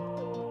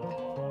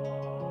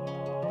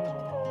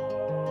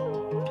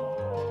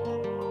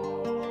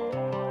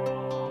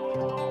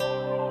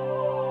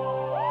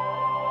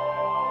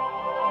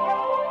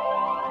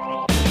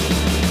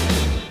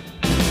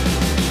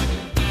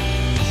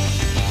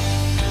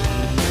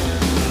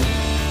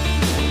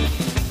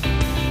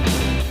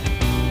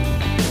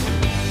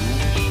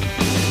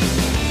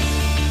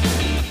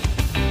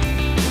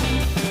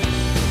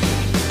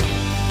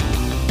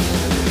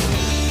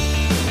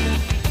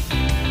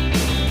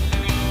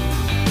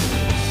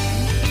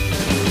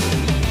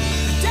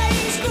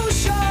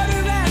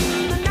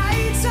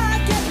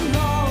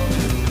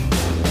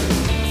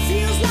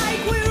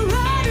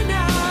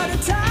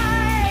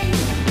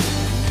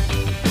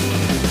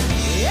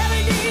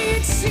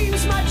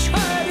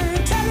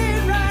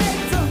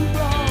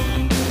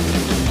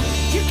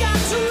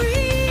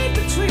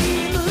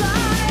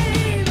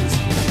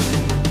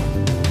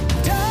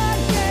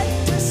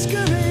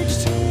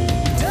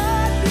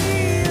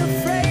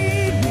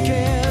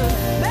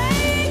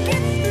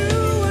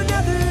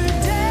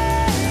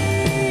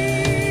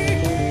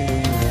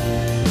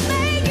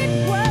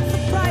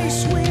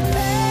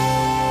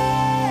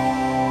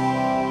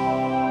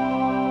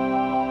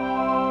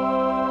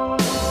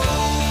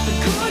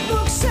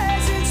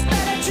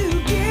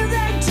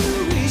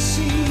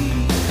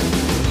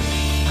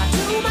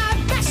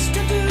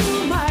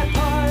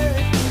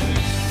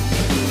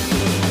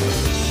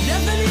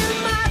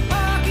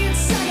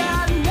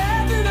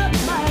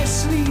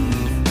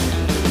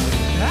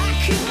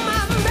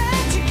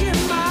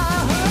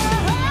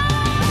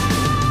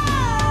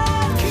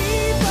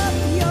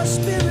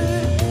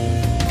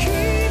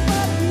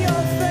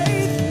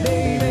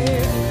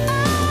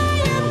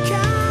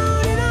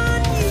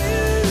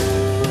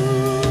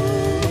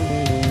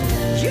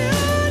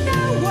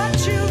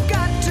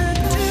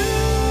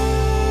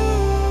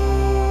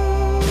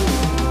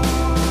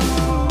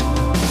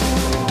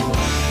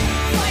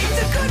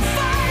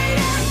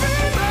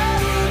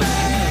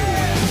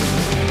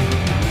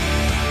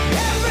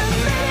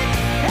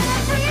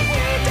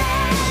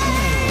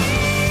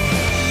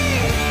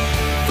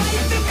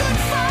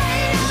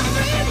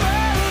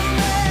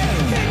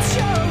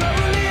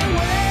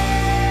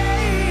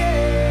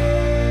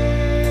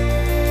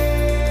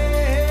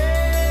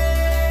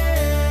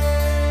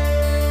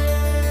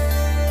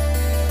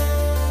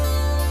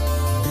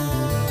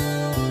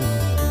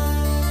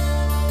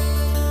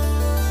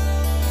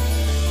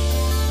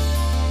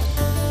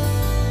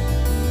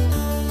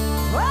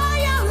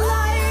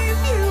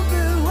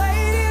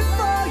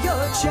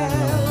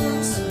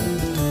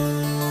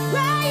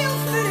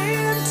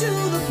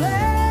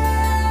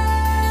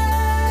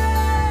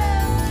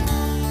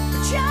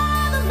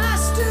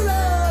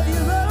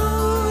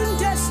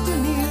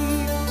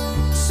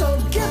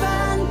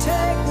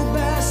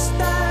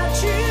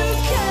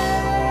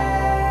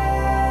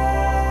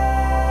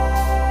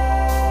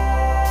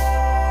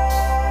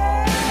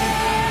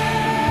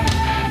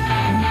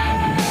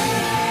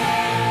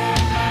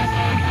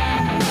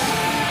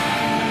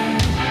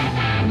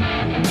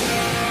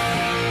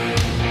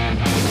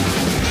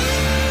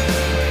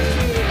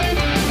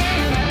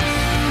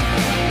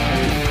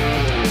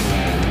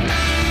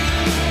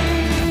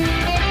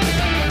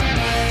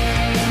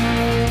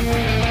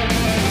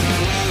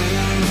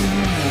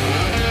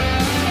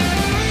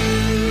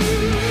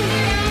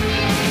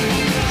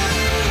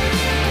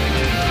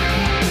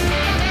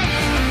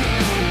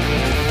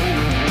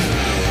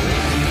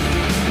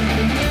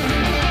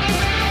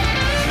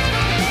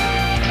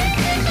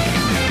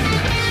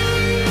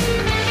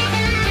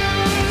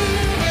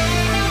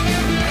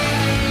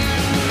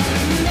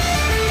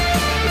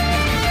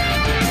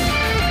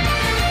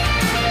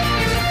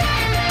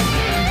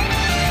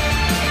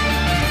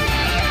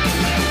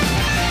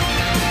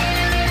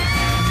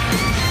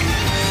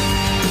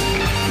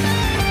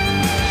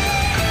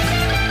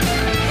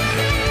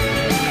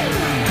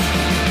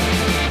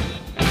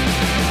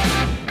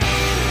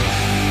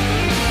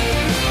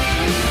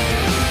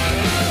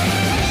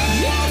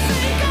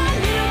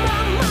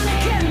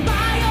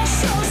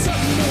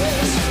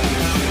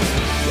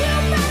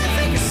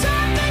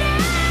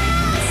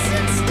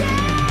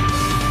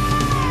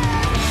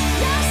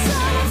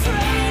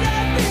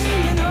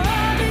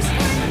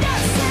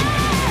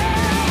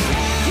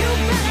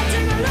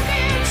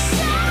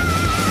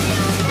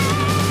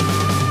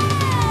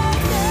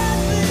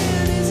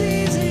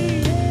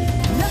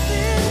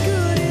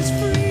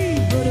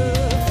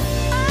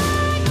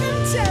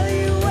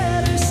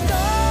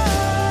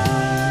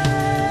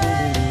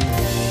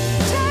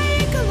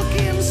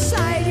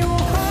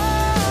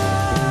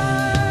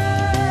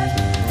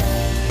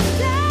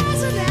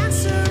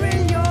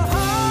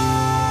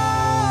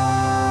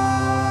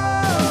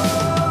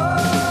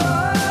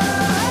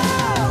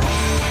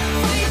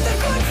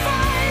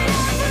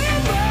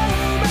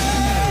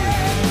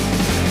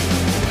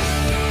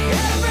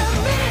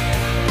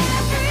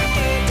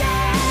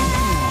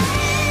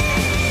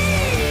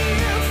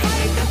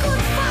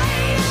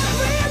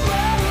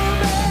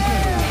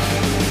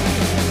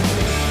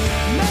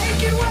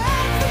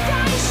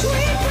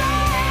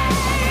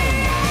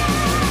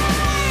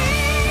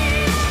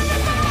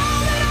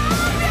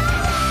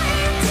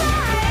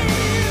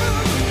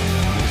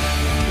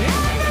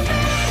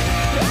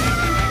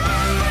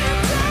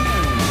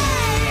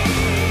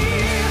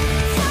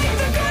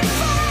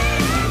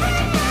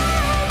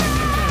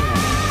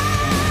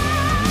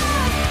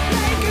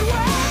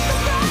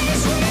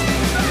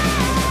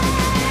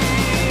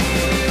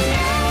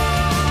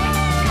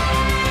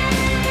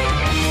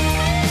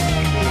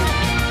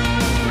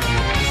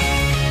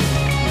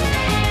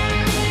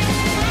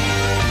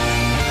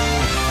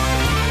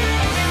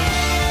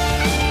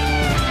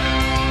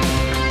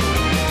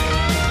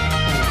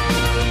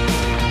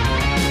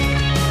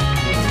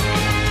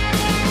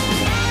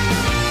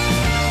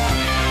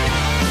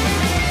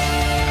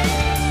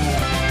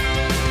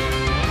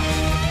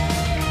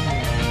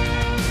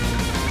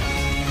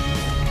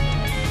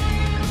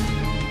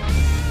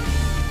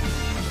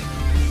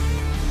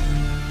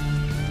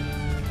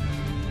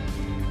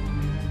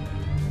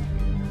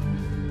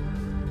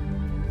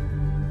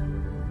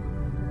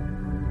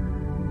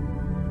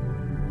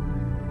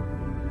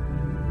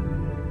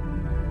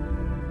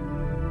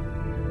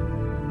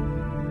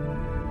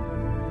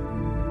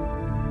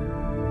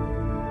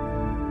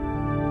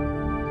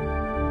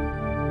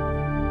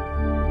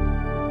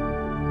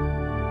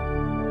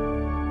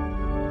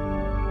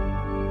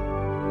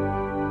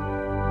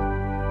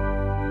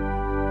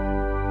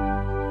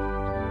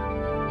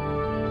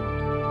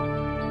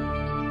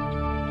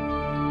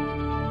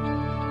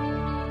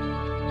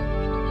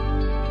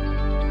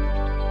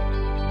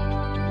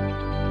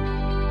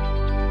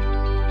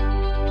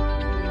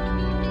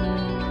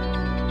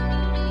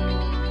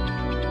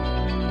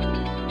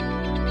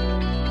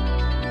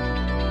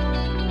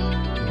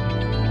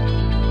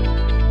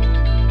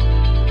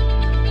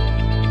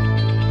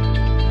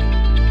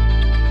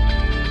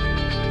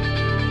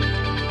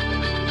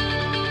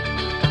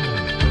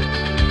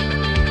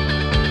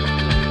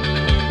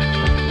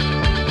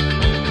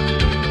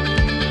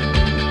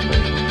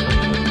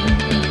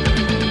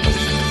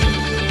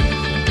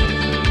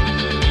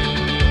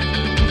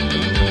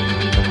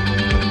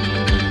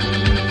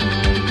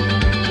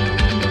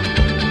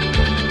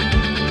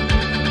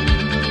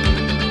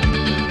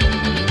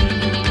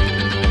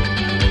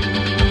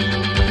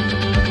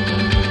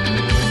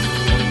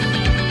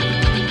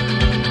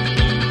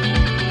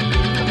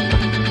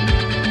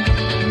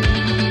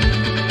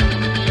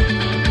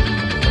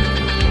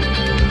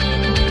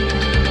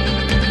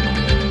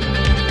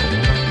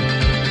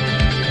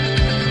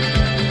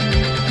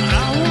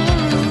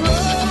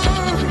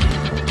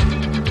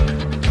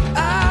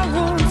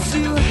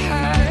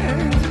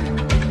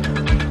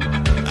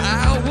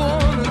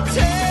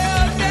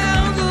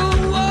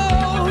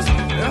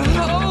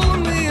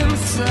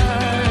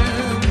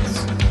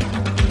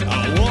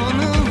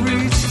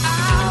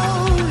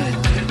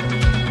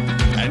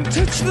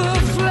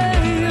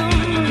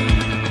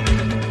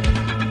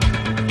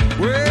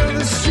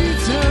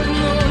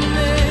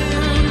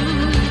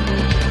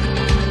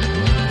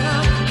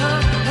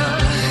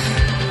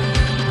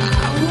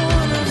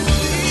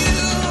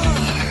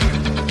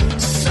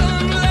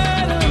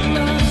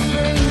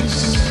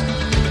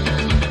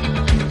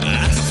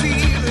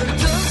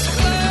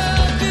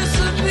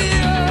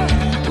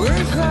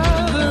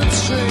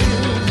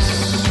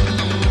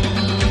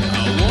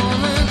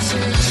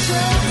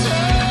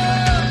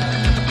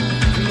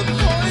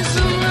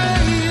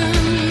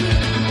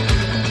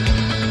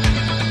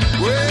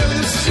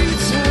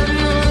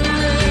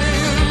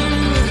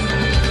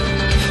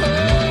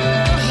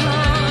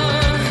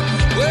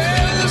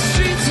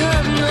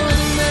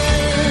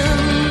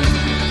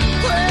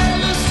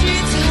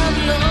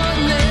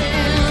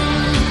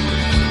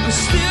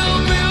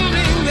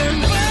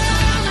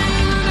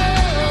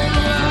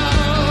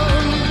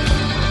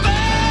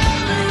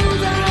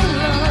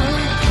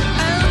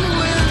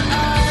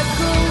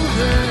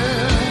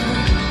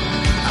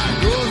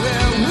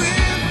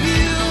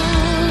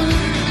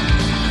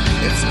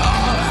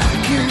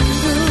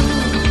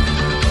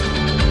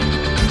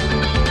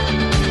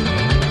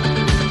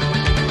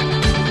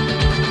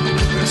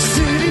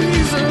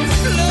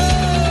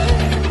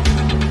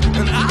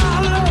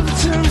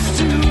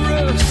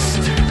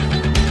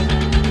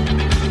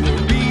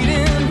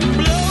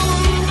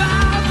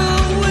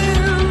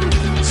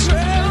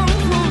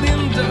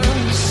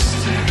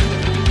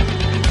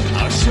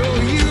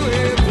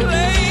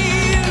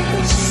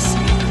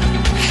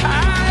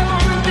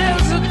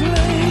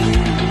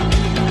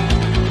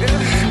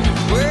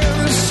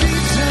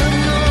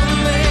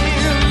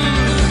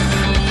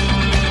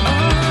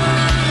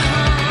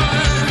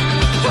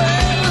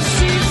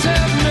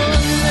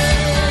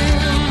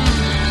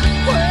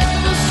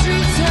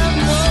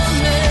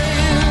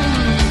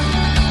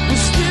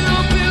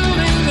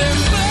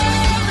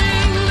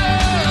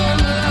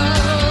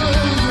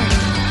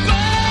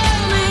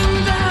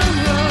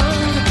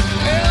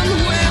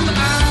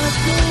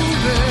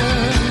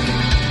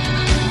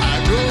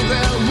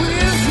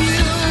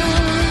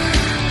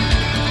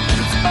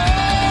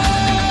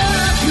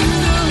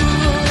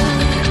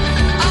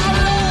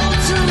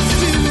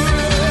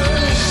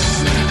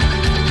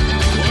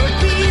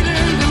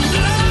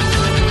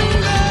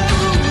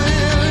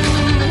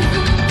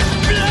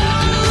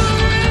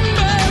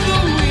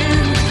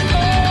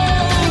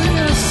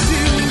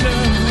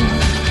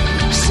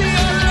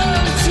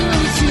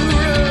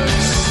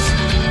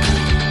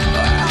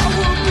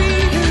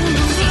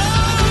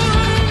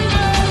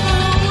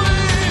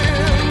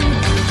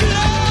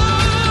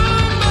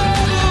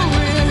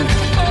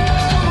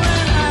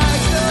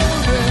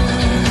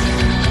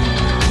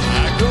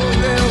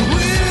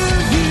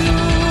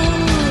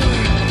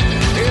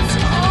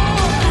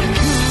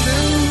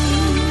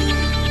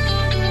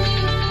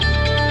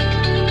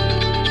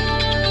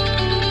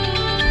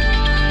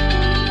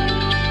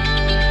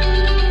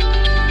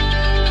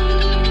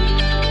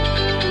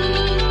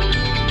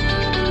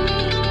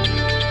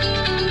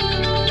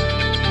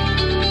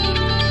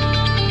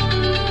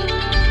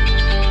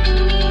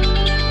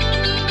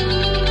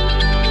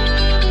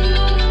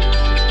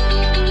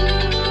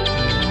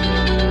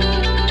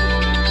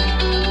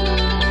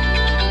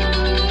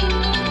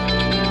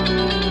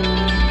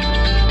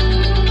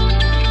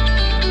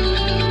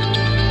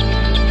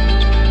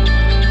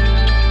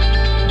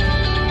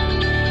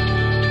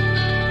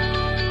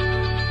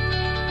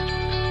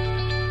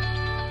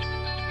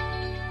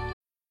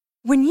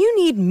 When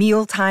you need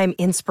mealtime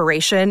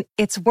inspiration,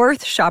 it's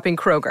worth shopping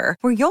Kroger,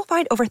 where you'll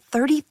find over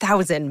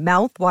 30,000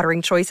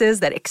 mouth-watering choices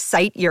that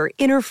excite your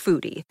inner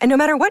foodie. And no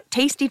matter what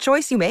tasty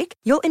choice you make,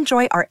 you'll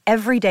enjoy our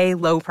everyday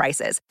low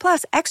prices,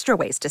 plus extra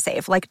ways to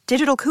save, like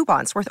digital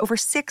coupons worth over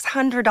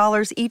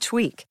 $600 each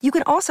week. You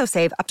can also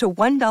save up to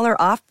 $1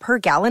 off per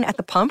gallon at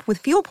the pump with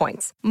fuel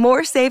points.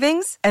 More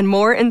savings and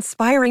more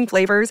inspiring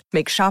flavors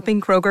make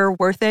shopping Kroger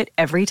worth it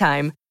every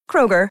time.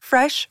 Kroger,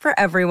 fresh for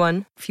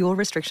everyone. Fuel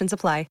restrictions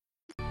apply.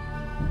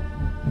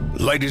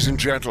 Ladies and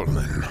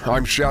gentlemen,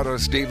 I'm Shadoe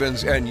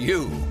Stevens, and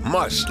you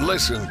must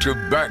listen to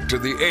Back to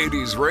the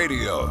 80s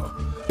Radio.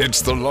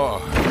 It's the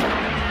law.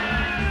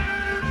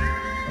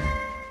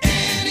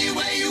 Any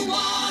way you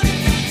want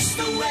it, that's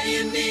the way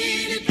you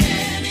need it.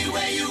 Any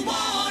way you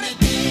want it.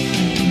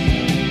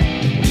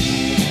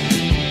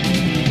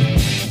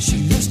 She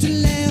loves to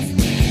laugh,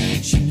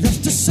 she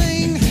loves to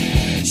sing,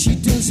 she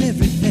does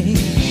everything.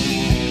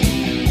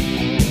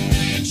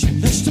 She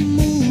loves to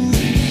move,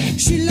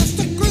 she loves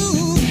to groove.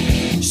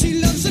 She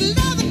loves a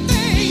lot of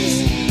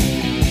things.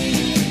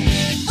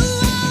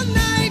 All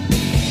night,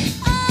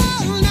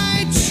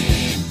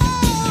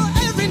 oh,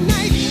 every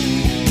night.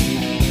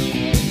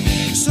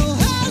 So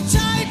hold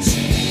tight,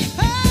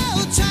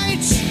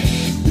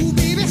 ooh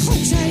baby,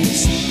 hold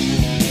tight.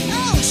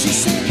 Oh, she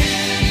said,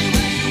 any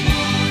way you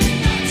want it,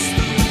 that's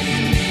the way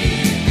you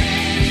need it.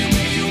 Any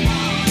way you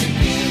want it.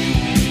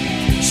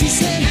 She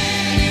said,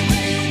 any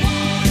way you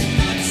want it,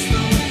 that's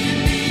the way you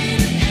need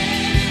it.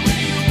 Any way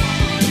you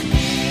want it.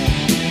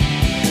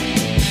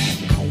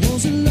 I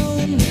was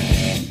alone,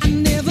 I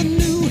never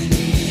knew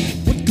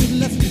what good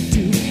love could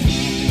do.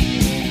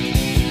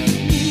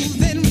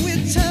 Then we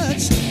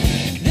touched,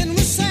 then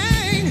we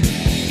sang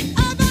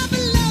about the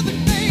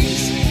loving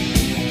things.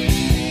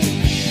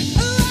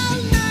 All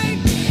night,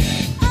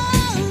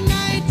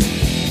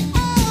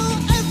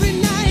 oh, every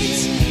night.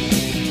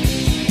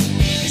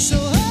 So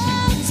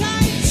hold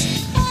tight,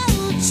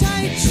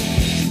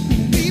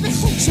 baby,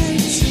 hold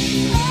tight.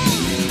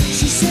 Oh,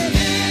 she said,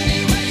 any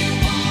way you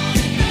want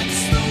it,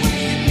 that's the way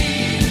you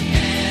need it.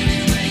 Any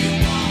way you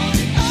want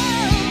it. Oh,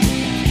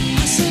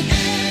 I said,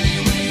 any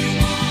way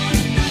you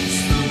want it, that's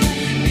the way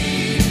you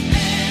need it.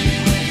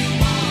 Any way you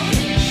want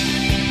it.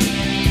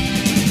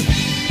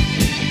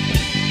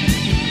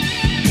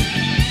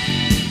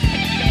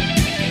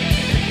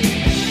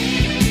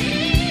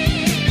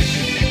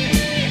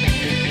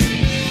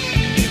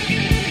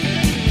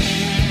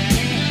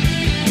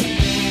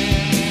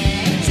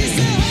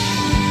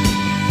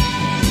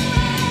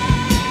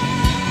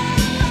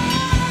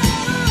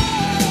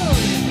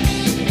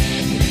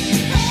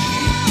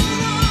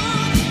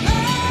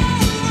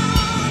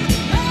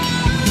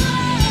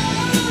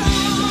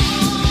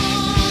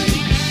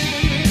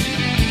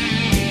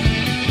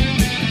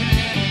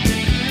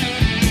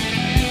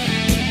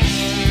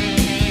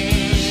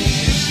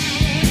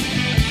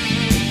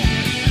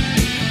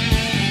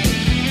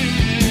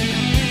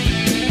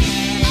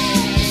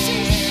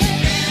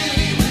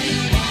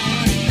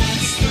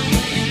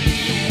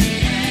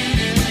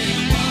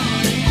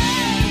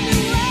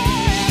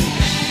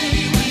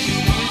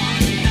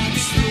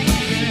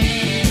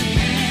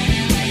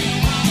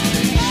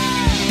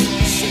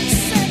 She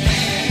said,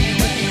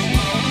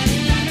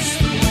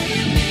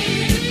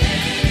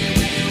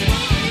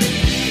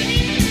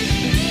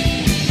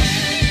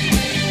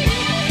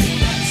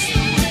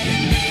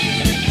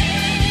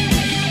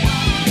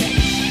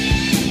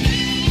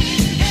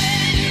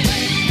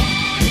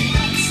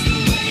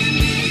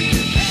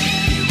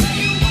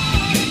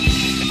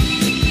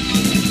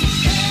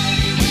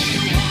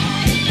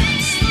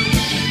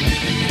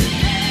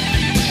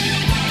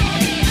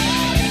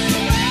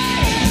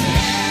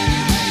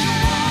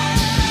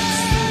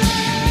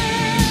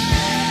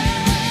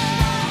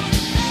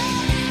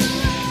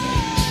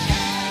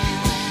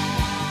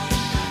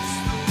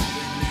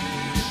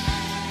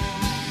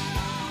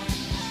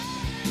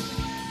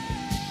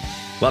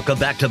 welcome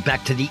back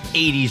to the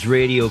 80s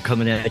Radio,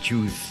 coming at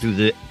you through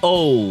the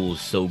oh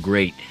so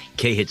great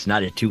K-Hits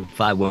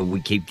 92.5, where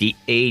we keep the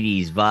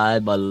 80s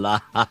vibe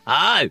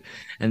alive.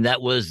 And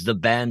that was the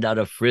band out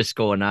of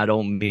Frisco, and I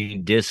don't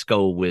mean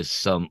disco, with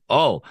some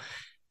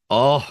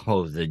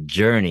the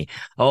Journey.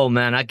 Oh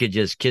man, I could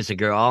just kiss a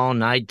girl all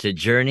night to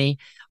Journey.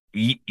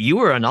 You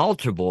were an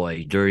altar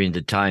boy during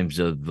the times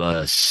of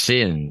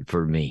sin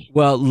for me.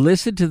 Well,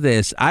 listen to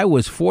this. I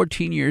was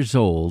 14 years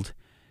old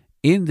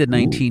in the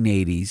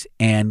 1980s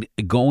and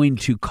going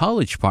to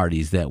college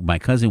parties that my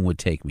cousin would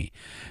take me.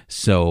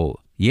 So,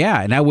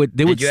 yeah, and they would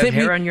Did you sit have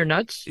hair me on your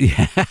nuts?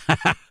 Yeah,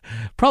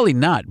 probably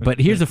not. But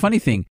here's the funny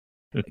thing.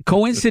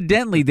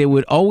 Coincidentally, they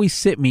would always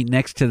sit me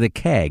next to the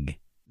keg.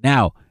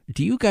 Now,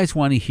 do you guys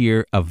want to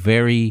hear I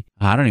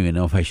don't even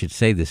know if I should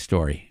say this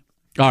story.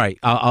 All right,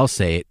 I'll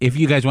say it. If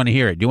you guys want to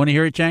hear it. Do you want to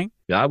hear it, Chang?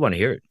 Yeah, I want to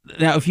hear it.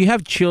 Now, if you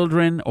have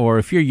children or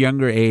if you're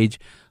younger age,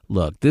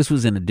 look, this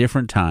was in a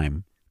different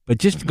time. But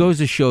just goes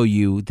to show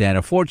you that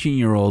a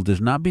 14-year-old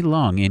does not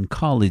belong in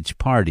college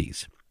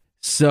parties.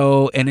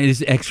 So, and it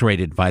is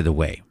X-rated, by the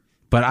way.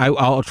 But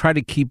I'll try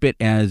to keep it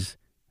as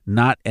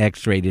not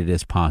X-rated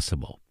as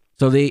possible.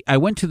 So I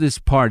went to this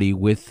party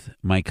with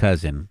my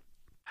cousin.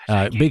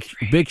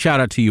 Big shout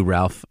out to you,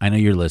 Ralph. I know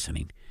you're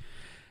listening.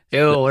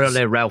 Oh, what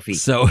there, Ralphie?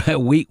 So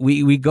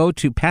we go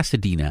to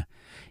Pasadena,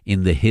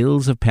 in the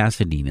hills of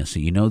Pasadena. So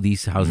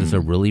these houses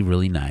are really,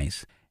 really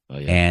nice. Oh,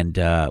 yeah.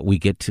 And we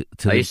get to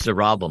I used to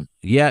rob them.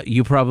 Yeah,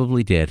 you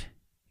probably did.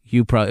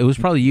 It was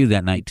probably you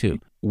that night too.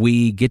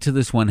 We get to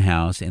this one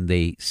house, and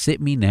they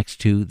sit me next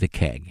to the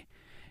keg.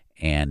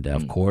 And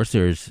of course,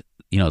 there's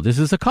this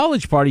is a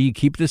college party. You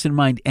keep this in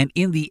mind. And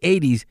in the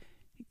 80s,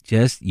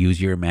 just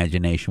use your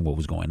imagination. What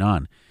was going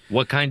on?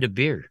 What kind of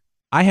beer?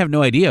 I have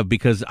no idea,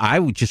 because I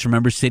would just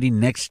remember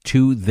sitting next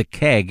to the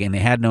keg, and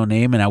it had no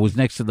name, and I was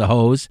next to the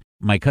hose.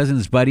 My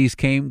cousin's buddies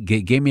came,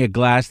 gave me a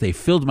glass. They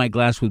filled my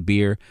glass with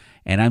beer,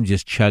 and I'm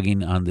just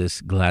chugging on this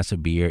glass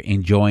of beer,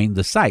 enjoying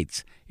the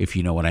sights, if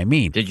you know what I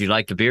mean. Did you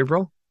like the beer,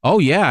 bro? Oh,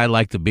 yeah, I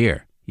like the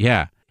beer.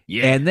 Yeah.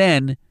 Yeah. And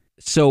then,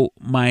 so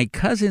my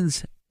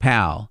cousin's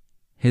pal,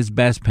 his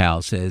best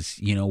pal, says,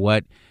 you know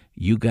what?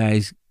 You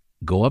guys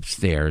go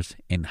upstairs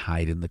and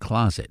hide in the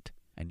closet.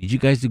 I need you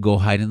guys to go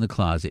hide in the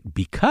closet,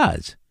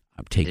 because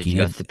I'm taking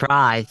a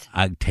surprise.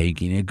 I'm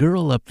taking a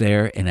girl up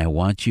there, and I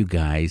want you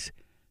guys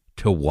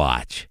to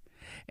watch.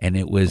 And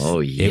it was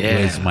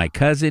it was my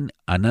cousin,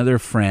 another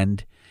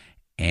friend,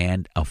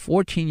 and a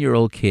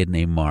 14-year-old kid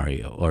named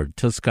Mario, or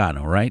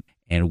Toscano, right?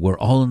 And we're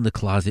all in the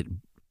closet,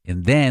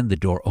 and then the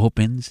door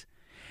opens,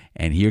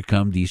 and here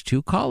come these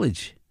two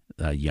college,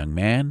 a young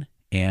man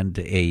and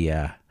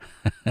a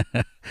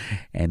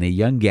and a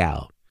young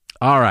gal.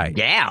 All right.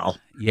 Gal?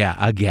 Yeah,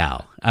 a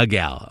gal,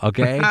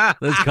 okay?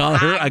 Let's call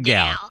her a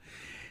gal.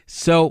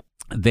 So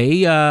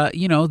they,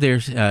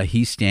 there's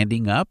he's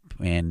standing up,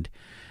 and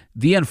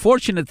the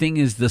unfortunate thing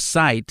is the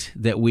sight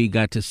that we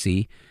got to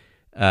see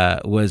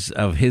was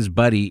of his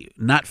buddy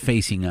not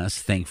facing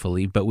us,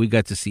 thankfully, but we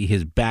got to see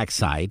his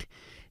backside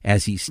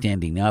as he's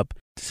standing up.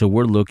 So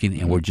we're looking,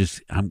 and we're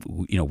just,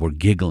 we're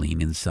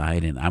giggling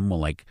inside, and I'm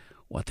like,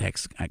 what the heck?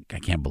 I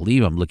can't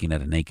believe I'm looking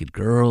at a naked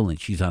girl, and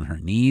she's on her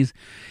knees,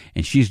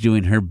 and she's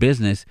doing her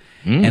business.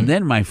 And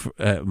then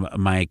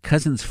my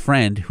cousin's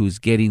friend, who's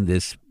getting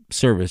this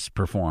service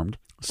performed,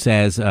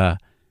 says,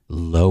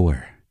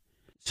 lower.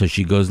 So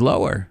she goes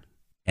lower,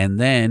 and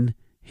then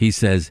he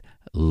says,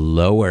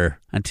 lower,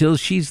 until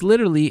she's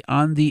literally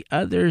on the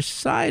other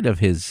side of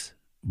his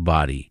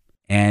body.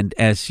 And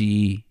as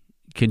she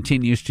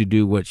continues to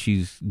do what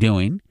she's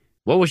doing.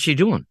 What was she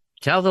doing?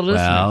 Tell the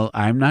listeners. Well,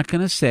 I'm not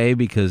going to say,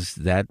 because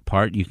that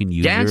part you can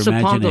use your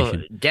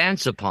imagination.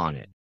 Dance upon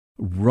it.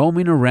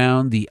 Roaming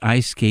around the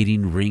ice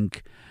skating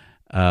rink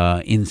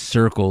in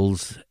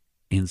circles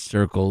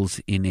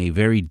in a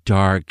very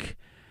dark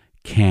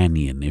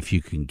canyon, if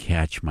you can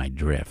catch my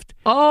drift.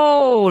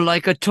 Oh,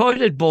 like a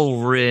toilet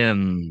bowl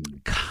rim.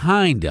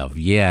 Kind of,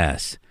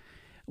 yes.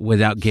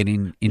 Without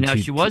getting into... Now,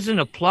 she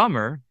wasn't a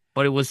plumber,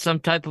 but it was some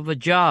type of a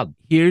job.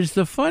 Here's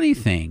the funny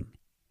thing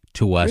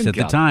to us at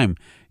the time.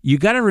 You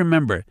got to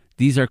remember,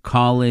 these are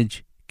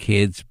college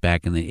kids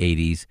back in the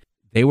 80s.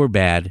 They were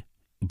bad,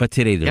 but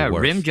today they're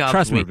worse. Rim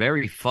jobs were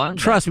very fun.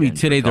 Trust me,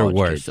 today they're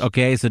worse,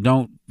 okay? So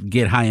don't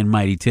get high and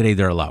mighty. Today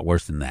they're a lot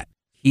worse than that.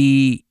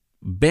 He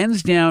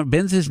bends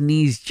his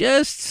knees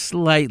just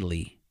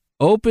slightly,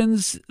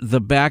 opens the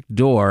back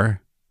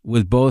door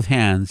with both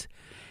hands,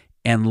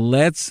 and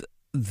lets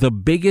the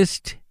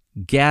biggest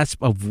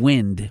gasp of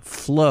wind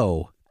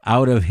flow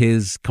out of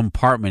his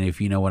compartment,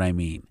 if you know what I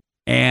mean.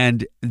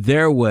 And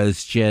there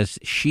was just,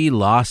 she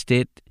lost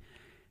it.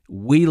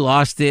 We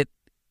lost it.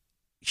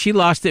 She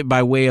lost it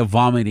by way of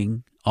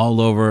vomiting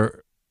all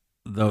over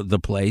the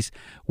place.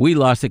 We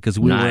lost it because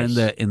we were in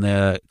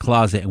the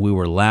closet and we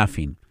were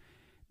laughing.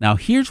 Now,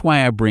 here's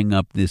why I bring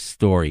up this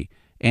story.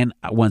 And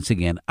once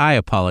again, I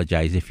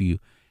apologize if you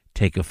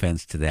take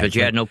offense to that. Because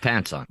you had no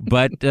pants on.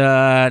 But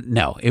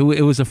no,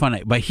 it was a fun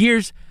night. But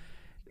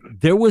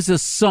there was a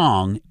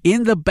song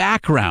in the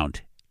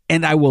background,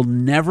 and I will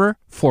never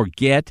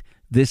forget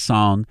this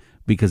song,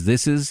 because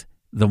this is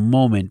the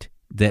moment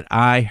that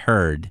I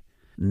heard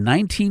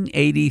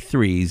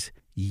 1983's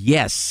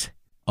Yes,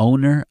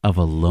 Owner of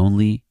a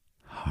Lonely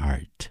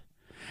Heart.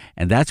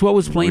 And that's what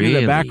was playing in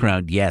the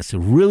background. Yes,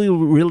 really,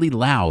 really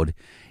loud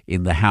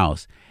in the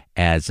house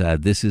as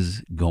this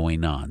is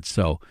going on.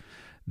 So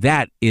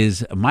that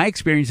is my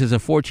experience as a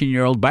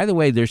 14-year-old. By the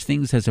way, there's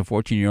things as a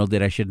 14-year-old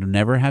that I should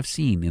never have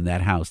seen in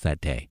that house that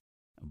day,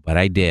 but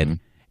I did.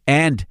 Mm-hmm.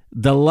 And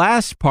the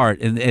last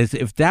part, and as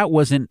if that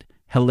wasn't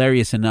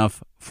hilarious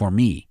enough for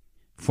me,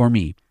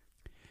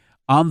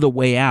 on the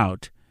way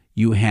out,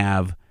 you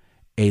have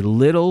a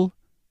little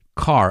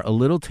car, a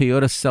little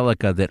Toyota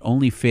Celica that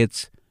only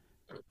fits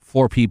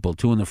 4 people,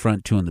 2 in the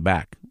front, 2 in the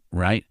back,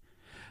 right?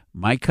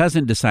 My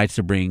cousin decides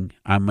to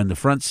I'm in the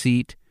front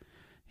seat,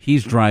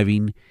 he's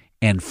driving,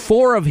 and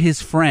 4 of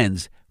his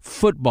friends,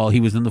 he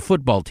was in the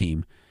football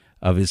team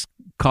of his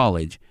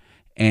college,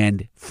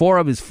 and 4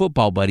 of his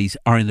football buddies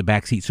are in the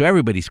back seat. So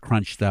everybody's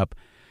crunched up,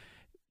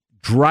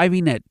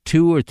 driving at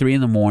 2 or 3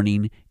 in the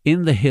morning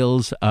in the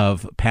hills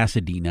of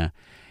Pasadena.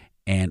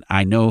 And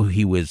I know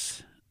he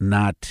was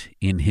not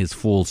in his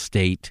full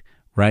state,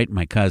 right,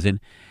 my cousin.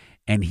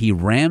 and he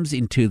rams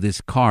into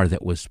this car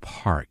that was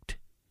parked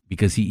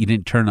because he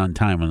didn't turn on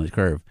time on the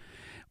curve.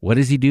 What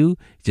does he do?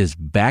 Just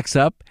backs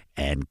up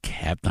and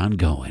kept on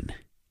going.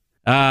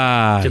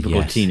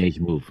 Typical teenage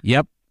move.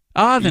 Yep.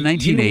 The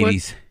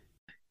 1980s.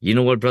 You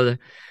know what, brother?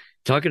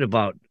 Talking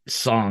about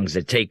songs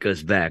that take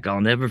us back,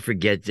 I'll never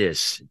forget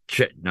this.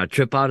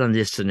 Trip out on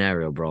this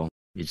scenario, bro.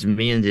 It's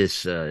me and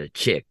this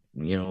chick.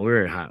 You know,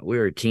 we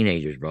were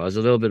teenagers, bro. I was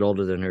a little bit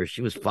older than her.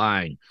 She was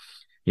fine.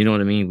 You know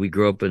what I mean? We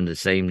grew up in the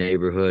same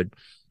neighborhood.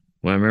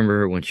 When I remember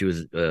her when she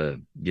was, a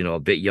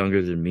bit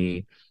younger than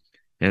me.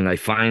 And I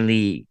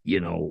finally,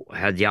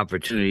 had the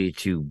opportunity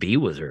to be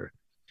with her.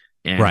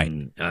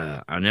 And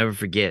I'll never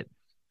forget,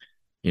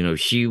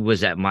 she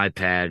was at my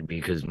pad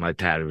because my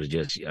pad was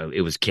just,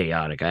 it was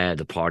chaotic. I had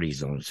the party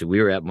zone. So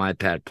we were at my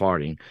pad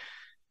partying,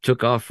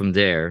 took off from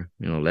there,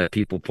 let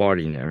people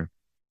partying there.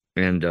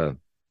 And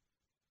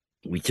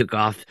we took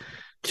off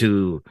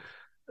to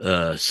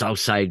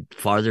Southside,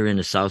 farther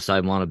into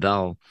Southside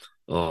Montebello,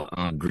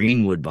 on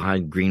Greenwood,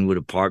 behind Greenwood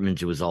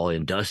Apartments. It was all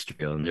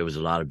industrial, and there was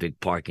a lot of big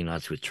parking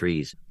lots with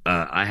trees.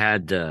 I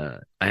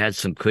had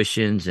some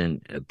cushions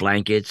and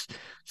blankets.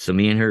 So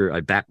me and her,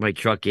 I backed my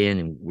truck in,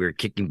 and we were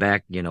kicking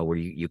back, where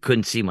you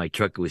couldn't see my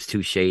truck. It was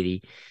too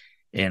shady.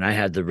 And I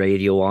had the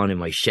radio on in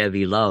my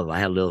Chevy Love. I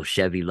had a little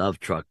Chevy Love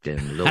truck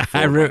then.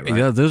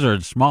 Those are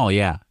small,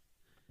 yeah.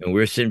 And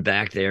we're sitting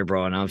back there,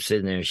 bro, and I'm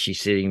sitting there. She's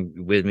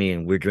sitting with me,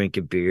 and we're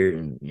drinking beer,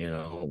 and,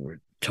 we're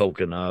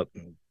toking up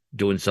and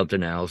doing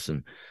something else.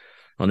 And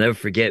I'll never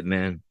forget,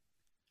 man,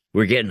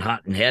 we're getting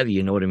hot and heavy.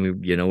 You know what I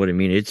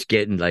mean? It's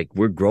getting like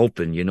we're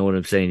groping. You know what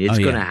I'm saying? It's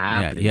going to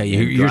happen. Yeah.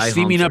 You're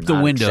steaming up the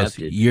windows.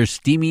 Accepted. You're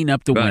steaming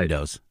up the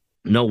windows.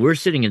 No, we're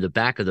sitting in the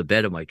back of the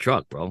bed of my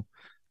truck, bro.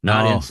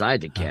 Not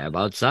inside the cab,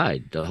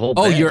 outside. The whole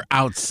bed. You're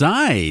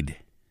outside.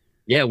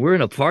 Yeah, we're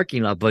in a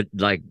parking lot, but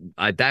like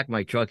I back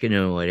my truck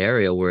into an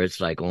area where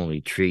it's like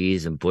only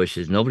trees and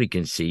bushes. Nobody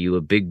can see you.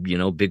 A big,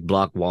 big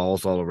block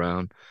walls all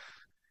around.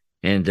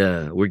 And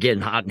we're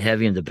getting hot and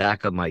heavy in the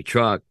back of my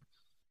truck.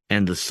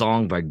 And the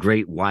song by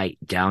Great White,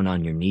 Down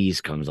on Your Knees,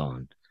 comes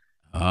on.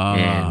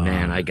 And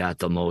man, I got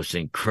the most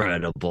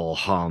incredible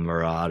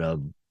hummer out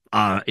of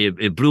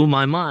it blew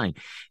my mind.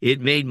 It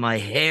made my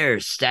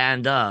hair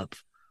stand up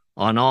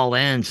on all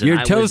ends. And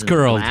your toes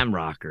curled. Glam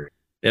rocker.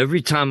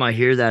 Every time I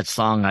hear that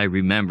song, I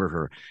remember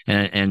her.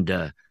 And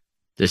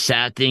the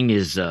sad thing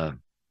is,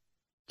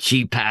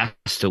 she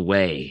passed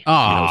away,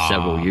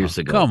 several years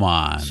ago. Come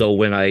on. So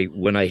when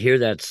I hear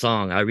that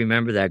song, I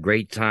remember that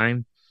great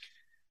time,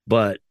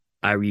 but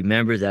I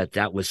remember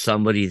that was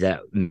somebody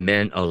that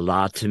meant a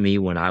lot to me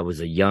when I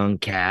was a young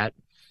cat.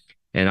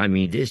 And I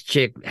mean, this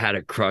chick had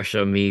a crush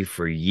on me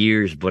for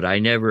years, but I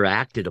never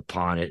acted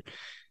upon it.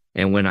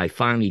 And when I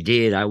finally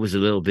did, I was a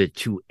little bit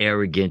too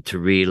arrogant to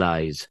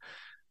realize,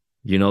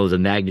 the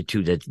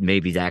magnitude that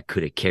maybe that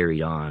could have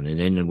carried on. And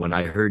then when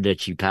I heard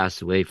that she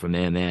passed away from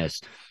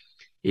MS,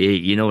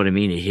 you know what I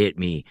mean? It hit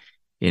me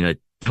in a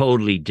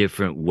totally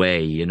different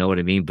way. You know what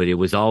I mean? But it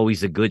was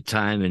always a good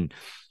time. And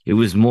it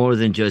was more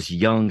than just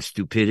young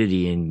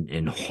stupidity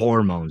and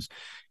hormones.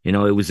 It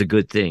was a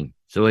good thing.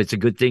 So it's a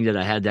good thing that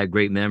I had that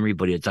great memory,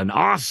 but it's an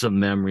awesome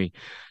memory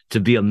to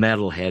be a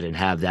metalhead and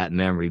have that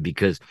memory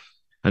because,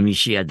 I mean,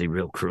 she had the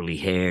real curly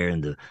hair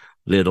and the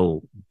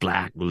little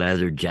black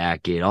leather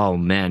jacket. Oh,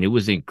 man, it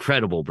was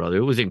incredible, brother.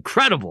 It was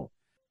incredible.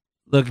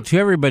 Look, to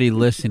everybody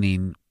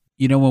listening,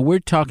 when we're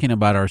talking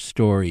about our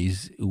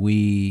stories,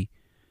 we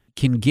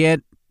can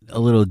get a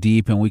little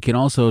deep and we can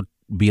also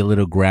be a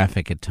little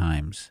graphic at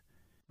times.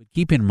 But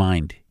keep in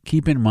mind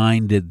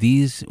that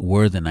these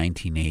were the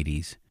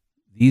 1980s.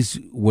 These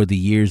were the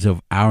years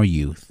of our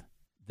youth.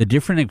 The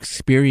different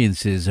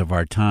experiences of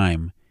our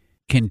time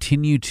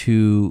continue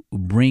to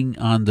bring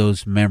on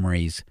those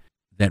memories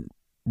that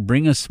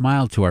bring a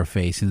smile to our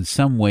face in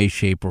some way,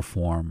 shape, or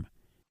form.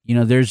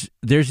 There's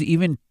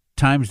even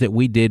times that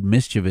we did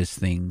mischievous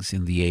things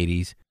in the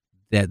 80s,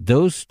 that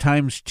those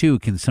times too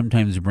can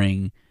sometimes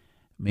bring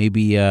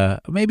maybe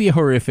a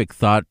horrific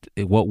thought,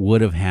 what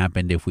would have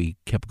happened if we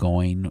kept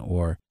going,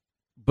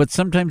 but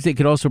sometimes they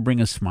could also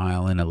bring a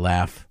smile and a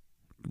laugh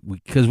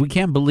because we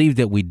can't believe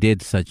that we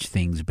did such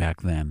things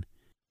back then.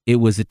 It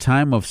was a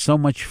time of so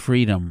much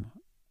freedom,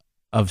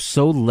 of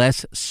so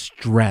less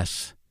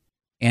stress.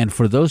 And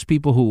for those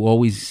people who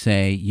always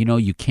say,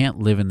 you can't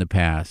live in the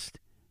past,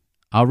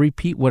 I'll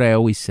repeat what I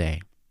always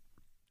say.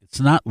 It's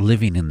not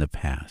living in the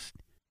past,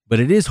 but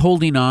it is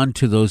holding on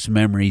to those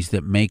memories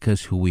that make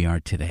us who we are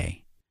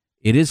today.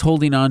 It is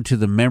holding on to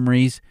the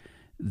memories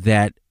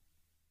that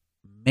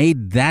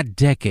made that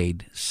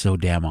decade so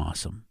damn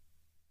awesome.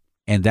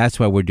 And that's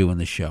why we're doing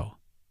the show.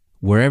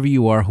 Wherever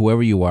you are,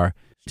 whoever you are,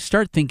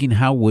 start thinking,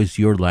 how was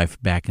your life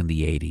back in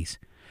the 80s?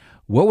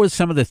 What were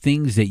some of the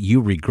things that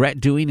you regret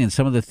doing and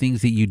some of the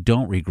things that you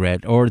don't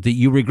regret or that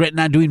you regret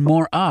not doing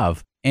more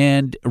of?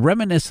 And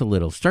reminisce a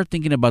little. Start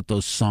thinking about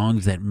those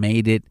songs that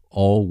made it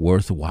all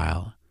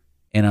worthwhile.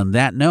 And on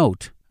that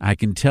note, I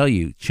can tell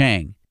you,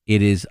 Chang,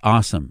 it is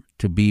awesome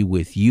to be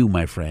with you,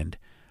 my friend,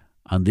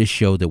 on this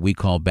show that we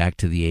call Back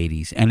to the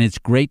 80s. And it's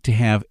great to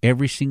have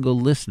every single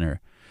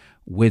listener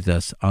with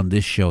us on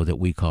this show that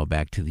we call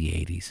Back to the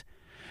 80s.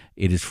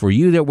 It is for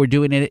you that we're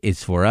doing it.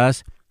 It's for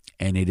us,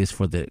 and it is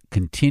for the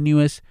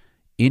continuous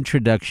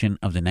introduction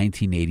of the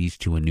 1980s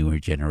to a newer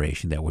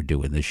generation that we're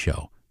doing this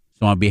show.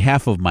 So on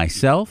behalf of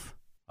myself,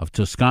 of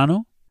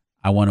Toscano,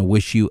 I want to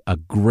wish you a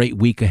great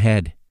week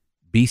ahead.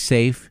 Be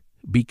safe,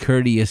 be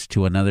courteous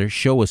to another,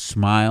 show a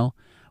smile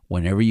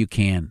whenever you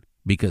can,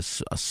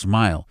 because a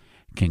smile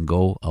can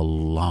go a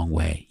long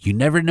way. You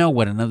never know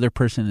what another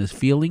person is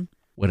feeling,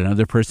 what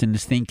another person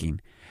is thinking,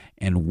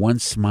 and one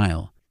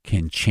smile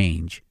can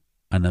change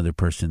another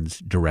person's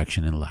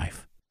direction in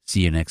life.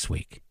 See you next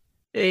week.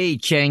 Hey,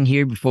 Chang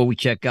here. Before we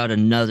check out,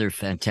 another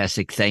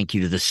fantastic thank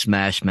you to the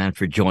Smash Man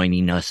for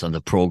joining us on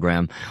the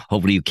program.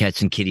 Hopefully you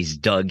cats and kitties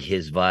dug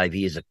his vibe.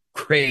 He is a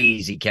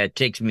crazy cat.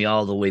 Takes me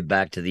all the way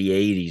back to the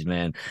 80s,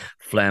 man.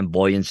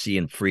 Flamboyancy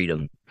and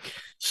freedom.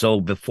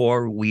 So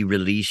before we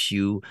release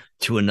you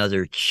to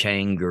another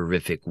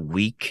Changerific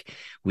week,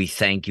 we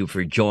thank you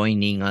for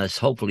joining us.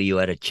 Hopefully you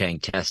had a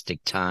Changtastic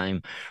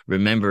time.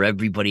 Remember,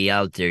 everybody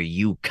out there,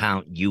 you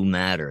count, you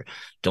matter.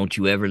 Don't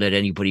you ever let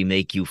anybody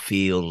make you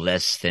feel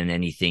less than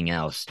anything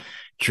else.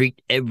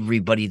 Treat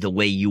everybody the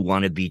way you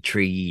want to be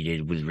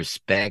treated, with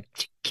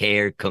respect,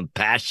 care,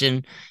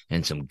 compassion,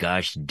 and some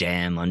gosh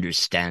damn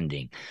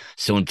understanding.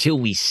 So until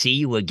we see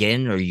you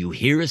again, or you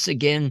hear us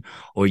again,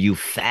 or you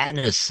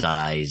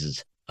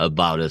fantasize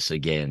about us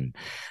again,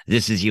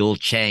 this is the old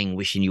Chang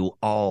wishing you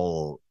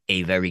all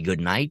a very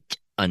good night,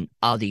 an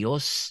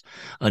adios,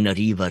 an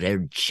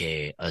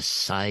arrivederci, a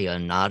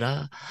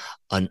sayonara,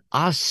 an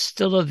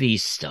hasta la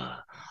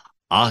vista,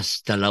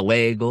 hasta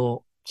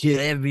luego to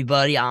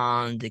everybody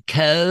on the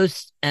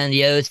coast and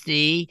the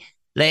OC,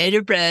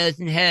 later bros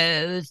and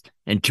hoes,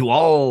 and to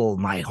all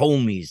my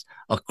homies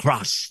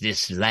across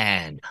this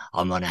land.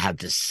 I'm going to have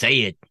to say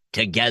it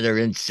together,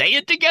 and say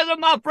it together,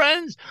 my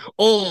friends.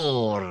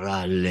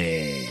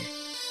 Orale.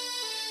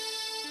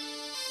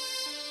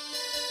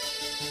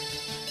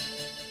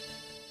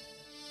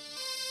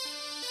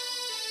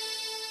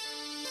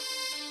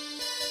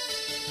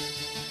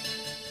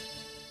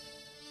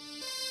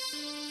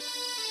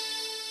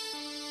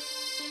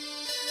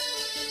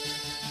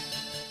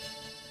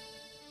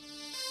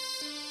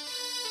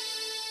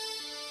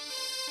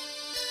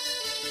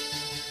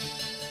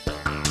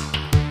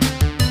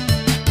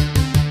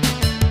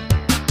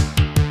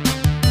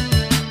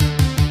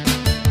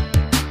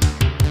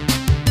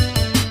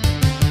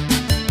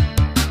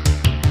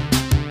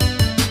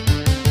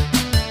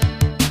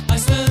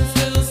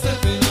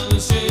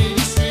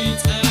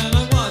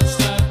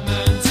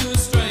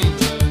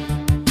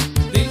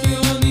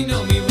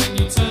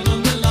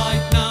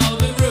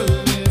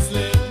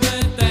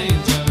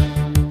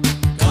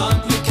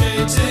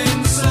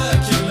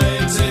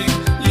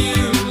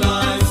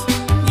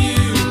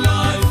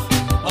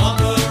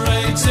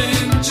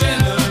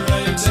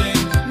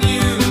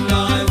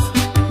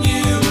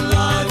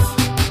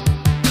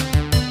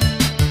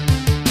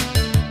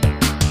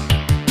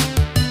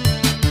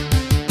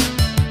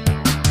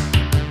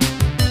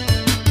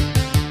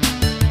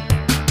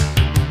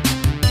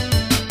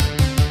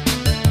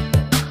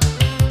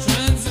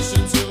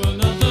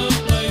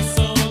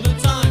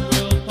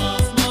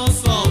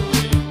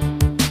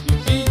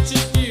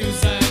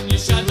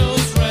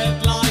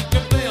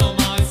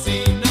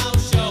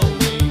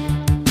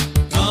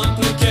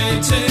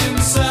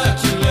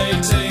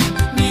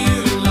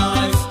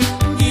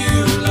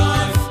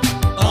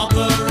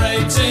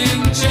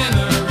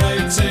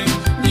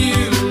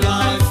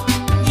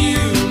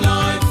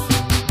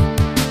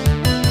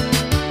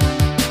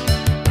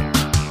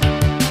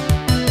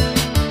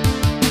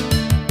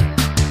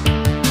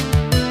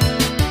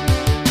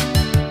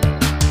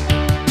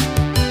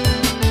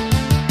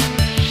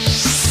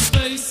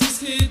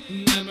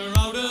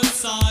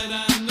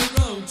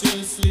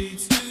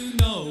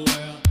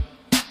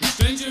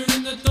 Stranger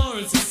in the door,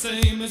 it's the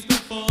same as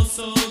before.